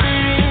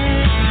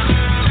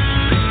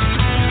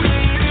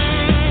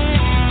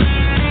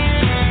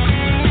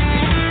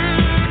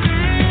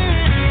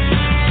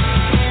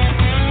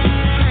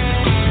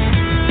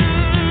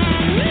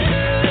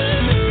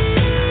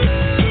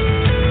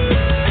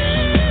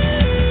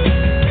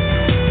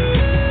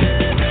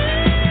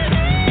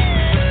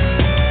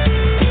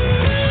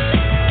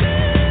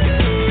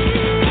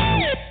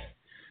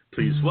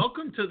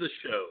 Welcome to the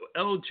show,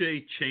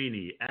 LJ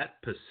Cheney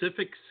at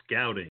Pacific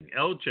Scouting.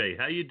 LJ,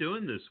 how you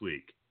doing this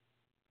week?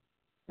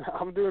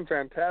 I'm doing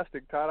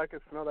fantastic, Todd. I can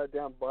smell that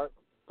damn butt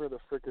for the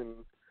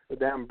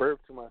damn burp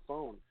to my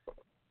phone.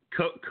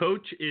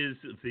 Coach is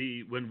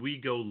when we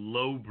go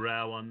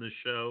lowbrow on the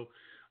show,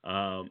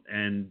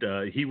 and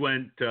he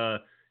went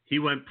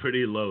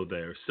pretty low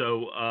there.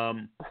 So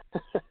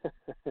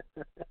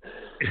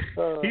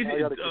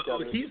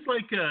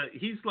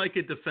he's like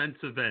a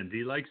defensive end.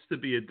 He likes to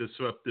be a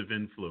disruptive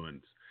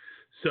influence.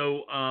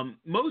 So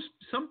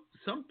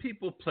some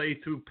people play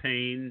through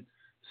pain.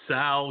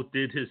 Sal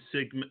did his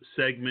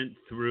segment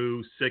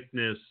through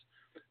sickness,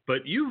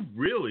 but you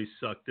really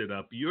sucked it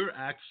up. You're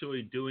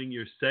actually doing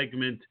your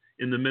segment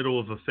in the middle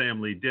of a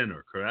family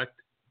dinner,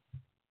 correct?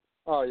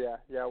 Oh yeah.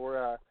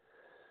 We're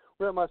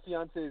at my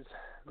fiance's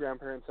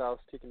grandparents' house,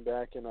 kicking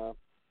back, and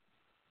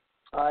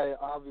I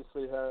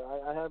obviously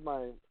had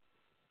my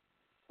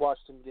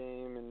Washington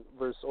game and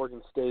versus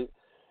Oregon State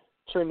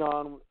turned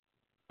on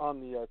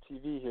the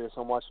TV here,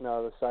 so I'm watching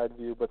out of the side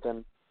view. But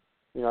then,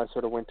 I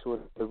sort of went to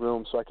the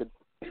room so I could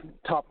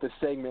top the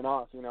segment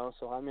off.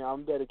 So I mean,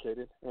 I'm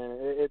dedicated,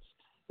 and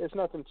it's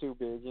nothing too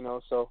big,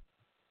 So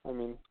I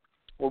mean,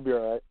 we'll be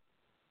all right.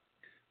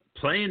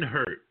 Playing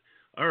hurt.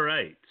 All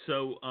right.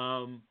 So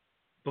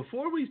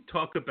before we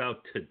talk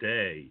about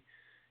today,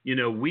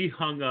 we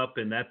hung up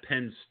and that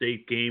Penn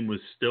State game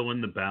was still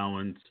in the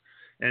balance.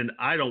 And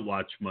I don't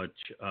watch much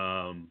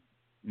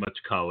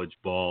college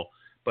ball,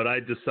 but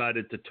I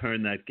decided to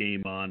turn that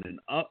game on.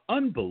 An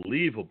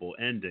unbelievable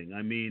ending.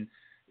 I mean,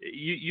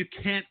 you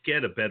can't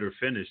get a better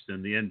finish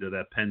than the end of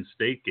that Penn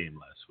State game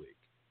last week.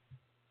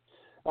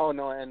 Oh,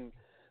 no, and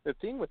the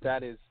thing with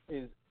that is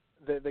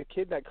the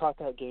kid that caught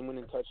that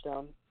game-winning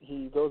touchdown,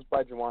 he goes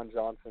by Juwan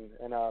Johnson.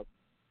 And,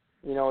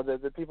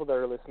 the people that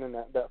are listening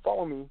that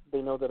follow me,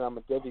 they know that I'm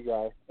a Debbie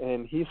guy.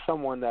 And he's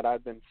someone that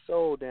I've been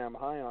so damn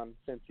high on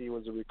since he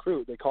was a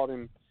recruit. They called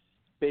him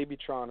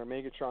Babytron or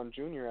Megatron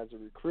Jr. as a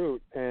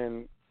recruit.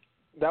 And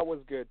that was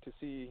good to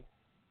see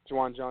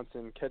Juwan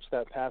Johnson catch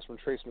that pass from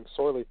Trace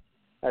McSorley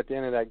at the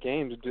end of that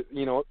game,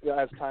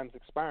 as time's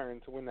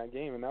expiring to win that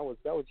game. And that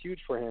was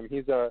huge for him.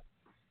 He's a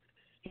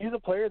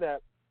player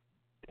that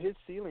his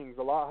ceiling's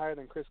a lot higher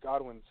than Chris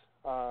Godwin's.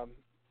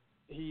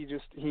 he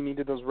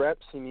needed those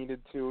reps. He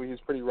was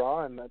pretty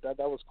raw, and that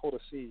was cool to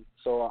see.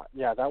 So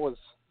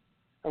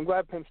I'm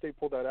glad Penn State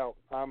pulled that out.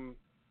 For I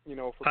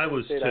Penn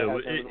was State, too. I had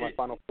them in my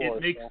Final Four.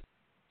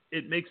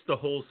 It makes the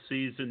whole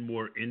season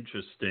more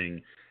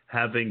interesting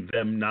having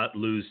them not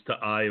lose to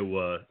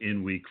Iowa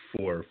in week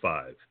 4 or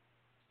 5.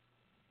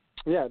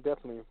 Yeah,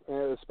 definitely,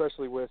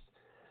 especially with.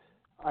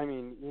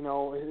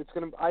 It's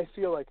gonna. I just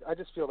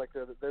feel like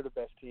they're the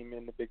best team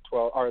in the Big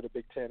 12 or the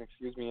Big 10,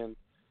 excuse me, and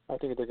I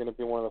think they're going to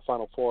be one of the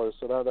Final Fours.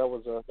 So that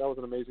was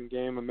an amazing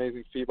game,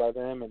 amazing feat by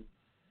them, and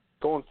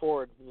going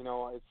forward,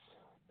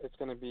 it's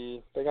going to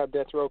be. They got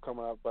death row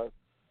coming up, but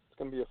it's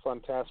going to be a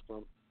fun task for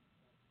them.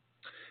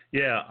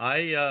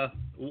 Yeah,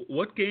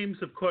 what games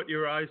have caught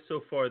your eye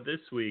so far this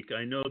week?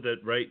 I know that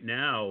right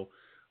now,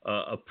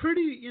 a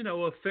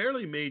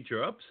fairly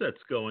major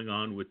upset's going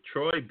on with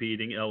Troy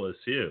beating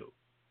LSU.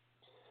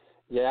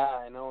 Yeah,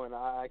 I know, and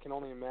I can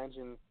only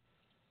imagine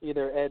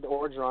either Ed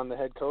Orgeron, the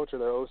head coach, or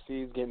their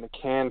OCs getting the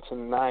can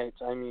tonight.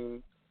 I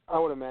mean, I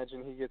would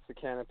imagine he gets the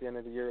can at the end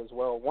of the year as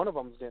well. One of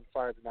them's getting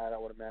fired tonight, I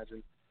would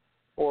imagine,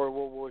 or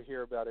we'll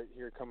hear about it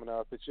here coming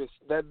up. It's just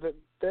that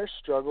their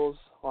struggles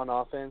on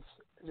offense,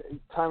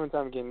 time and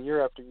time again,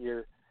 year after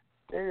year.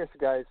 Darius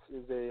Geis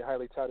is a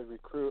highly touted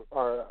recruit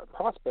or a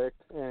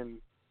prospect, and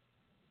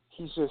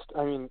he's just,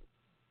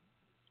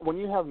 when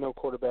you have no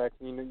quarterback,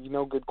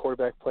 good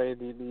quarterback play,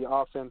 the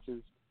offense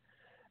is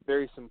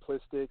very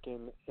simplistic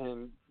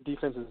and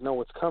defenses know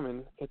what's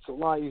coming. It's a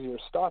lot easier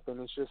to stop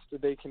them. It's just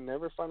that they can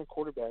never find a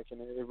quarterback,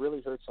 and it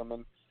really hurts them,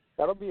 and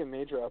that'll be a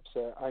major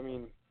upset.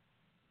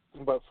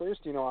 But first,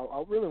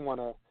 I really want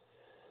to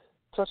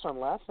touch on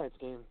last night's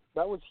game.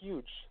 That was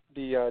huge.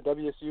 The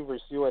WSU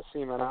versus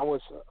USC, man. I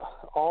was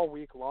all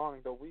week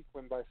long. The week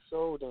went by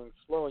so dang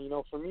slow.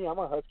 For me, I'm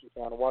a Husky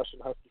fan, a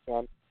Washington Husky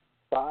fan.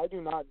 But I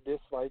do not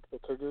dislike the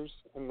Cougars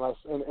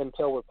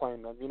until we're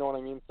playing them. You know what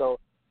I mean? So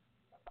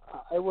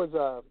it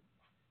was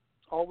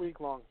all week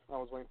long. I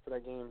was waiting for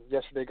that game.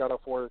 Yesterday, got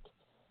off work,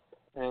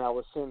 and I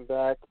was sitting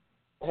back.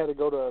 I had to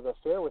go to the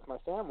fair with my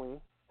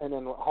family, and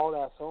then hauled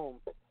ass home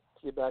to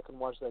get back and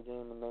watch that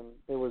game. And then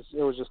it was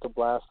just a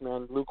blast,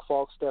 man. Luke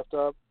Falk stepped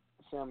up.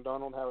 Sam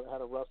Darnold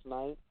had a rough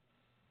night,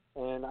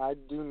 and I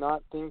do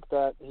not think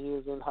that he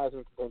is in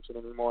Heisman contention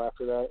anymore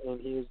after that.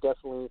 And he is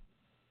definitely,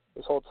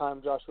 this whole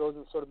time, Josh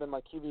Rosen's sort of been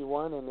my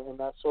QB1, and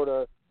that sort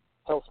of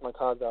helps my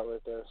cause out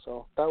right there.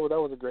 So that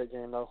was a great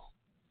game, though.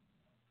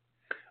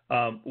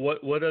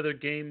 What other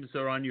games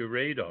are on your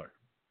radar?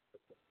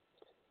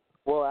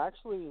 Well,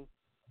 actually,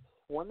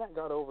 one that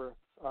got over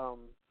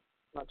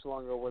not too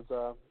long ago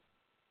was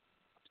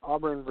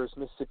Auburn versus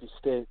Mississippi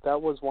State. That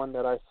was one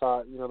that I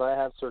thought, that I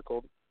have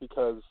circled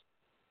because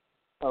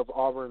of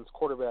Auburn's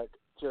quarterback,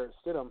 Jarrett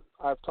Stidham.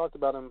 I've talked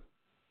about him,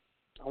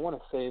 I want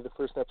to say the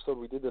first episode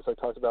we did this, I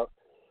talked about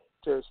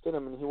Jarrett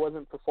Stidham, and he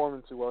wasn't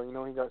performing too well.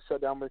 He got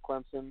shut down by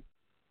Clemson.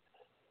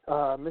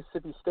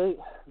 Mississippi State,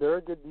 they're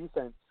a good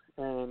defense,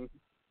 and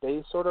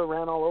they sort of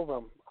ran all over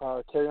him.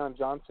 Kerryon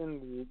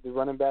Johnson, the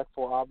running back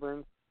for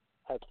Auburn,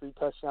 had 3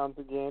 touchdowns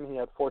again. He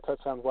had 4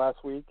 touchdowns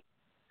last week.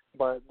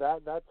 But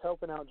that's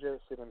helping out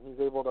Jarrett Stidham. He's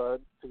able to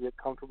get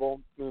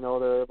comfortable. They're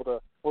able to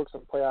work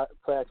some play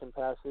action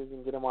passes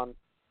and get him on,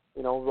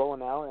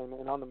 rolling out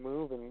and on the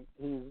move. And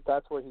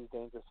that's where he's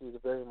dangerous. He's a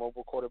very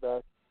mobile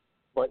quarterback,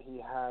 but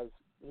he has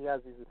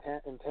these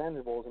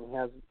intangibles, and he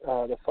has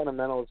the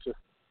fundamentals. Just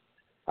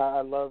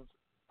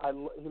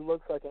he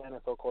looks like an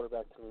NFL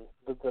quarterback to me.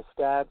 The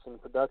stats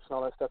and production,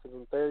 all that stuff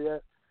isn't there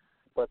yet,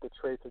 but the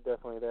traits are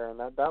definitely there. And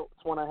that's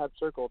one I had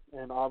circled.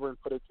 And Auburn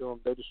put it to him.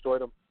 They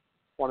destroyed him.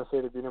 I want to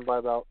say they beat him by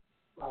about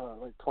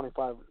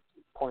 25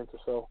 points or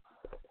so.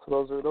 So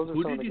those are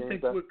some of the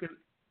games.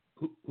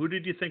 Who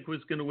did you think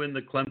was going to win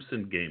the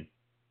Clemson game?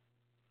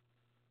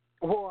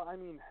 Well,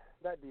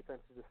 that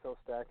defense is just so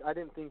stacked. I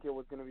didn't think it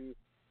was going to be,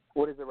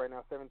 what is it right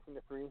now,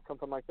 17-3,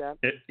 something like that?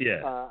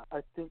 Yeah.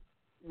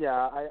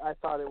 I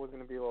thought it was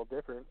going to be a little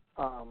different.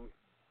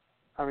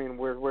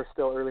 We're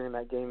still early in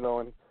that game though,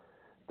 and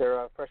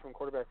their freshman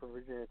quarterback from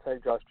Virginia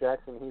Tech, Josh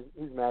Jackson,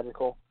 he's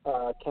magical.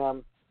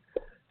 Cam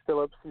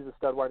Phillips, he's a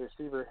stud wide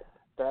receiver.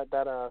 I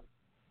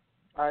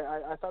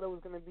thought it was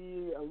going to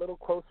be a little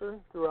closer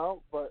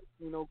throughout, but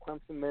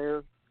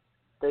Clemson,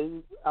 they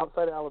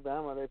outside of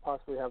Alabama, they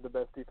possibly have the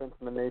best defense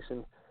in the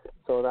nation.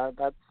 So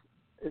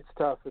it's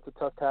tough. It's a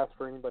tough task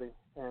for anybody,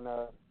 and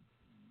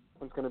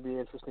it's going to be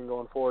interesting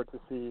going forward to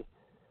see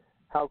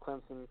how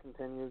Clemson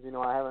continues.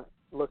 I haven't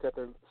looked at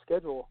their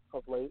schedule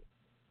of late,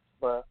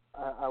 but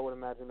I would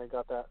imagine they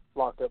got that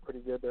locked up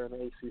pretty good there in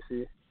the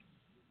ACC.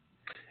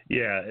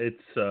 Yeah,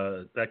 it's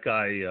that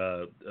guy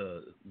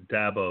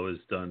Dabo has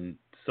done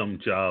some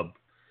job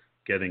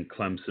getting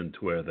Clemson to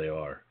where they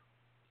are.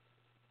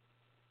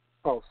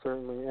 Oh,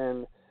 certainly,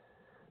 and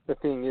the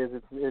thing is,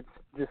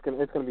 it's going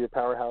to be a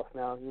powerhouse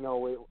now.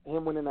 With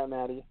him winning that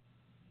Natty,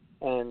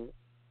 and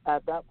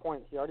at that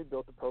point, he already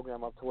built the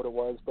program up to what it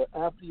was. But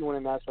after you win a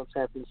national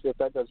championship,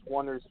 that does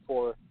wonders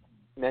for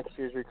next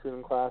year's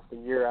recruiting class, the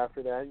year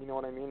after that. You know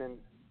what I mean? And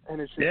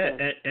it's just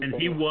and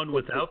he won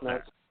without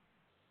that.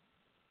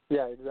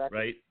 Yeah, exactly.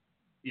 Right.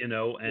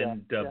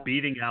 and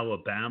beating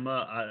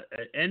Alabama.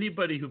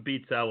 Anybody who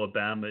beats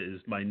Alabama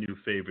is my new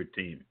favorite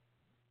team.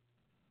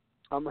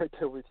 I'm right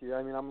there with you.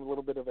 I mean, I'm a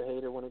little bit of a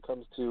hater when it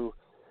comes to,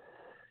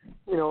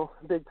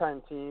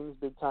 big-time teams,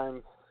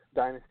 big-time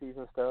dynasties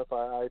and stuff.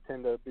 I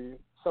tend to be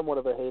somewhat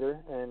of a hater,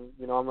 and,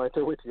 I'm right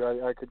there with you.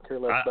 I could care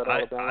less about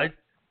Alabama.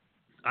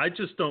 I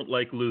just don't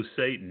like Lou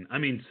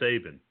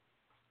Saban.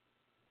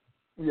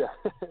 Yeah.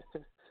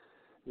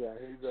 Yeah.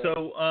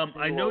 So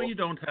I know you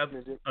don't have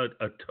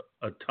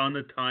a ton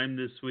of time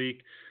this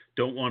week.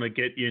 Don't want to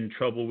get you in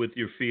trouble with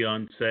your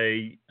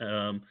fiance,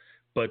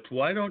 but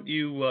why don't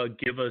you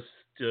give us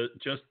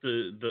just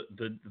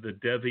the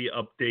Devy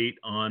update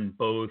on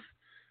both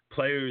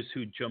players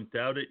who jumped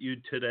out at you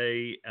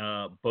today,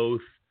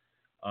 both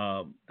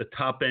the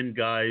top end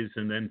guys,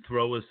 and then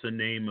throw us a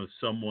name of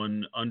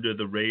someone under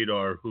the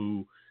radar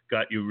who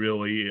got you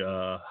really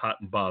hot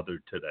and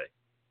bothered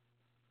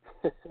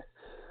today.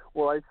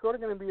 Well, it's sort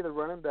of going to be the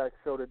running back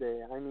show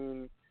today. I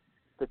mean,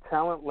 the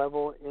talent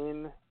level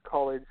in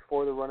college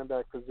for the running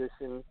back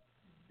position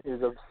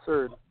is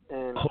absurd.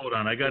 And hold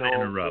on, I got to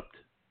interrupt.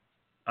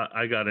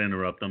 I got to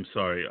interrupt. I'm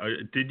sorry.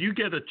 Did you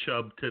get a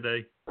chub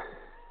today?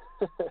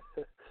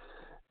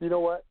 You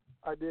know what?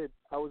 I did.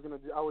 I was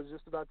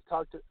just about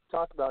to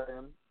talk about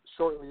him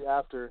shortly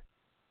after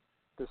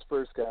this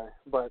first guy,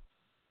 but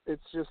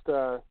it's just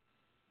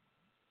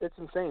it's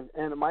insane.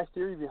 And my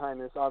theory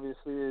behind this,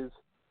 obviously, is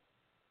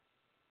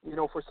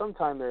for some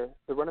time there,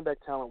 the running back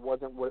talent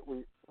wasn't what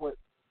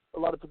a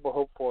lot of people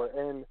hoped for,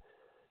 and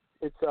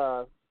it's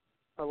a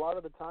lot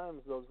of the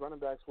times those running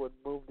backs would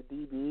move to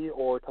DB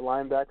or to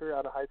linebacker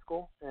out of high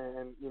school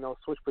and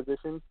switch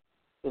positions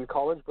in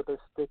college, but they're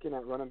sticking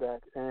at running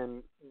back,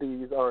 and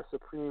these are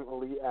supreme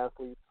elite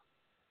athletes,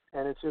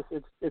 and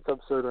it's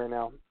absurd right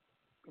now.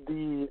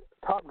 The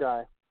top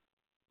guy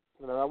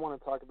that I want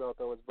to talk about,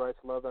 though, is Bryce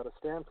Love out of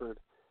Stanford.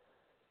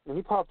 And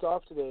he popped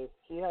off today.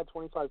 He had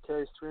 25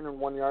 carries,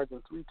 301 yards,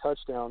 and 3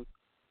 touchdowns.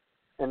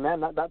 And, man,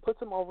 that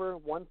puts him over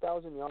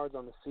 1,000 yards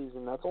on the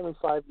season. That's only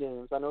 5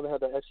 games. I know they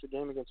had that extra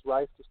game against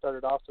Rice to start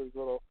it off, so he's a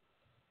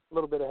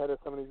little bit ahead of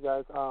some of these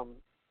guys.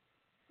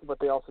 But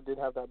they also did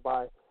have that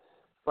bye.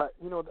 But,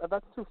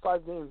 that's through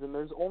 5 games, and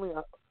there's only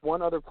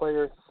one other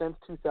player since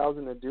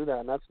 2000 to do that,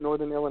 and that's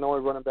Northern Illinois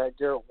running back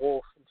Garrett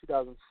Wolf in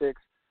 2006,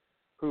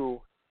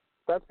 who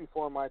that's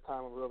before my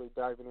time of really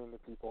diving into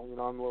people.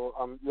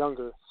 I'm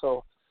younger,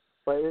 so –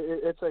 but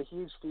it's a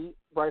huge feat.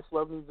 Bryce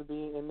Love needs to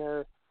be in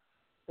there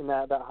in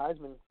that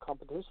Heisman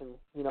competition.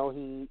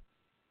 He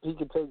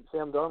could take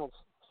Sam Darnold's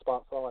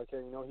spot for all I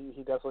care.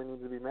 He definitely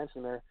needs to be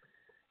mentioned there.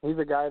 He's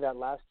a guy that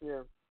last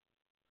year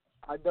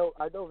I dove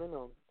into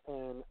him,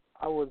 and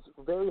I was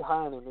very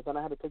high on him, but then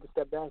I had to take a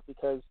step back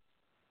because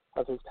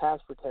of his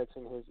pass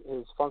protection,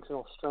 his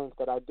functional strength,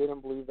 that I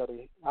didn't believe that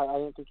I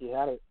didn't think he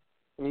had it.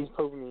 And he's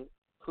proven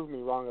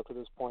me wrong up to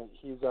this point.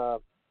 He's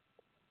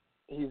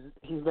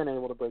been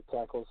able to break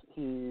tackles.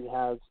 He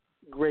has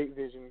great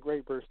vision,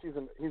 great burst. He's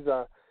an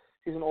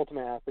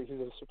ultimate athlete. He's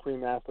a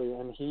supreme athlete,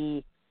 and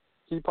he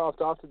popped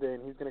off today,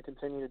 and he's going to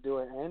continue to do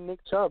it. And Nick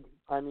Chubb,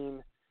 I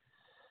mean,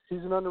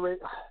 he's an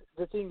underrated.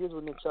 The thing is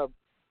with Nick Chubb,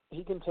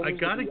 he continues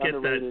to be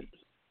underrated.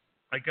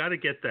 I got to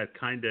get that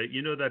kind of,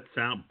 that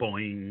sound,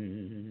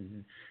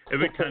 boing.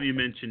 Every time you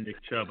mention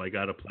Nick Chubb, I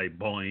got to play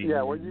boing.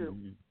 Yeah, where's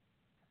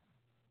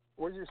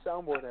your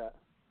soundboard at?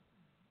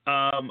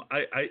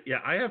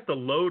 I have to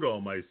load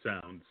all my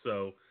sounds.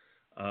 So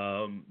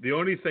the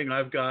only thing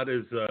I've got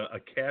is a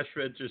cash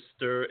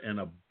register and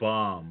a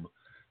bomb.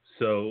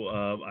 So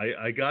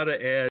I got to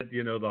add,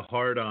 the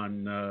heart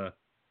on.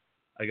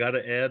 I got to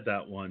add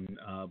that one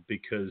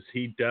because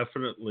he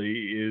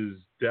is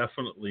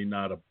definitely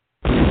not a.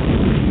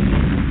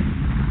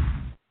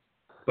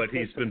 But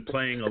he's been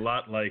playing a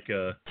lot like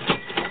a.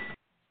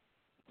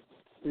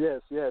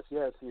 Yes, he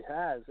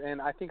has, and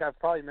I think I've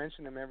probably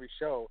mentioned him every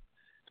show.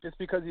 Just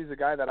because he's a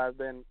guy that I've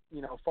been,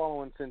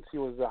 following since he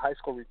was a high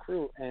school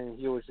recruit, and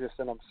he was just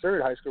an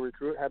absurd high school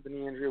recruit, had the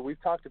knee injury.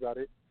 We've talked about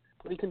it,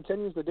 but he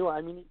continues to do it.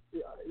 I mean,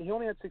 he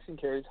only had 16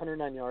 carries,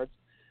 109 yards,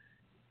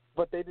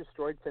 but they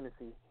destroyed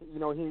Tennessee. He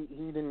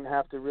didn't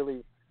have to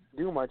really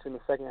do much in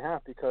the second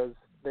half because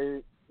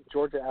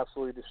Georgia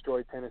absolutely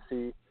destroyed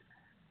Tennessee,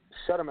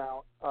 shut him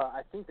out.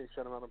 I think they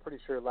shut him out. I'm pretty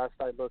sure. Last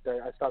I looked,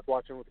 I stopped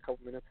watching with a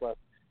couple minutes left.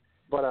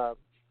 But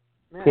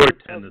man, poor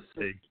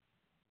Tennessee.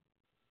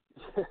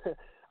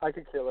 I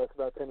could care less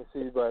about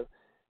Tennessee, but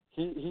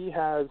he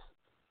has,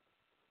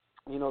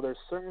 there's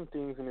certain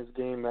things in his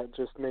game that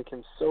just make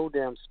him so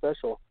damn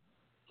special.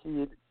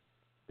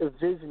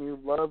 Vision, you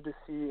love to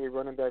see a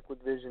running back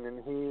with vision, and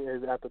he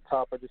is at the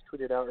top. I just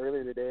tweeted out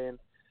earlier today, and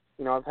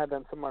I've had that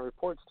in some of my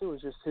reports too.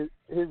 It's just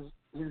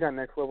he's got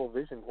next level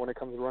vision when it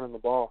comes to running the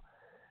ball,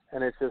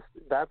 and it's just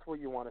that's what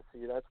you want to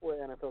see. That's what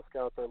NFL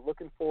scouts are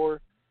looking for.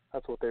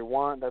 That's what they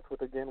want. That's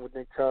what, again, with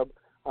Nick Chubb,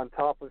 on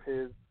top of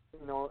his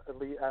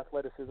elite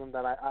athleticism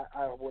that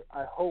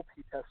I hope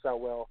he tests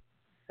out well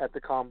at the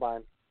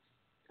combine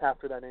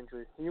after that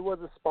injury. He was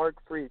a spark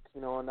freak,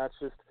 and that's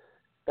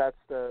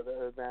the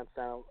advanced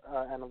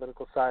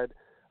analytical side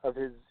of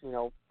his,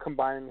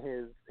 combining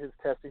his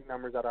testing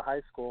numbers out of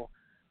high school,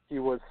 he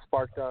was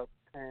sparked up,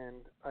 and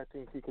I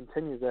think he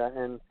continues that.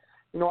 And,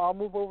 I'll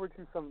move over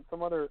to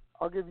some other,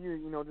 I'll give you,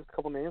 just a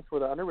couple names for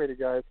the underrated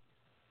guys.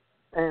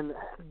 And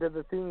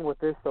the thing with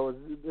this, though, is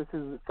this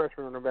is a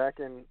freshman running back,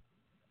 and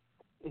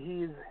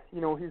he's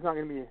not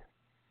going to be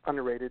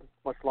underrated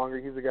much longer.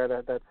 He's a guy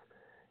that's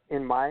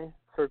in my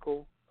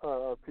circle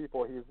of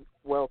people. He's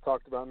well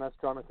talked about, and that's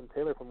Jonathan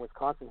Taylor from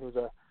Wisconsin, who's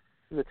a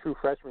true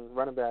freshman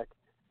running back.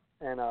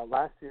 And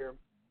last year,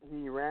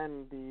 he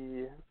ran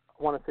the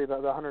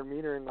 100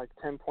 meter in like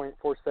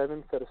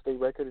 10.47, set a state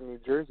record in New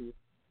Jersey.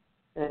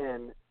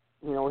 And,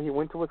 he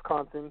went to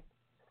Wisconsin.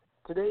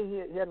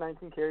 Today he had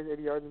 19 carries,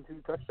 80 yards, and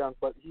 2 touchdowns,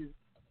 but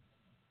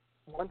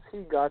once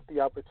he got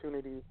the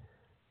opportunity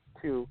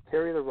to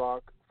carry the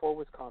rock for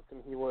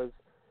Wisconsin, he was,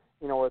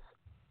 was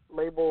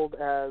labeled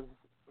as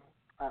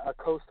a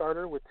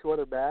co-starter with 2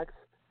 other backs.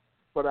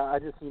 But I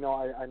just,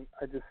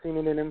 I just seen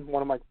it in him.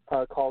 One of my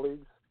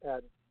colleagues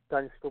at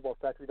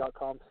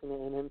DynastyFootballFactory.com seen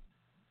it in him.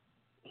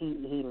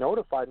 He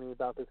notified me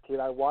about this kid.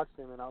 I watched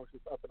him, and I was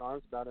just up in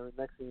arms about him. And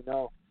next thing you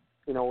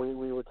know,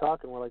 we were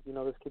talking. We're like,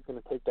 this kid's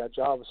going to take that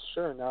job.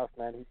 Sure enough,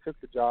 man, he took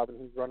the job, and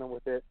he's running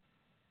with it.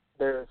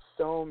 There are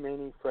so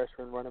many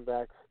freshman running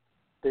backs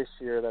this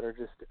year that are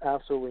just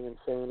absolutely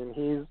insane, and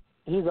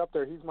he's up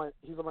there. He's my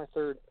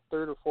third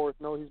or fourth.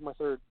 No, he's my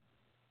third.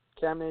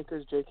 Cam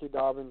Akers, J.K.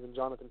 Dobbins, and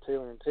Jonathan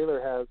Taylor. And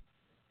Taylor has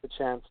the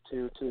chance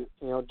to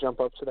jump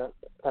up to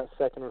that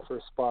second or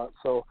first spot.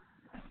 So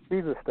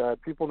he's a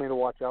stud. People need to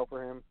watch out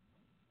for him.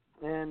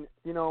 And,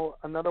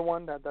 another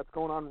one that's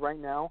going on right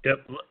now.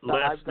 Yep,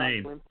 last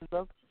name.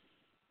 Of.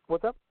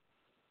 What's up?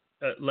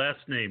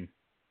 Last name.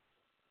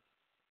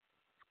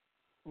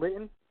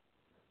 Leighton?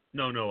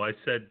 No, I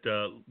said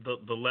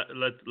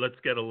let's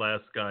get a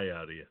last guy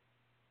out of you.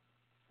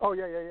 Oh,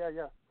 yeah.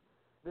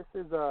 This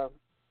is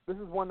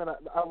one that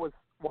I was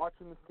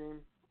watching this game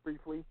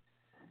briefly,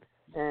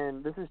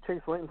 and this is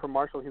Chase Linton from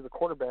Marshall. He's a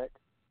quarterback,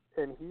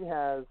 and he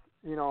has,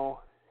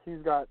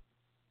 he's got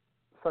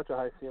such a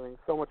high ceiling,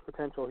 so much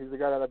potential. He's a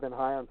guy that I've been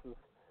high on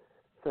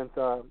since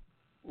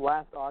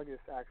last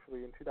August,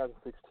 actually, in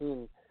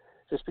 2016,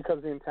 just because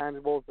of the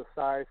intangibles, the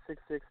size, 6'6",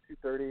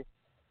 230.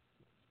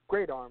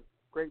 Great arm,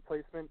 great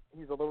placement.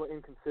 He's a little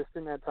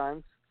inconsistent at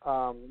times.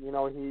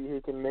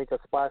 He can make a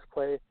splash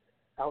play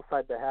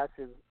outside the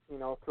hashes,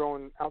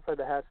 throwing outside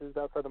the hashes,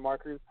 outside the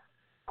markers.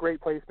 Great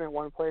placement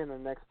one play, and the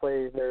next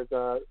play there's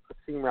a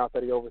seam route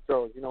that he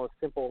overthrows. A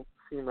simple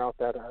seam route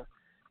that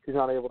he's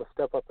not able to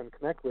step up and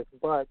connect with.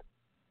 But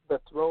the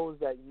throws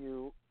that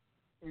you're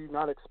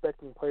not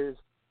expecting players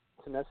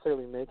to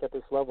necessarily make at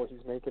this level,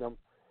 he's making them.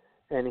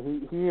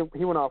 And he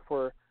went off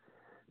for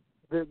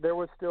they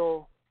were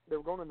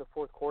going in the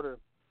fourth quarter,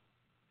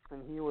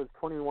 and he was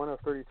 21 of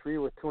 33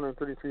 with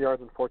 233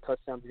 yards and 4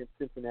 touchdowns against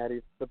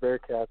Cincinnati, the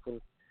Bearcats.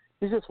 And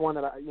he's just one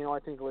that I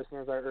think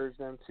listeners, I urge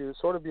them to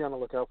sort of be on the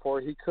lookout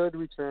for. He could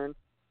return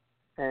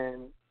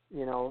and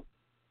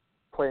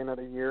play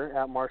another year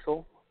at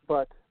Marshall,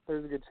 but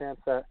there's a good chance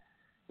that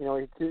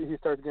he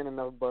starts getting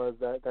enough buzz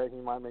that he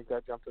might make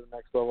that jump to the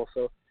next level.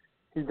 So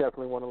he's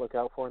definitely one to look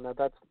out for. And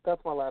that's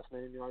my last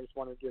name. I just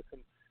wanted to get some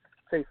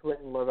face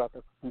and love out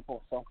there for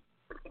people. So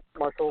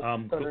Marshall,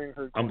 I'm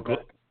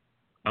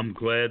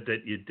glad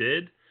that you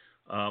did.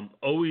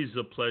 Always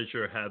a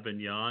pleasure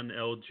having you on,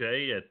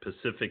 LJ, at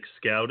Pacific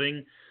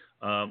Scouting.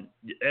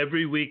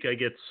 Every week I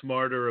get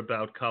smarter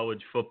about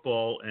college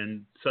football,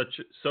 and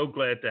so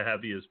glad to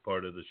have you as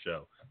part of the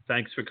show.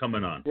 Thanks for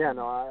coming on. Yeah,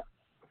 no,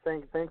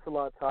 thanks a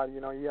lot, Todd.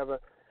 You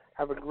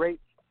have a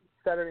great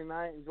Saturday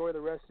night. Enjoy the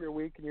rest of your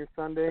week and your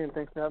Sunday, and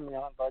thanks for having me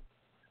on, bud.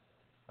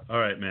 All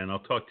right, man. I'll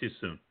talk to you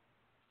soon.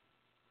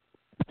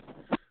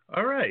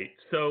 All right.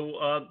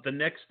 So the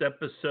next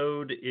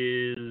episode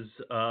is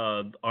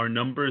our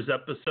numbers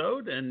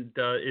episode, and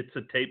it's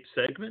a tape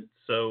segment.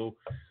 So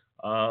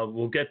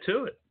we'll get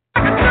to it.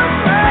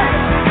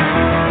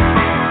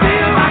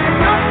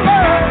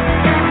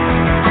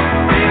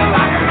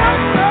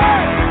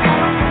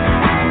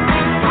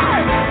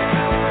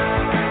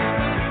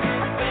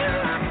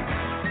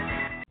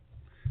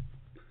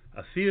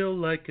 I feel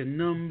like a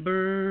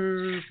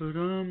number, but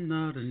I'm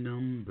not a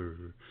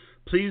number.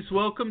 Please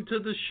welcome to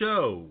the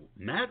show,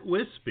 Matt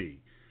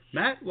Wispy.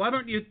 Matt, why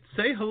don't you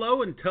say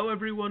hello and tell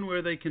everyone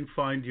where they can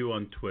find you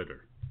on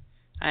Twitter?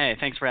 Hey,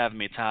 thanks for having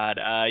me, Todd.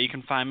 You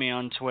can find me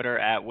on Twitter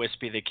at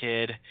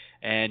WispyTheKid,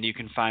 and you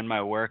can find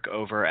my work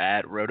over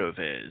at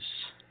RotoViz.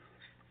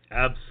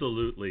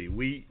 Absolutely.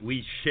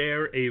 We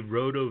share a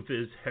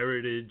RotoViz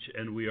heritage,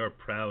 and we are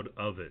proud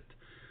of it.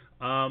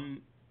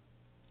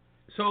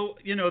 So,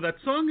 that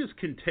song is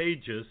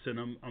contagious, and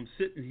I'm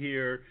sitting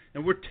here,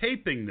 and we're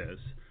taping this.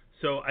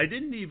 So I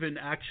didn't even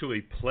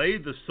actually play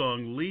the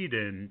song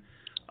lead-in,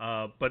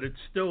 but it's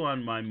still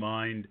on my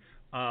mind.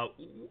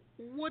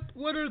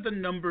 What are the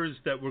numbers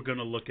that we're going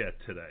to look at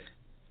today?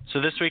 So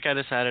this week I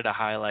decided to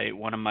highlight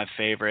one of my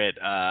favorite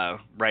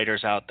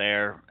writers out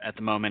there at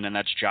the moment, and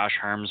that's Josh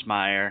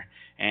Hersmeyer.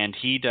 And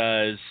he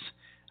does,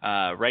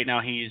 right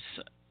now he's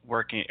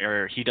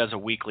he does a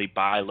weekly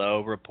buy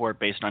low report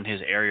based on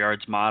his air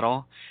yards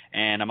model,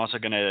 and I'm also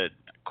going to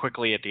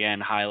quickly at the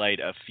end highlight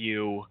a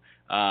few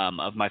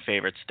of my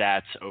favorite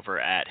stats over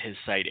at his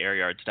site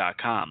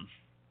airyards.com.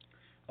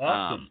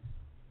 Awesome.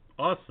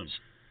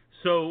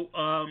 So,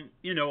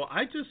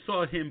 I just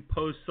saw him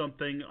post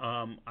something.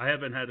 I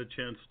haven't had a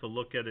chance to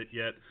look at it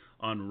yet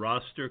on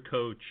Roster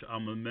Coach.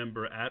 I'm a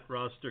member at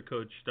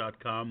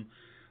rostercoach.com,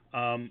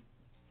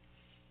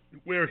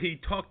 where he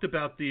talked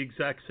about the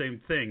exact same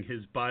thing,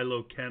 his buy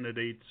low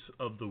candidates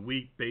of the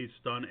week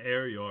based on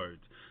air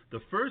yards. The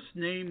first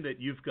name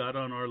that you've got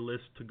on our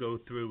list to go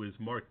through is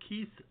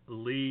Marquise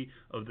Lee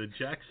of the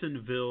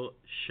Jacksonville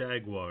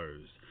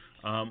Jaguars.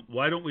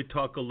 Why don't we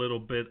talk a little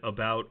bit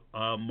about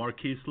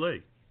Marquise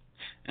Lee?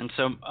 And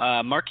so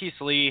Marquise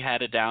Lee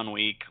had a down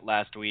week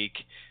last week.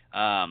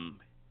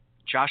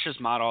 Josh's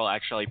model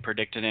actually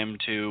predicted him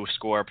to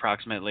score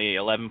approximately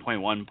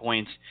 11.1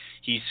 points.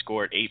 He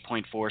scored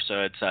 8.4,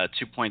 so it's a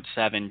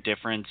 2.7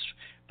 difference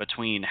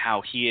between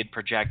how he had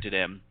projected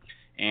him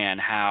and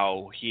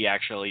how he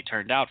actually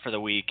turned out for the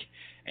week.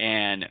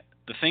 And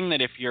the thing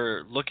that if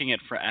you're looking at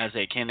as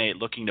a candidate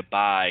looking to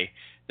buy,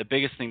 the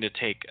biggest thing to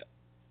take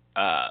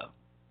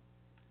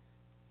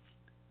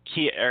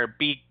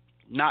be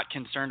not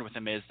concerned with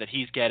him is that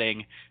he's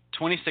getting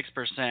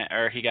 26%,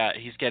 or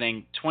he's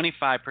getting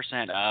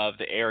 25% of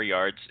the air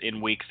yards in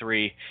week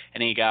 3,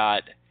 and he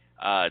got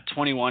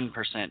 21%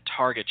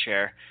 target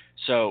share.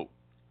 So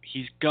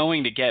he's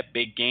going to get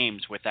big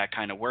games with that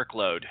kind of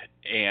workload.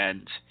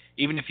 And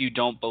even if you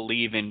don't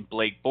believe in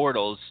Blake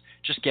Bortles,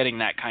 just getting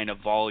that kind of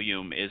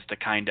volume is the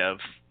kind of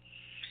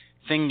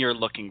thing you're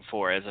looking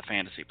for as a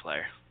fantasy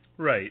player.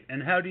 Right.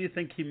 And how do you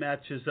think he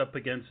matches up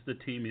against the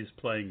team he's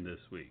playing this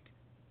week?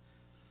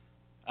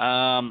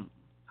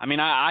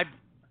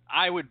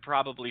 I would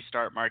probably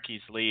start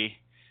Marquise Lee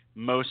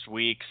most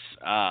weeks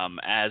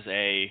as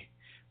a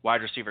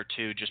wide receiver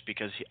 2, just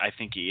because I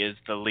think he is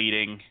the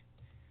leading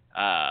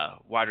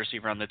wide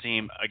receiver on the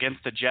team.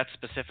 Against the Jets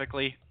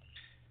specifically,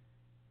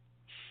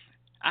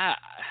 I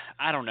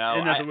don't know.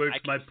 In other words,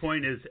 my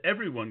point is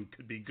everyone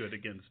could be good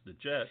against the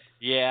Jets.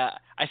 Yeah,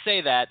 I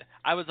say that.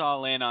 I was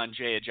all in on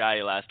Jay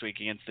Ajayi last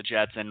week against the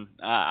Jets, and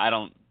I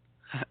don't.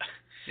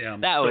 Yeah, I'm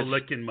still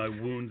licking my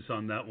wounds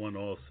on that one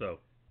also.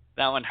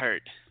 That one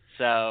hurt.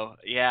 So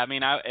yeah,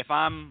 if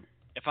I'm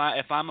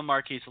a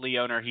Marquise Lee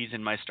owner, he's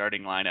in my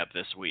starting lineup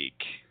this week.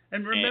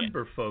 And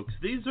remember, folks,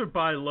 these are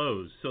buy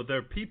lows, so there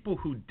are people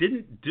who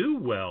didn't do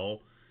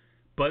well,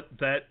 but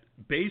that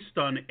based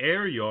on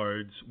air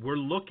yards, we're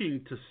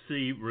looking to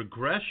see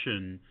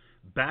regression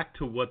back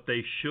to what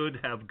they should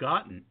have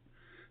gotten.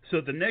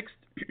 So the next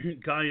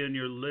guy on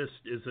your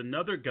list is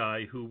another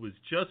guy who was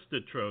just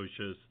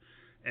atrocious,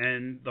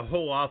 and the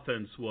whole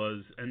offense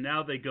was, and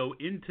now they go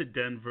into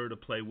Denver to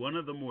play one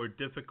of the more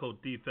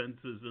difficult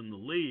defenses in the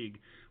league,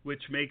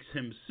 which makes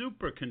him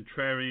super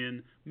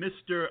contrarian,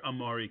 Mr.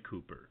 Amari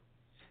Cooper.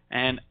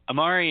 And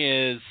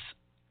Amari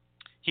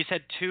he's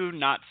had 2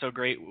 not so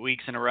great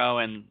weeks in a row,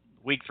 and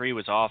week 3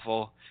 was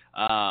awful.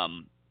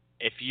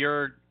 If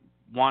you're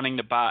wanting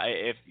to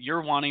buy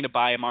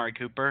Amari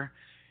Cooper,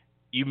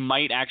 you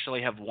might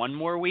actually have one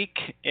more week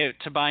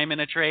to buy him in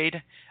a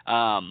trade.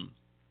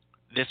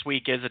 This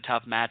week is a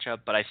tough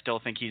matchup, but I still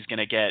think he's going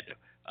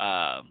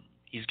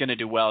to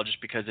do well, just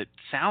because it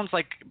sounds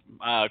like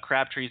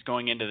Crabtree's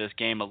going into this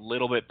game a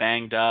little bit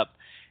banged up,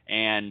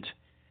 and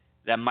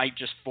that might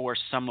just force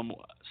some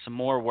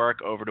more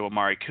work over to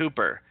Amari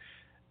Cooper.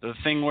 The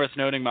thing worth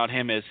noting about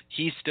him is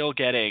he's still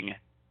getting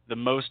the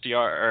most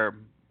air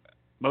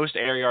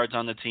yards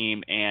on the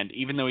team, and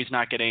even though he's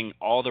not getting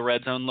all the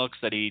red zone looks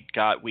that he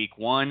got week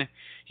 1,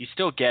 he's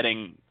still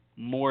getting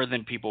more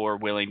than people were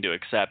willing to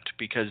accept,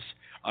 because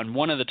on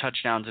one of the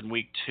touchdowns in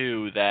week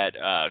 2 that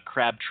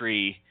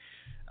Crabtree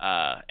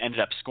ended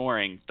up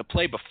scoring, the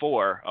play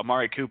before,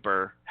 Amari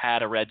Cooper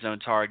had a red zone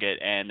target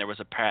and there was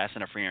a pass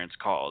interference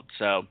called.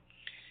 So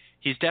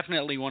he's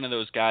definitely one of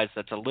those guys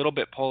that's a little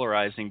bit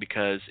polarizing,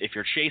 because if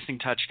you're chasing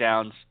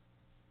touchdowns,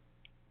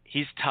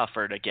 he's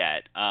tougher to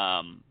get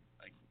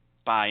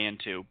buy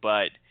into,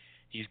 but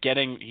he's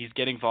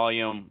getting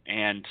volume,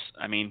 and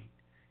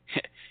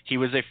he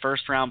was a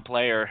first round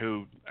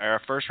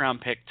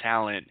pick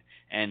talent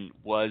and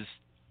was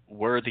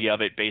worthy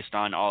of it based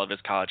on all of his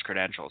college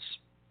credentials.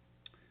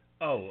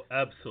 Oh,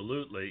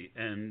 absolutely.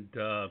 And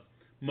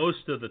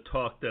most of the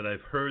talk that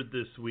I've heard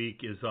this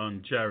week is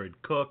on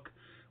Jared Cook,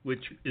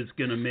 which is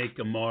going to make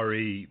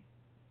Amari,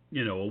 a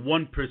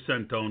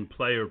 1% owned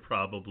player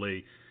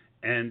probably.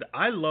 And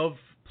I love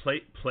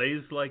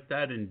plays like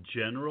that in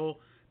general,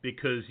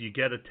 because you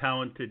get a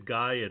talented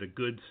guy at a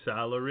good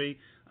salary.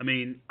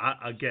 I'm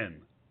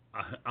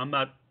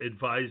not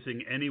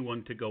advising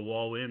anyone to go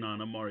all in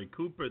on Amari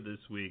Cooper this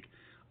week.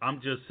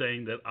 I'm just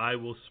saying that I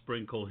will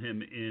sprinkle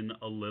him in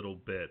a little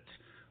bit.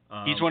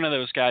 He's one of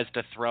those guys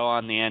to throw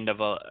on the end of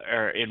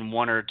in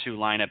 1 or 2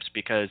 lineups,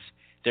 because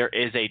there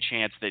is a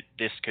chance that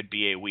this could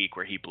be a week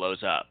where he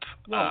blows up.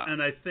 Well,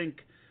 and I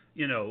think,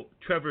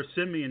 Trevor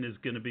Siemian is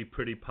going to be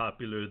pretty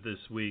popular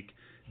this week.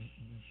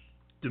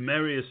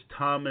 Demaryius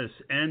Thomas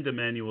and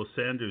Emmanuel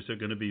Sanders are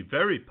going to be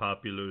very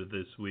popular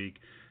this week,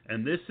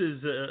 and this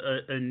is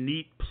a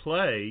neat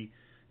play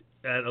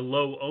at a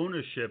low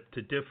ownership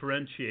to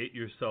differentiate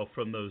yourself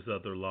from those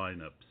other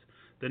lineups.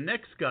 The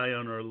next guy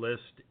on our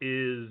list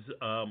is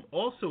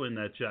also in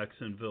that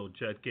Jacksonville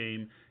Jet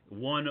game,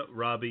 one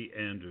Robbie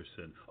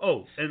Anderson.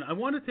 Oh, and I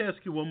wanted to ask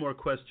you one more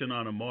question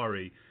on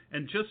Amari,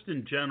 and just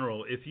in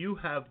general, if you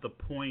have the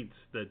points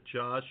that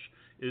Josh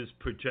is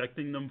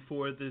projecting them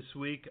for this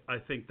week, I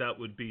think that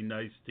would be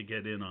nice to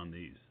get in on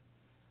these.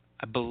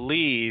 I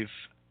believe,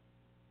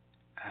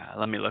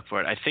 let me look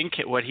for it. I think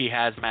what he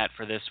has, Matt,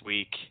 for this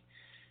week,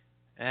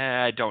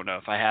 I don't know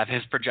if I have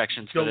his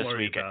projections for this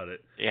week. Don't worry about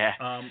it. Yeah.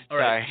 All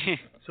right.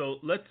 So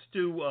let's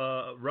do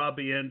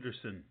Robbie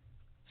Anderson.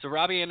 So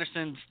Robbie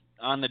Anderson's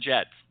on the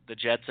Jets. The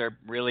Jets are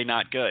really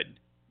not good.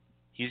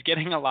 He's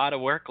getting a lot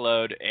of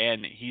workload,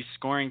 and he's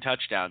scoring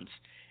touchdowns.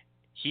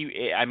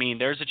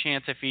 There's a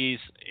chance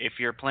if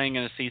you're playing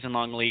in a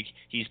season-long league,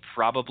 he's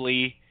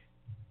probably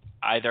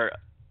either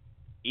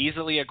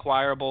easily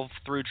acquirable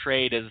through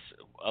trade as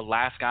a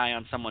last guy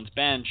on someone's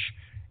bench,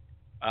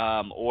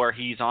 or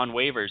he's on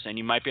waivers, and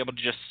you might be able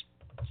to just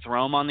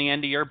throw him on the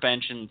end of your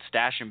bench and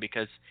stash him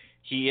because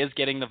he is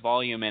getting the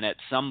volume, and at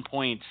some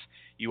points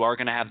you are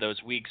going to have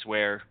those weeks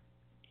where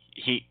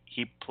he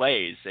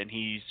plays and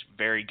he's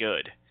very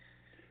good.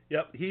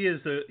 Yep,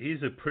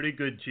 he's a pretty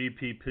good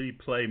GPP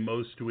play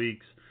most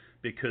weeks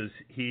because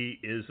he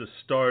is a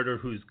starter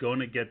who's going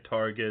to get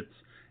targets,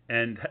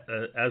 and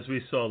as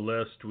we saw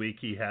last week,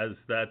 he has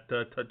that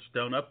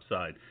touchdown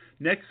upside.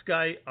 Next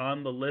guy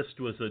on the list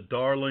was a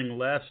darling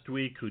last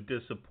week who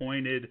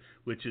disappointed,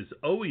 which is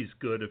always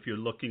good if you're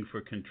looking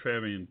for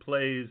contrarian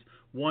plays,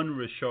 one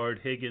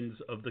Rashard Higgins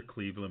of the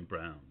Cleveland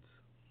Browns.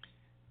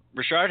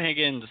 Rashard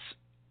Higgins,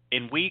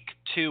 in week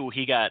 2,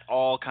 he got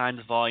all kinds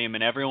of volume,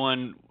 and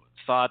everyone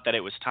thought that it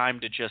was time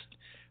to just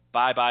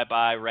buy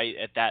right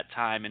at that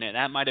time, and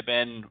that might have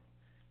been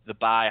the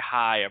buy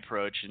high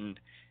approach. And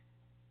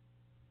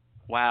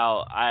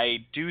while I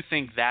do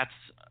think that's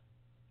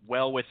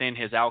well within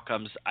his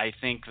outcomes, I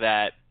think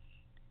that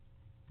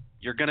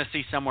you're going to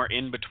see somewhere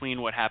in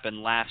between what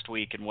happened last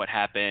week and what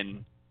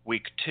happened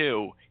week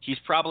 2. He's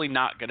probably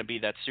not going to be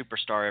that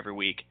superstar every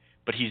week,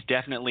 but he's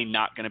definitely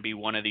not going to be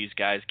one of these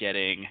guys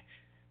getting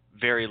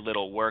very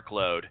little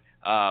workload.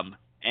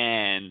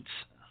 And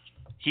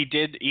he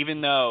did,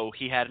 even though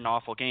he had an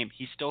awful game,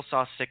 he still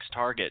saw 6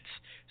 targets.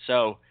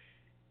 So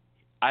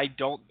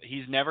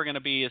he's never going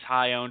to be as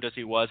high owned as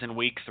he was in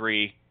week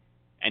 3,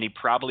 and he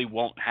probably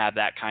won't have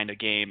that kind of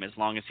game as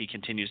long as he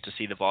continues to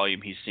see the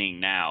volume he's seeing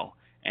now.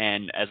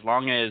 And as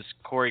long as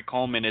Corey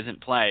Coleman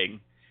isn't playing,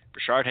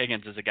 Rashard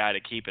Higgins is a guy to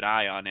keep an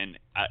eye on, and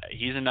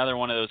he's another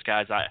one of those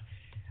guys.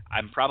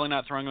 I'm probably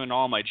not throwing him in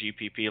all my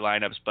GPP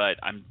lineups, but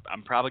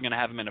I'm probably going to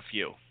have him in a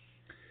few.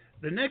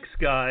 The next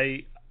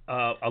guy,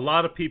 a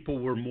lot of people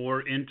were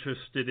more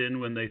interested in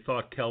when they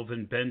thought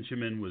Kelvin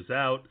Benjamin was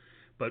out,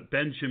 but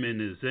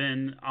Benjamin is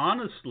in.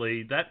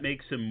 Honestly, that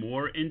makes him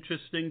more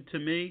interesting to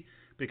me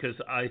because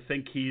I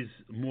think he's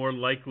more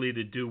likely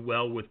to do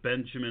well with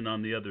Benjamin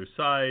on the other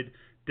side.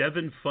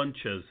 Devin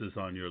Funchess is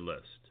on your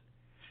list.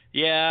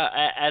 Yeah,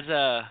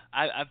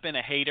 I've been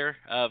a hater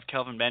of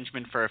Kelvin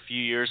Benjamin for a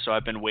few years, so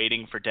I've been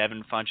waiting for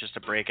Devin Funchess to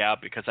break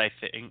out because I've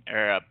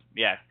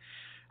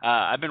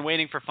been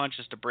waiting for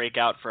Funchess to break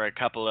out for a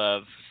couple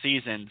of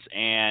seasons,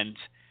 and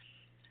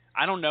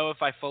I don't know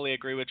if I fully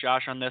agree with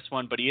Josh on this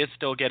one, but he is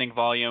still getting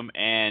volume,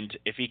 and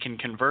if he can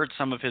convert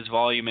some of his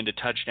volume into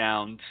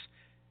touchdowns,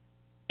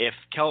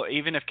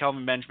 even if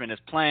Kelvin Benjamin is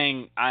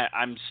playing, I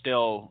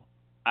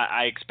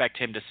expect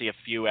him to see a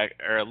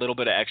little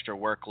bit of extra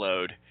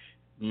workload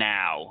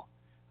now,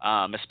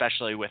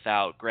 especially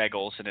without Greg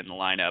Olsen in the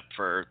lineup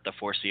for the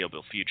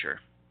foreseeable future.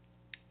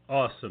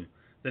 Awesome.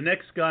 The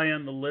next guy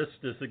on the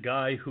list is a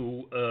guy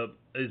who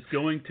is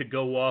going to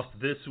go off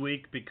this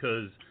week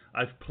because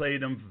I've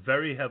played him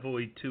very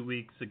heavily 2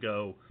 weeks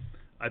ago.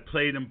 I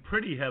played him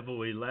pretty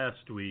heavily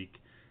last week,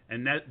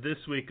 and this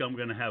week I'm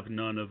going to have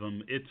none of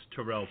them. It's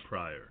Terrell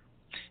Pryor.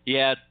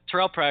 Yeah,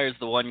 Terrell Pryor is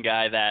the one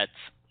guy that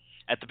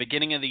at the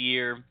beginning of the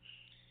year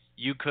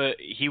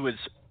he was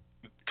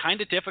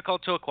kind of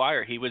difficult to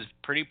acquire. He was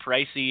pretty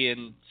pricey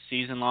in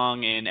season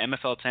long in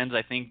MFL 10s,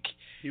 I think.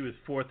 He was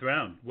 4th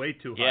round, way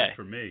too high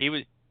for me.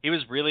 He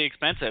was really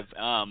expensive.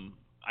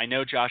 I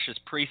know Josh's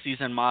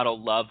preseason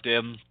model loved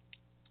him,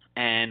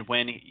 and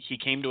when he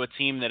came to a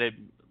team that had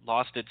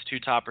lost its 2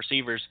 top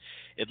receivers,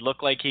 it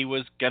looked like he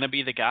was going to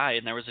be the guy,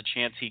 and there was a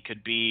chance he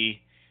could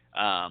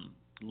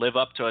live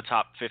up to a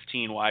top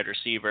 15 wide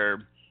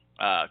receiver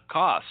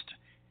cost.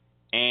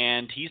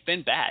 And he's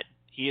been bad.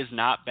 He has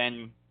not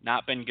been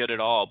good at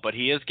all, but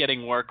he is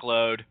getting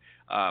workload.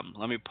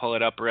 Let me pull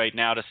it up right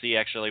now to see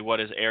actually what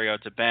his area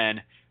to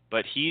been.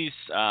 But he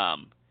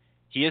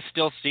is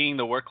still seeing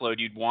the workload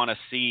you'd want to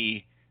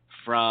see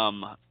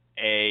from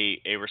a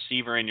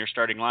receiver in your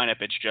starting lineup.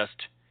 It's just,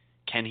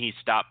 can he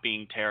stop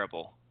being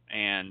terrible?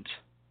 And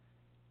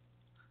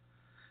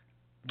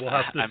we'll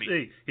have to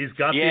see. He's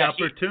got the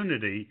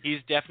opportunity.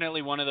 He's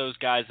definitely one of those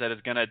guys that is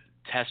going to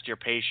test your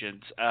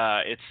patience.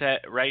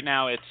 It's right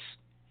now.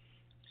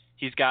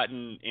 He's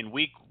gotten in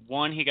week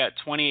 1. He got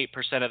 28%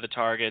 of the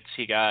targets.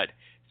 He got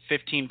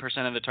 15%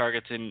 of the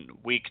targets in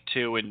week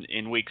 2, and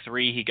in week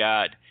 3 he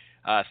got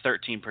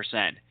 13%.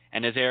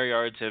 And his air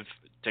yards have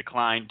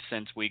declined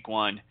since week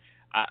 1.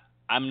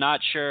 I'm not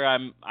sure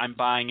I'm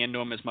buying into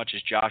him as much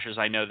as Josh is.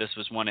 I know this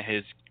was one of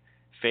his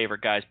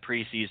favorite guys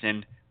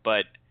preseason,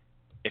 but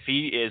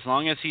as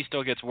long as he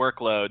still gets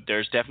workload,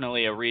 there's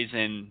definitely a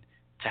reason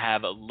to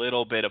have a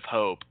little bit of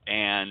hope.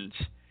 And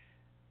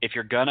if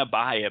you're gonna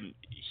buy him,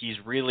 he's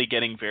really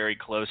getting very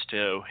close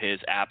to his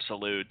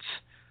absolute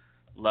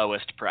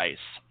lowest price.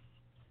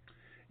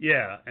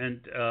 Yeah, and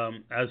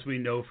as we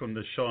know from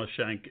the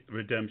Shawshank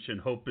Redemption,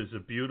 hope is a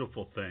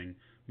beautiful thing,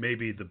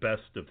 maybe the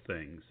best of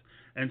things.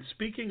 And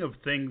speaking of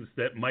things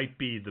that might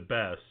be the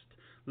best,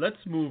 let's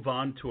move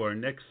on to our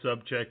next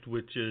subject,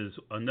 which is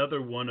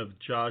another one of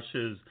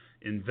Josh's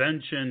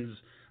inventions.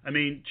 I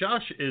mean,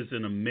 Josh is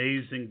an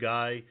amazing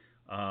guy.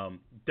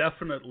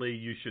 Definitely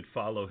you should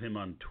follow him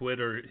on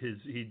Twitter.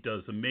 He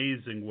does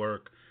amazing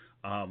work.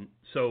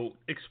 So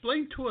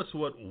explain to us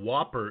what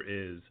WOPR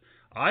is.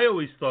 I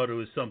always thought it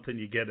was something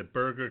you get at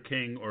Burger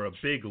King or a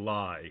big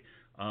lie.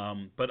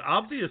 But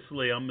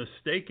obviously I'm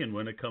mistaken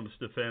when it comes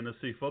to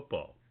fantasy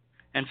football.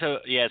 And so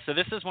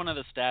this is one of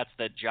the stats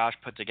that Josh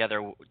put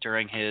together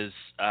during his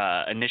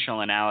initial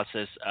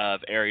analysis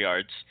of air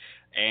yards,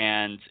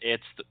 and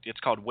it's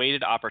called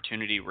weighted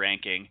opportunity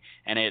ranking,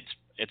 and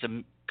it's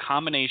a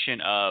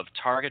combination of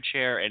target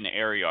share and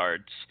air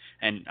yards,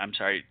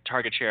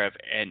 target share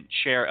and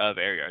share of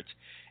air yards.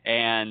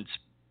 And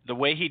the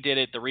way he did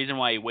it, the reason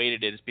why he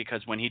weighted it is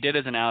because when he did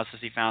his analysis,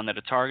 he found that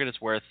a target is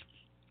worth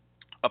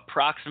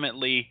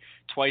approximately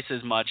twice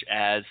as much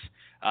as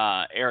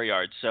air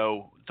yards.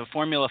 So the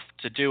formula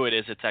to do it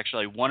is it's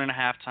actually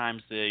 1.5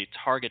 times the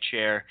target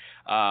share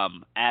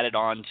added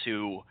on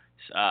to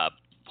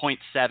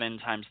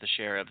 0.7 times the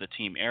share of the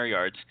team air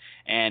yards.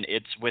 And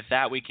it's with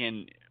that we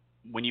can,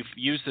 when you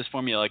use this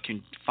formula, you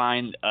can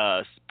find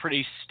a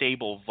pretty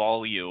stable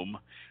volume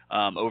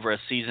over a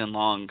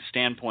season-long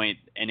standpoint,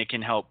 and it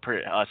can help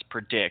us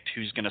predict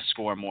who's going to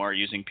score more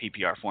using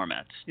PPR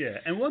formats. Yeah,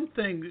 and one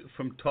thing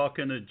from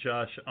talking to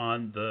Josh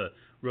on the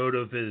road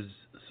of his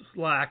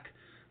Slack,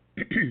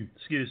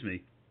 excuse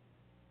me,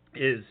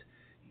 is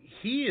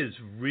he is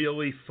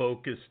really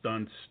focused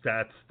on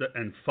stats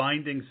and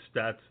finding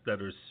stats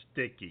that are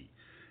sticky.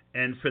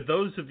 And for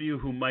those of you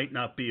who might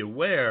not be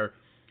aware,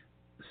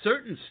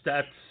 certain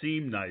stats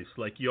seem nice,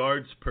 like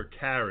yards per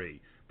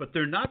carry, but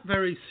they're not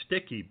very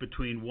sticky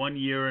between one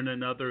year and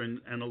another,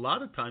 and a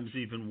lot of times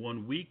even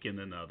 1 week and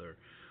another.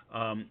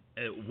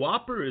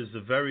 WOPR is a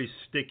very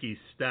sticky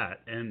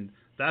stat, and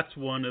that's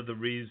one of the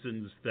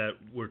reasons that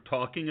we're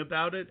talking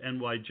about it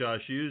and why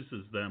Josh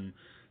uses them.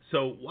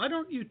 So why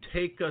don't you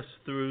take us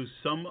through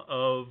some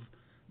of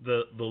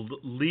the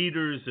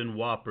leaders in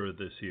WOPR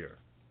this year?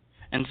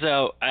 And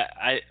so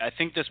I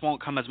think this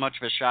won't come as much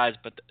of a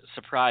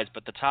surprise,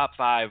 but the top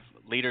 5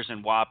 leaders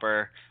in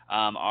WOPR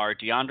are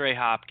DeAndre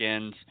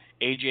Hopkins,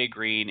 A.J.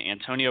 Green,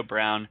 Antonio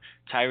Brown,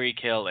 Tyreek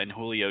Hill, and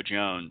Julio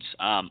Jones.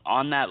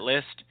 On that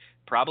list,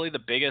 probably the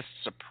biggest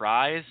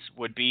surprise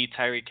would be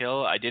Tyreek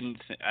Hill. I didn't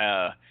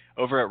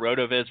over at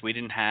RotoViz, we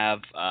didn't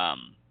have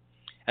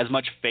as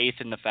much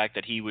faith in the fact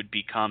that he would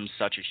become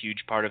such a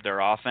huge part of their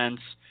offense,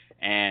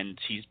 and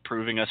he's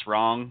proving us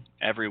wrong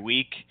every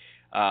week.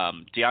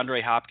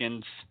 DeAndre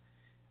Hopkins,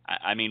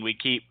 I mean,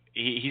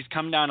 he's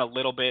come down a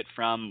little bit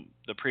from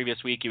the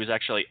previous week. He was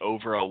actually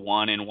over a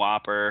 1 in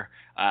WOPR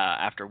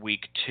after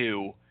week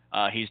 2.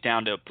 He's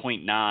down to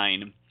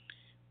 0.9.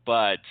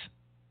 But,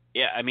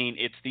 yeah, I mean,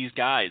 it's these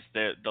guys,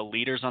 the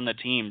leaders on the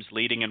teams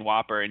leading in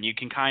WOPR, and you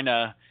can kind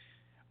of –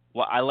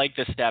 well, I like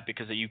this stat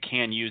because you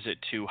can use it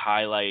to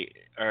highlight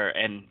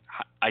and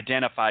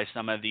identify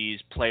some of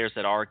these players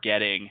that are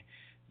getting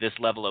this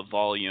level of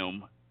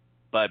volume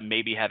but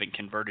maybe haven't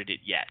converted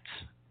it yet.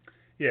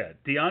 Yeah,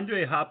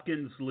 DeAndre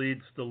Hopkins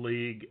leads the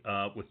league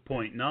with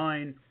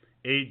 0.9.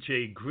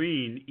 A.J.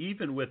 Green,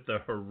 even with the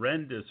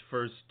horrendous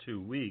first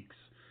 2 weeks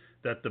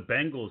that the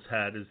Bengals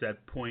had, is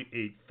at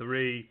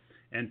 0.83.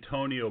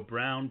 Antonio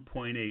Brown,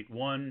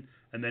 0.81.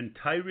 And then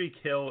Tyreek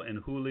Hill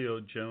and Julio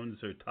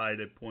Jones are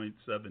tied at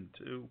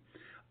 0.72.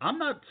 I'm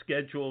not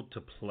scheduled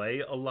to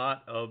play a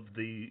lot of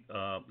the,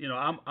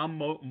 I'm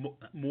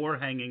more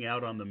hanging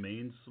out on the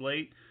main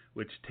slate,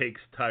 which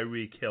takes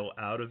Tyreek Hill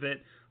out of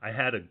it. I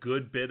had a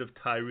good bit of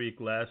Tyreek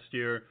last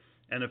year,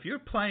 and if you're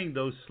playing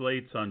those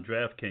slates on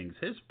DraftKings,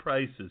 his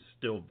price is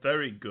still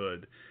very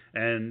good,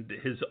 and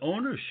his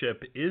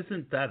ownership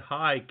isn't that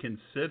high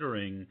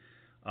considering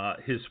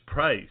his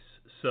price.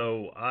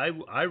 So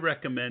I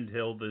recommend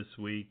Hill this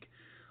week,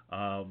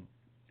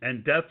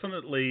 and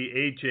definitely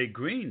A.J.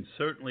 Green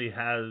certainly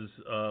has,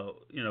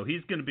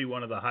 he's going to be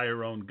one of the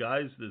higher-owned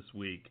guys this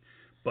week.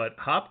 But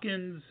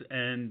Hopkins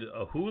and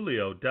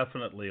Julio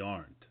definitely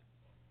aren't.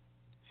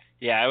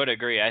 Yeah, I would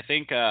agree. I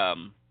think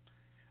DeAndre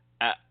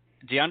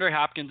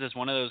Hopkins is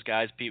one of those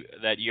guys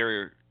that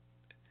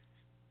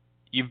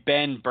you've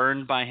been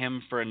burned by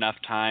him for enough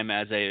time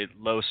as a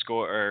low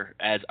scorer,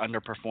 as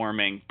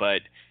underperforming,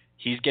 but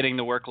he's getting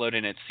the workload,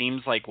 and it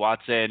seems like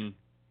Watson,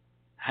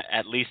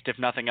 at least if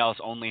nothing else,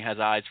 only has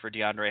eyes for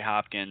DeAndre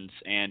Hopkins.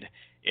 And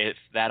if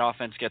that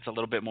offense gets a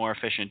little bit more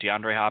efficient,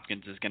 DeAndre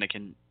Hopkins is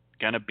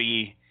gonna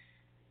be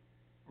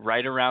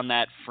right around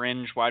that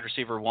fringe wide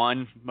receiver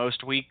 1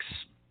 most weeks.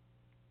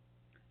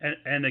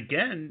 And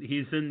again,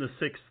 he's in the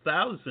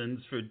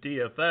 6,000s for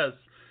DFS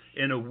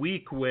in a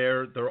week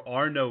where there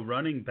are no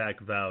running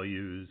back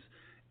values,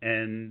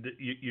 and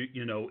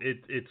you know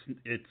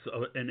it's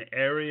an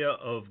area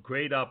of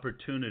great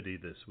opportunity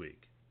this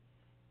week.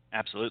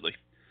 Absolutely.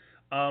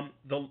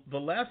 The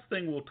last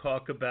thing we'll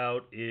talk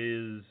about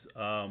is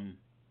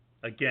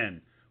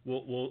again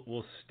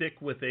we'll stick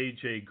with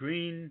AJ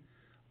Green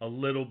a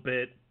little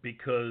bit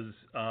because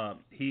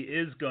he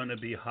is going to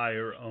be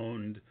higher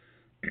owned.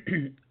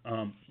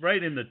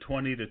 Right in the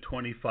 20 to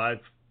 25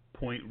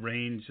 point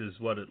range is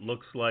what it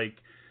looks like.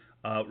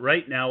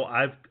 Right now,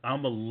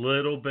 I'm a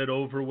little bit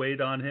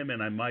overweight on him,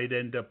 and I might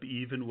end up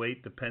even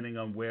weight depending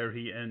on where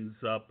he ends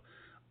up.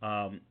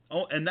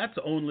 And that's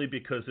only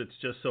because it's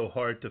just so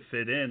hard to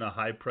fit in a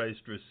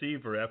high-priced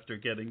receiver after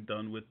getting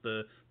done with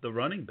the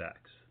running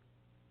backs.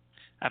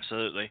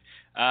 Absolutely.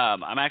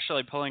 I'm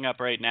actually pulling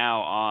up right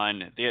now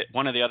on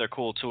one of the other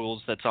cool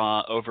tools that's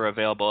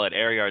available at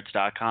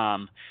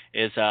airyards.com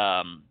is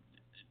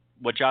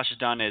what Josh has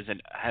done is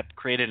have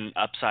created an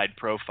upside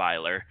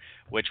profiler,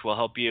 which will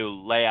help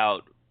you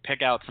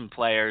pick out some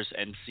players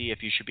and see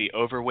if you should be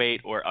overweight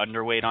or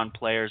underweight on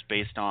players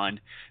based on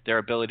their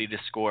ability to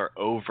score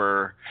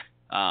over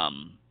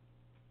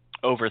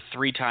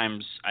 3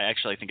 times. I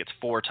actually think it's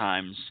 4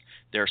 times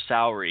their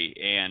salary.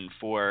 And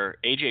for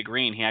AJ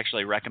Green, he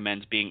actually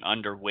recommends being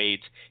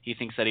underweight. He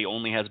thinks that he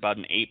only has about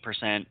an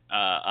 8%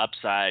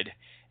 upside,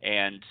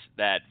 and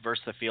that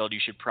versus the field, you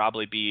should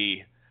probably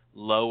be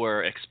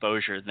lower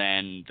exposure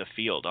than the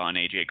field on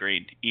AJ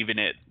Green, even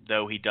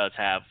though he does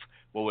have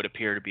what would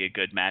appear to be a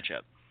good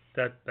matchup.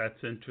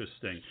 That's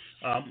interesting.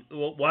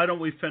 Well, why don't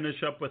we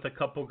finish up with a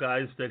couple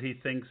guys that he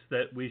thinks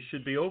that we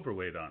should be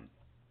overweight on?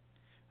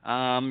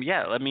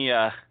 Yeah, let me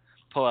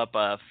pull up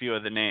a few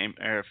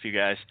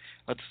guys.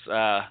 Let's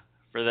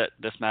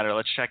this matter.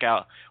 Let's check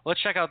out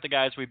the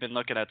guys we've been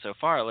looking at so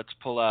far. Let's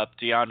pull up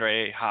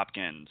DeAndre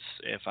Hopkins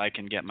if I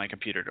can get my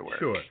computer to work.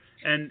 Sure.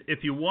 And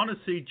if you want to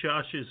see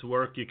Josh's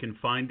work, you can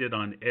find it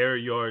on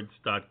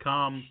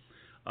airyards.com.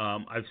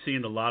 I've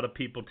seen a lot of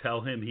people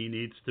tell him he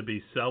needs to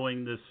be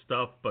selling this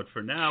stuff, but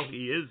for now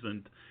he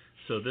isn't.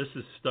 So this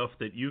is stuff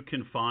that you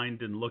can find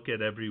and look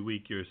at every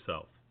week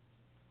yourself.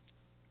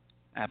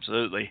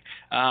 Absolutely.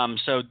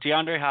 So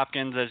DeAndre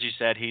Hopkins, as you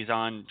said, he's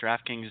on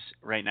DraftKings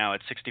right now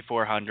at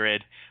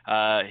 6,400.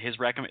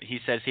 He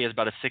says he has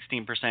about a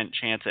 16%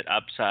 chance at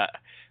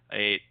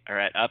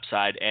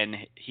upside, and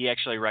he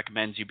actually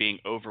recommends you being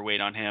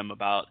overweight on him.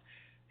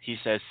 He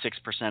says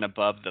 6%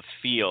 above the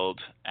field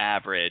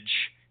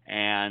average,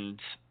 and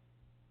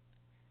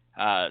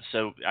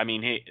so I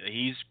mean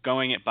he's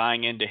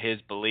buying into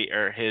his belief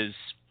or his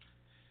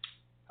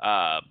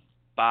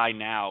buy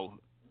now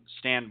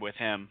stand with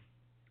him.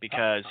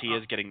 Because he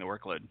is getting the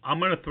workload. I'm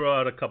going to throw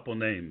out a couple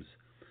names.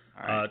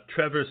 All right.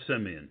 Trevor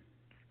Siemian.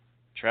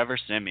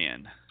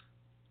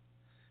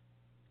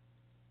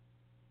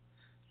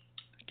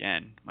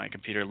 Again, my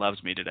computer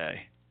loves me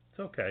today. It's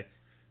okay.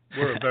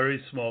 We're a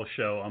very small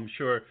show. I'm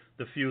sure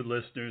the few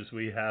listeners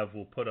we have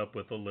will put up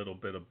with a little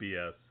bit of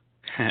BS.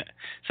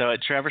 So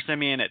at Trevor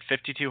Siemian at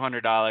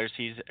 $5,200,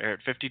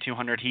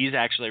 he's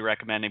actually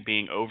recommending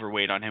being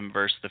overweight on him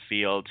versus the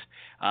field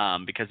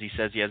because he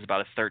says he has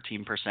about a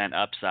 13%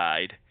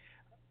 upside,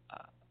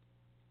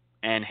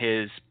 and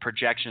his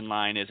projection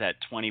line is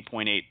at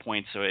 20.8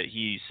 points. So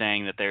he's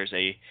saying that there's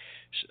a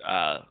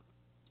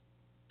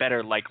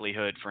better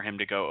likelihood for him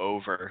to go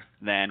over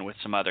than with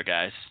some other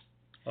guys.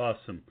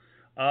 Awesome.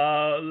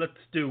 Let's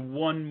do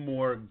one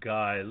more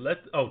guy.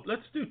 Let's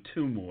do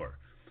 2 more.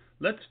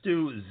 Let's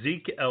do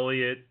Zeke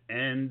Elliott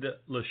and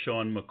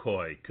LaShawn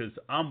McCoy, because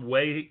I'm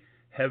way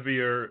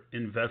heavier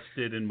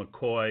invested in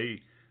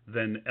McCoy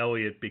than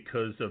Elliott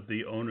because of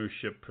the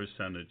ownership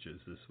percentages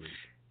this week.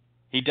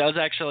 He does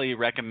actually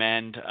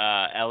recommend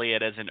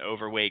Elliott as an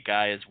overweight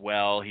guy as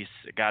well. He's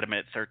got him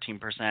at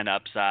 13%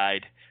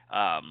 upside,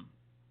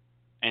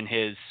 and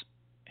his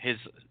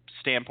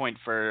standpoint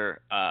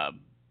for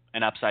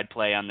an upside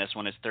play on this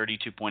one is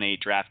 32.8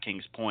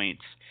 DraftKings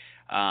points.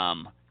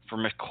 For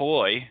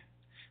McCoy,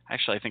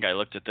 actually, I think I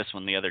looked at this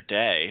one the other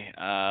day.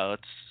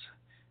 Let's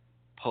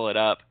pull it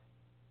up.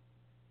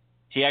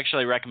 He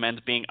actually recommends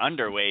being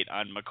underweight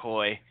on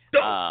McCoy.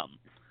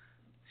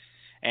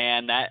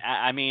 And that,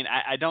 I mean,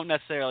 I don't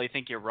necessarily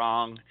think you're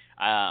wrong,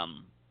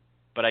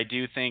 but I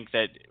do think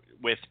that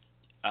with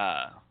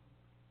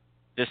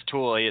this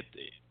tool,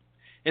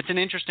 it's an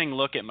interesting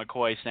look at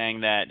McCoy,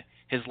 saying that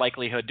his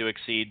likelihood to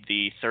exceed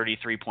the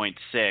 33.6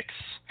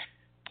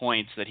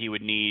 points that he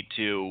would need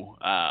to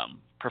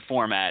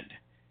perform at,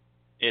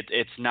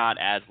 it's not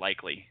as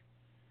likely.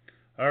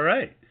 All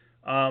right.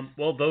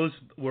 Well, those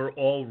were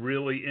all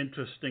really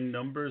interesting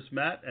numbers,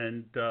 Matt,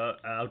 and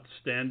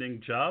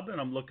outstanding job,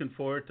 and I'm looking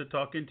forward to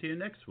talking to you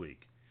next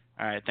week.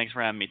 All right. Thanks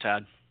for having me,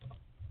 Todd.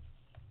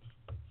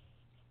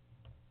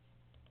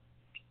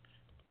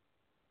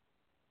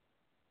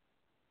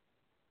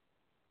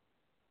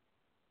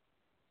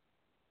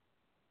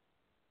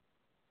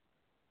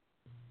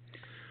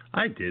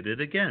 I did it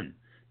again.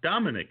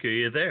 Dominic, are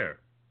you there?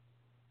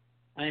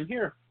 I am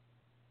here.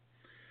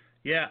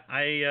 Yeah,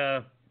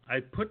 I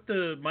put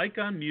the mic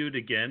on mute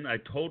again. I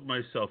told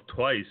myself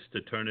twice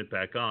to turn it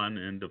back on,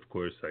 and of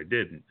course I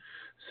didn't.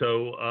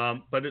 So,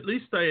 but at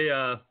least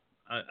I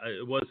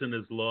it wasn't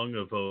as long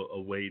of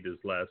a wait as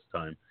last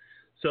time.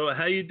 So,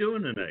 how you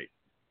doing tonight?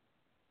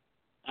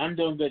 I'm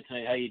doing good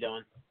tonight. How you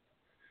doing?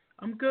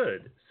 I'm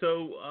good.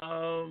 So,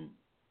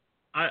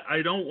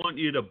 I don't want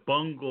you to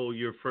bungle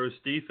your first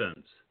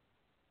defense.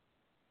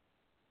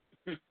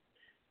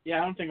 Yeah,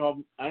 I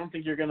don't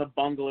think you're going to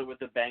bungle it with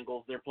the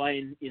Bengals. They're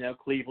playing,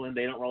 Cleveland.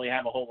 They don't really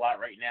have a whole lot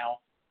right now.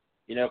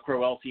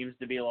 Crowell seems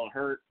to be a little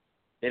hurt.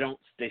 They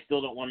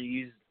still don't want to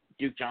use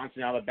Duke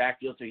Johnson out of the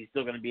backfield, so he's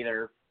still going to be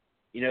their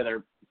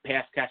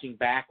pass catching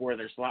back or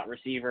their slot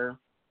receiver.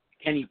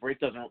 Kenny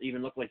Britt doesn't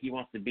even look like he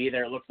wants to be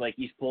there. It looks like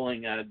he's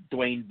pulling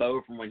Dwayne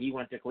Bowe from when he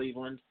went to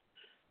Cleveland.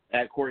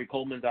 Corey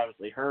Coleman's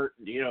obviously hurt.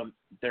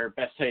 Their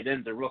best tight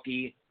end's a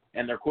rookie,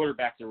 and their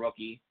quarterback's a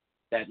rookie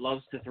that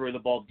loves to throw the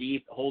ball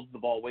deep, holds the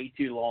ball way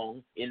too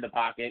long in the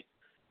pocket.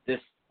 This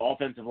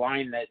offensive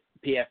line that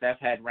PFF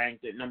had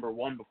ranked at number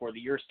 1 before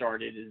the year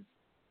started is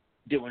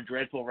doing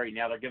dreadful right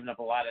now. They're giving up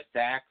a lot of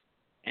sacks,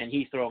 and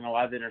he's throwing a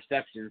lot of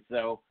interceptions.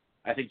 So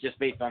I think just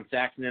based on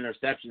sacks and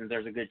interceptions,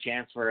 there's a good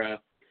chance for a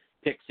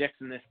pick 6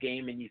 in this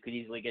game, and you could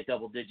easily get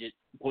double-digit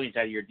points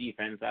out of your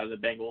defense, out of the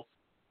Bengals.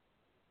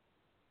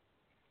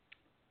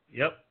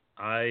 Yep,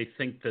 I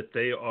think that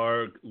they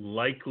are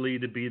likely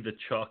to be the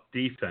chalk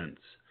defense.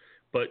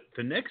 But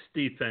the next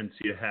defense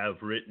you have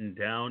written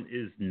down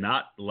is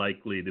not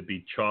likely to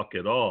be chalk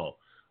at all.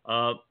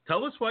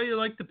 Tell us why you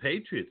like the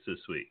Patriots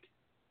this week.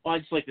 Well, I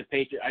just like the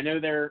Patriots. I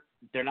know they're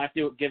not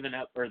giving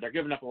up, or they're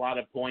giving up a lot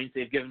of points.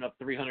 They've given up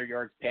 300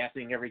 yards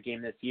passing every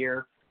game this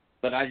year,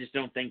 but I just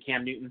don't think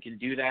Cam Newton can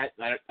do that.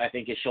 I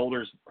think his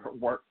shoulders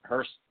hurt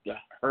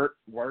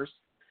worse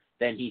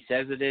than he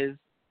says it is.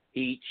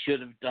 He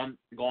should have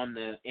gone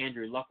the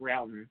Andrew Luck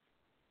route and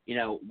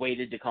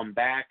waited to come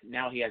back.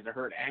 Now he has a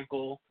hurt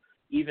ankle.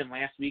 Even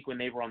last week when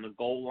they were on the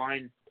goal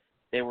line,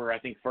 they were, I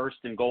think, first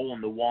and goal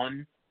on the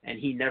 1, and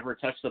he never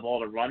touched the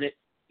ball to run it.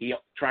 He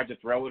tried to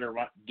throw it or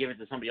give it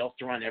to somebody else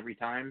to run every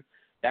time.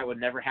 That would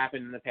never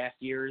happen in the past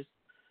years.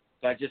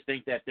 So I just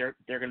think that they're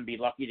going to be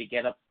lucky to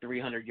get up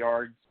 300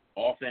 yards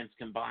offense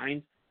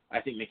combined. I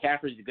think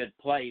McCaffrey's a good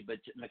play, but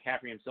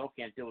McCaffrey himself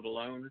can't do it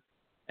alone.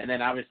 And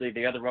then obviously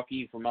the other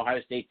rookie from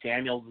Ohio State,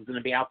 Samuels, is going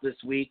to be out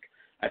this week.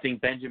 I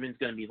think Benjamin's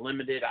going to be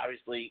limited.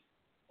 Obviously,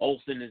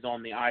 Olsen is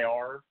on the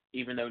IR,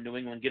 even though New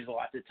England gives a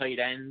lot to tight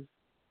ends,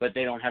 but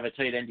they don't have a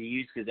tight end to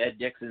use because Ed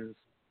Dixon's,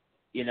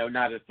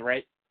 not a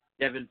threat.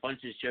 Devin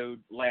Funchess showed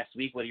last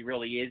week what he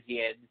really is. He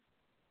had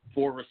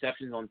 4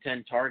 receptions on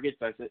 10 targets.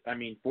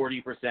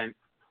 40%,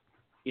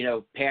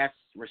 pass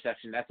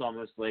reception. That's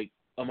almost like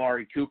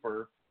Amari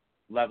Cooper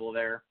level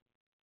there.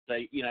 So,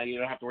 you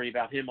don't have to worry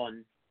about him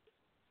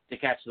to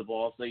catch the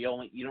ball. So you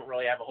don't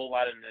really have a whole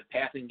lot in the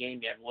passing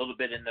game. You have a little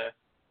bit in the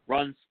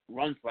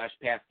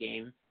run/pass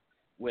game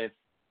with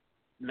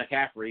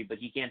McCaffrey, but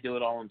he can't do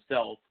it all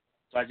himself.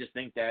 So I just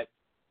think that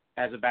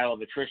as a battle of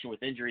attrition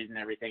with injuries and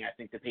everything, I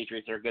think the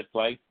Patriots are a good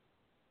play.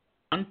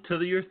 On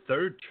to your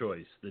third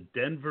choice, the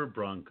Denver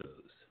Broncos.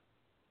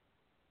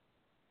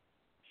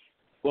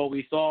 Well,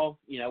 we saw,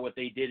 what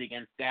they did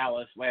against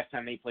Dallas last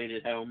time they played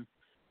at home.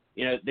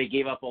 They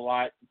gave up a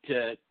lot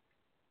to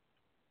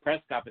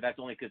Prescott, but that's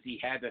only because he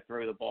had to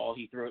throw the ball.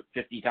 He threw it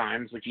 50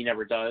 times, which he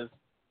never does.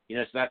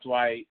 So that's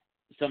why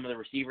some of the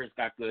receivers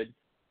got good.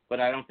 But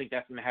I don't think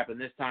that's going to happen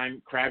this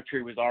time.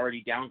 Crabtree was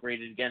already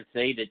downgraded again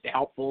today to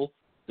doubtful,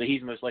 so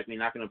he's most likely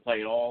not going to play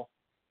at all,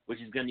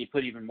 which is going to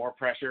put even more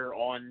pressure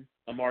on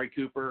Amari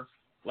Cooper.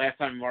 Last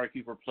time Amari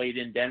Cooper played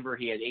in Denver,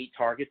 he had 8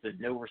 targets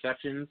and no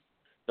receptions.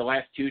 The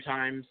last 2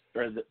 times,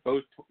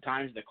 both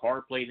times the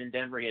Carr played in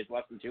Denver, he has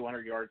less than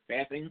 200 yards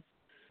passing.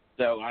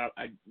 So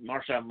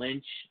Marshawn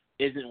Lynch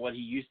isn't what he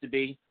used to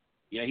be.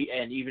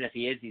 And even if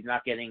he is, he's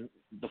not getting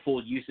the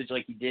full usage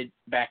like he did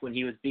back when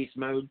he was beast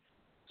mode.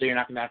 So you're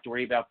not going to have to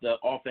worry about the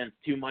offense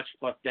too much.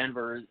 Plus,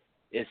 Denver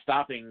is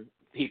stopping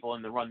people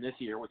in the run this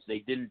year, which they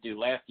didn't do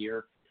last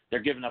year. They're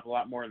giving up a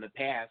lot more in the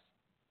pass.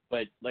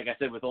 But like I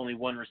said, with only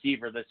 1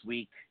 receiver this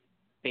week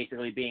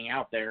basically being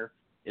out there,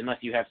 unless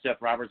you have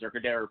Seth Roberts or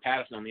Cordero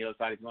Patterson on the other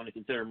side, if you want to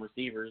consider them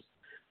receivers,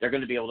 they're going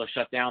to be able to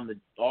shut down the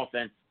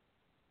offense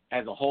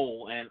as a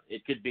whole. And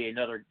it could be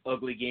another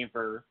ugly game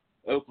for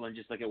Oakland,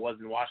 just like it was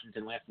in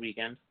Washington last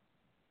weekend.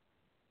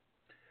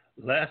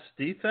 Last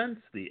defense,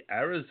 the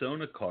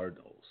Arizona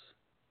Cardinals.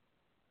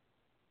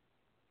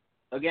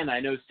 Again, I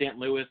know San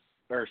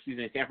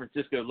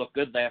Francisco looked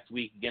good last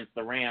week against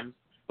the Rams,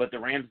 but the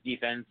Rams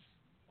defense,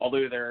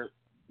 although they're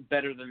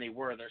better than they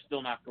were. They're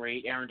still not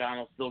great. Aaron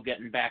Donald's still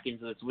getting back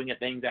into the swing of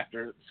things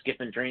after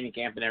skipping training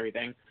camp and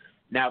everything.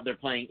 Now they're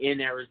playing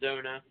in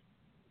Arizona.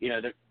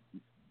 They're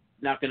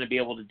not going to be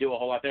able to do a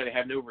whole lot there. They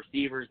have no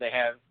receivers. They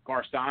have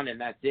Garcon,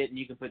 and that's it. And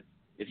you can put,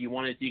 if you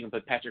wanted to, you can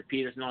put Patrick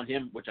Peterson on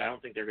him, which I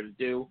don't think they're going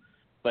to do.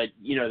 But,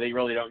 they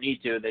really don't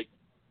need to.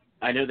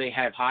 I know they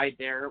have Hyde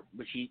there,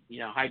 which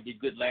Hyde did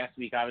good last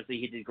week. Obviously,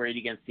 he did great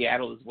against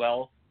Seattle as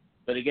well.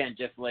 But again,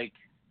 just like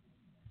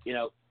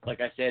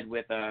I said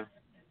with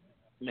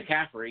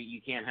McCaffrey,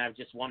 you can't have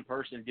just one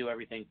person do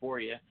everything for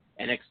you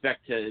and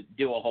expect to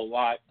do a whole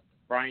lot.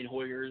 Brian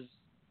Hoyer's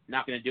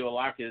not going to do a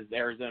lot because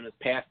Arizona's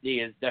pass D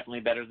is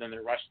definitely better than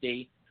their rush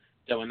D.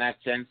 So in that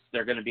sense,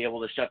 they're going to be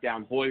able to shut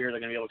down Hoyer. They're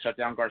going to be able to shut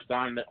down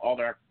Garcon. All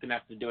they're going to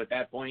have to do at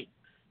that point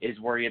is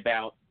worry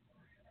about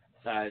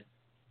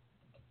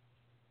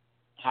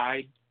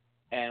Hyde.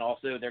 And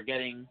also they're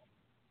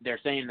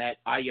saying that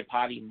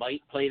Iapati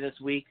might play this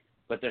week,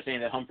 but they're saying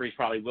that Humphreys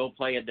probably will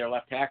play at their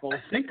left tackle.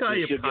 I think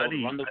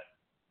Iapati,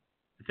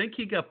 I think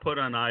he got put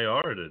on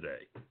IR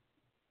today.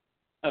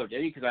 Oh,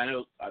 did he? Because I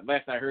know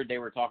last I heard they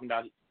were talking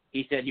about,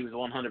 he said he was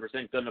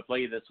 100% going to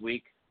play this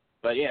week.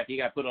 But yeah, if he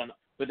got put on,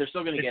 but they're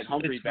still going to get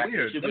Humphreys back.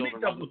 Weird. Let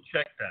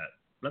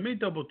me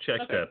double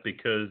check that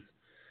because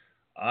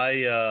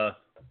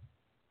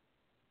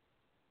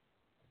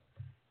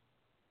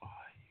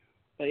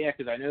But yeah,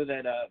 because I know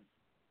that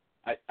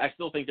I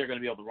still think they're going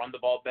to be able to run the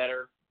ball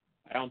better.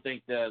 I don't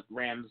think the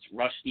Rams'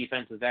 rush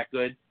defense is that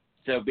good.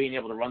 So being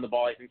able to run the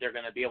ball, I think they're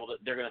going to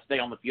stay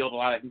on the field a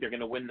lot. I think they're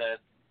going to win the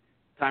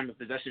time of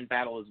possession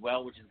battle as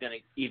well, which is going to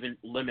even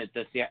limit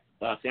the San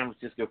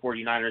Francisco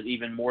 49ers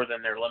even more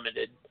than they're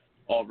limited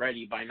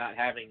already by not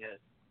having a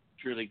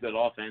truly good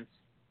offense.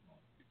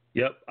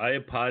 Yep,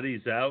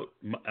 Iapati's out.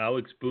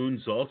 Alex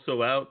Boone's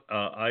also out.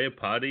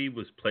 Iapati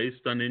was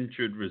placed on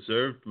injured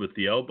reserve with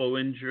the elbow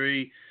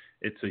injury.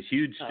 It's a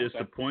huge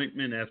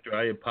disappointment after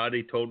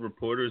Iapati told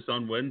reporters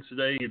on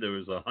Wednesday there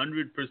was 100%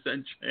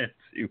 chance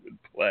he would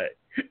play.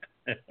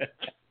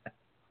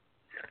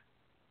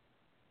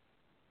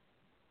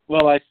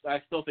 Well, I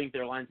still think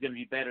their line's going to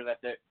be better that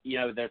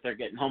they're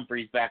getting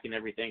Humphreys back and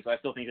everything. So I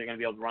still think they're going to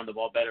be able to run the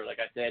ball better. Like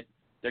I said,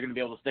 they're going to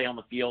be able to stay on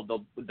the field.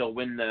 They'll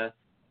win the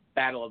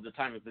battle of the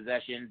time of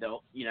possession.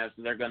 So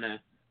they're going to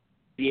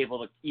be able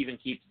to even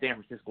keep San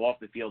Francisco off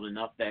the field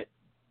enough that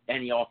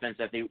any offense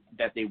that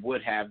they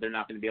would have, they're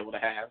not going to be able to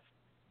have.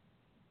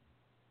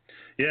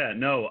 Yeah,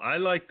 no, I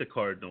like the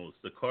Cardinals.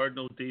 The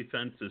Cardinal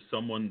defense is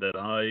someone that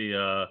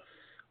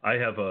I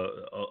have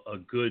a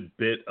good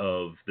bit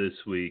of this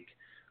week.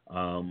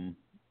 And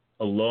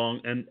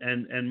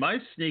my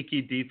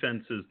sneaky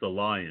defense is the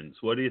Lions.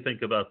 What do you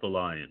think about the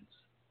Lions?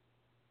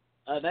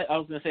 I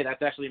was going to say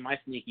that's actually my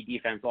sneaky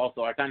defense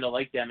also. I kind of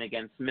like them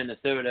against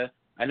Minnesota.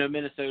 I know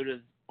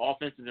Minnesota's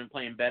offense has been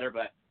playing better,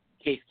 but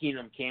Case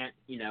Keenum can't,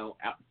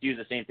 do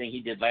the same thing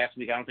he did last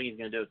week. I don't think he's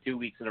going to do it 2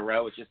 weeks in a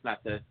row. It's just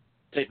not the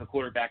type of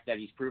quarterback that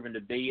he's proven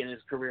to be in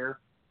his career.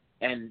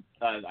 And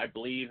I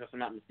believe, if I'm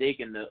not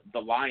mistaken, the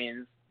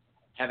Lions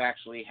have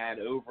actually had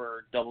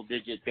over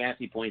double-digit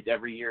fantasy points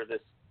every week this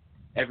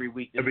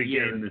year. Every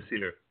game this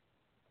year.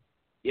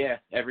 Yeah,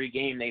 every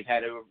game they've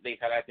had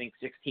I think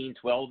 16,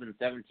 12, and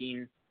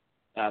 17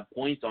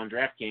 points on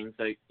DraftKings.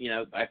 So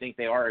I think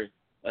they are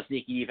a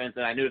sneaky defense,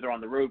 and I know they're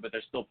on the road, but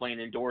they're still playing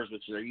indoors,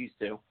 which they're used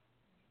to.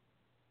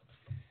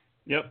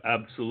 Yep,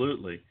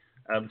 absolutely.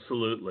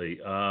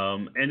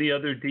 Any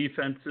other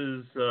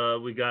defenses?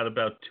 We got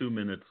about 2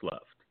 minutes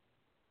left.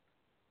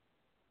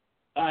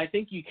 I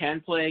think you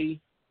can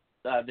play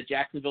the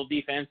Jacksonville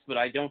defense, but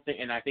I don't think,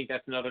 and I think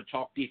that's another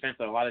chalk defense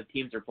that a lot of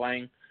teams are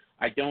playing.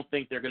 I don't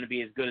think they're going to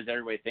be as good as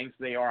everybody thinks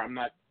they are.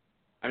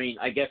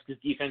 I guess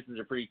because defenses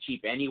are pretty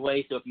cheap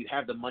anyway, so if you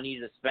have the money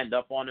to spend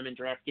up on them in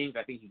DraftKings,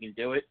 I think you can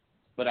do it.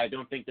 But I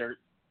don't think they're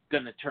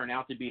going to turn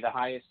out to be the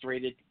highest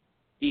rated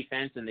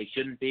defense, and they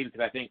shouldn't be,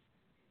 because I think,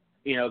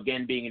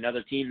 again, being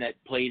another team that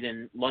played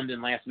in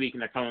London last week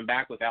and they're coming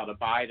back without a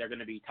bye, they're going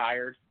to be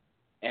tired.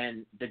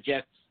 And the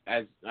Jets,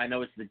 as I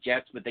know it's the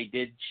Jets, but they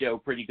did show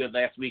pretty good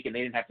last week, and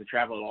they didn't have to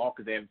travel at all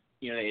because they have,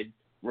 they had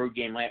home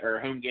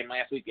game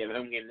last week. They have a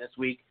home game this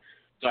week.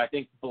 So I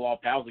think Bilal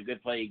Powell's a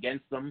good play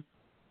against them,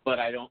 but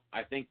I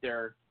think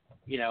they're,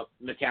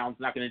 McCown's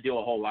not going to do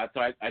a whole lot.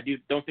 So I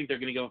don't think they're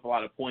going to give up a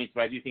lot of points,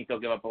 but I do think they'll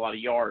give up a lot of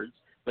yards,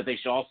 but they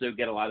should also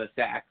get a lot of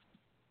sacks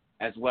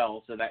as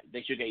well. So that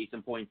they should get you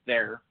some points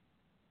there.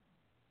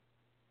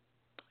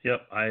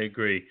 Yep, I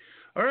agree.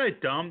 All right,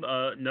 Dom,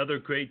 another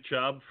great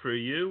job for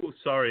you.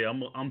 Sorry,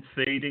 I'm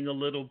fading a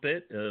little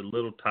bit, a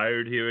little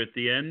tired here at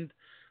the end,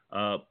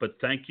 but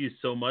thank you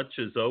so much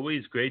as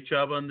always. Great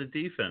job on the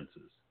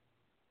defenses.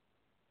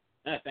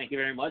 Thank you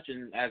very much,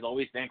 and as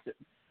always, thanks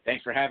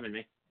for having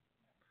me.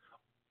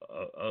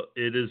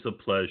 It is a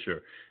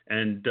pleasure,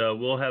 and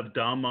we'll have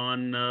Dom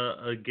on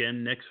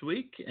again next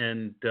week,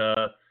 and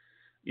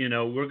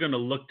we're going to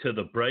look to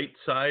the bright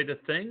side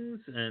of things,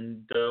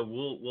 and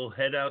we'll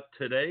head out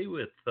today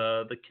with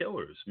the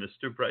Killers,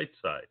 Mr.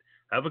 Brightside.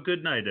 Have a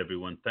good night,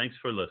 everyone. Thanks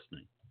for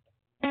listening.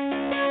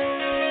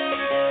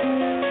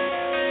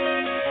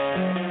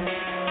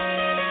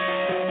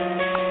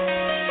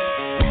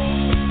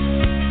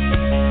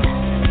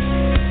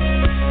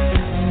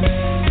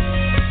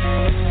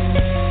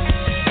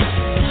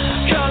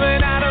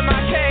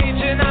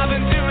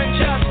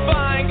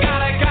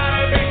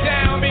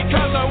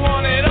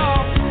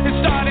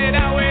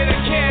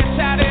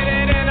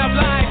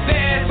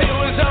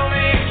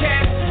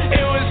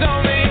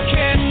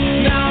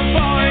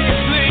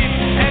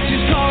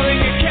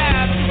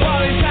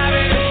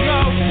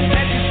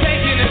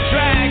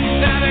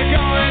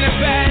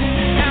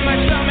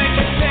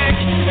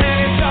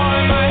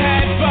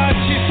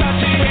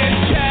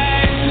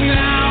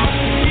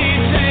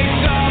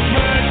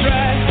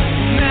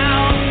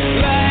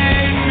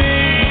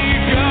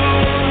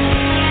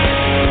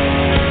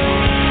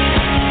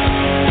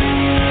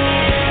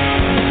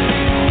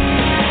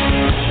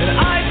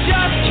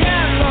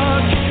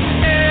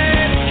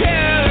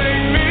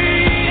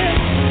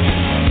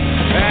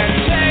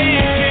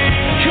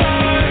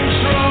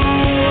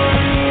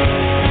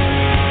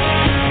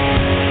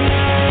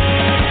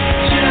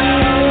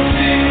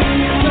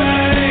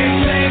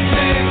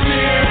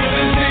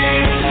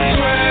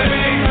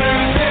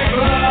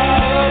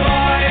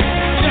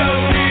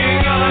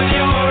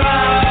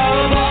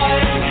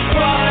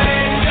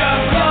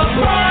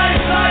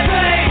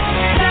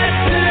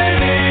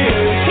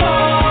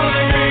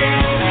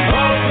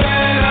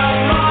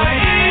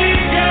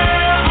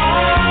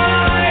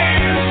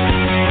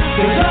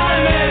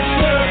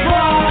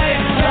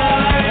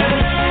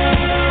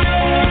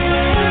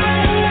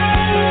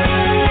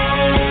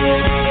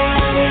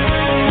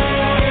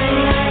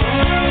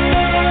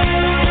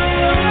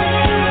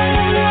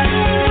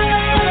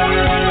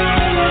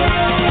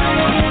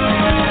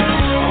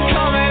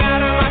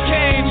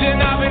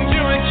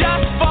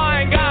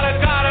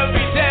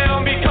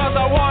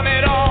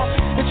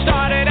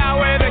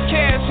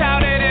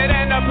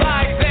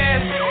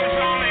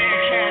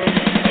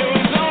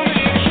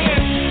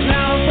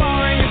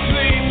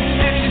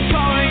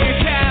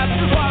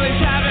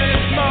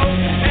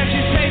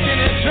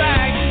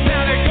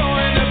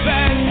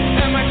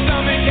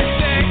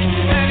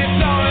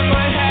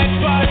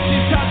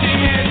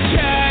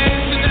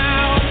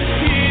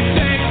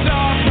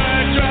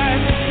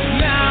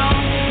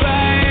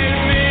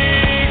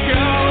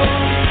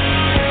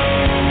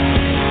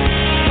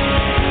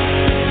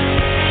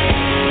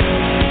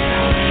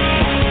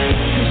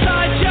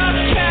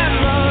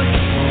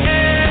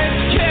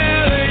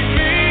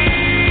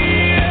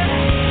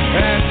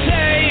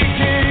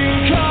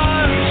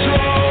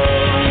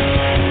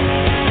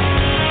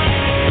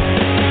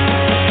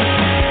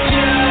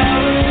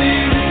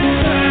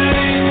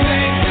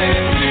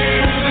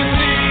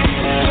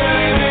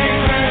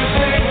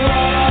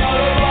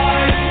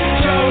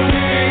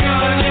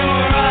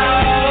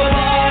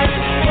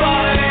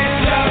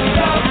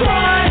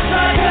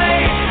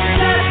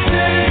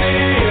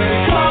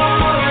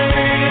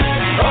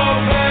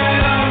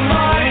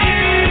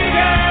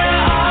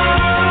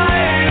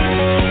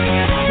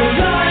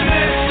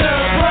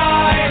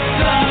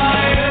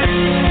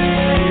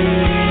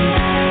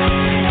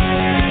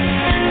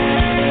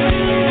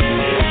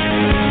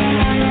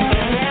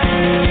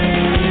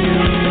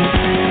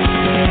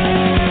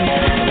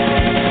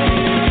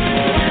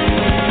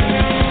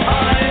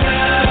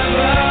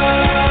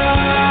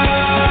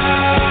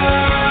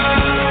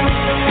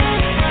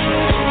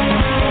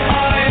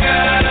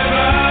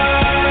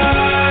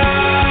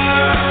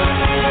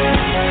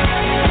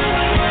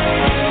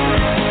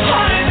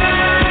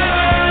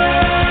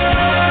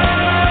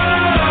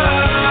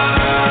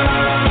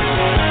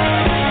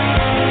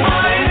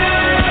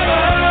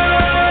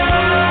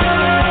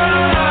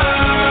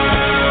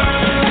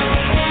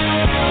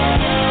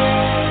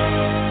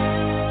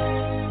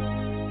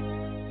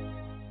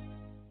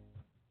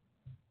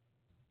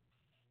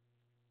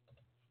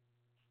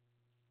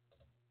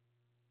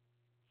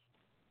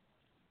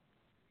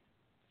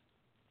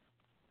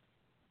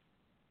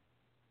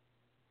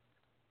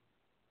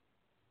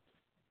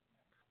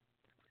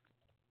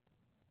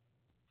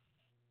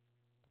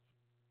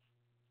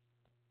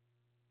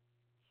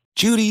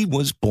 Judy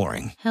was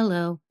boring.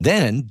 Hello.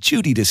 Then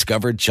Judy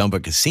discovered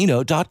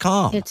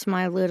ChumbaCasino.com. It's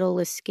my little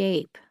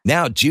escape.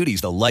 Now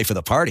Judy's the life of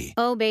the party.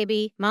 Oh,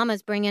 baby,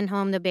 mama's bringing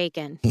home the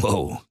bacon.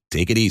 Whoa,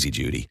 take it easy,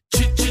 Judy.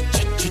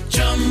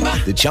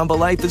 The Chumba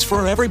life is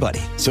for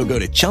everybody. So go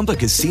to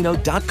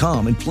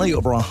ChumbaCasino.com and play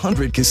over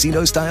 100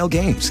 casino-style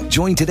games.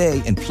 Join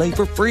today and play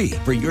for free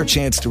for your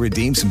chance to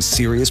redeem some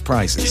serious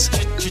prizes.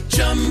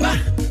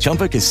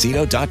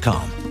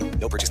 ChumbaCasino.com.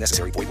 No purchase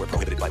necessary. Void where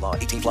prohibited by law.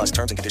 18+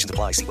 terms and conditions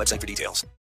apply. See website for details.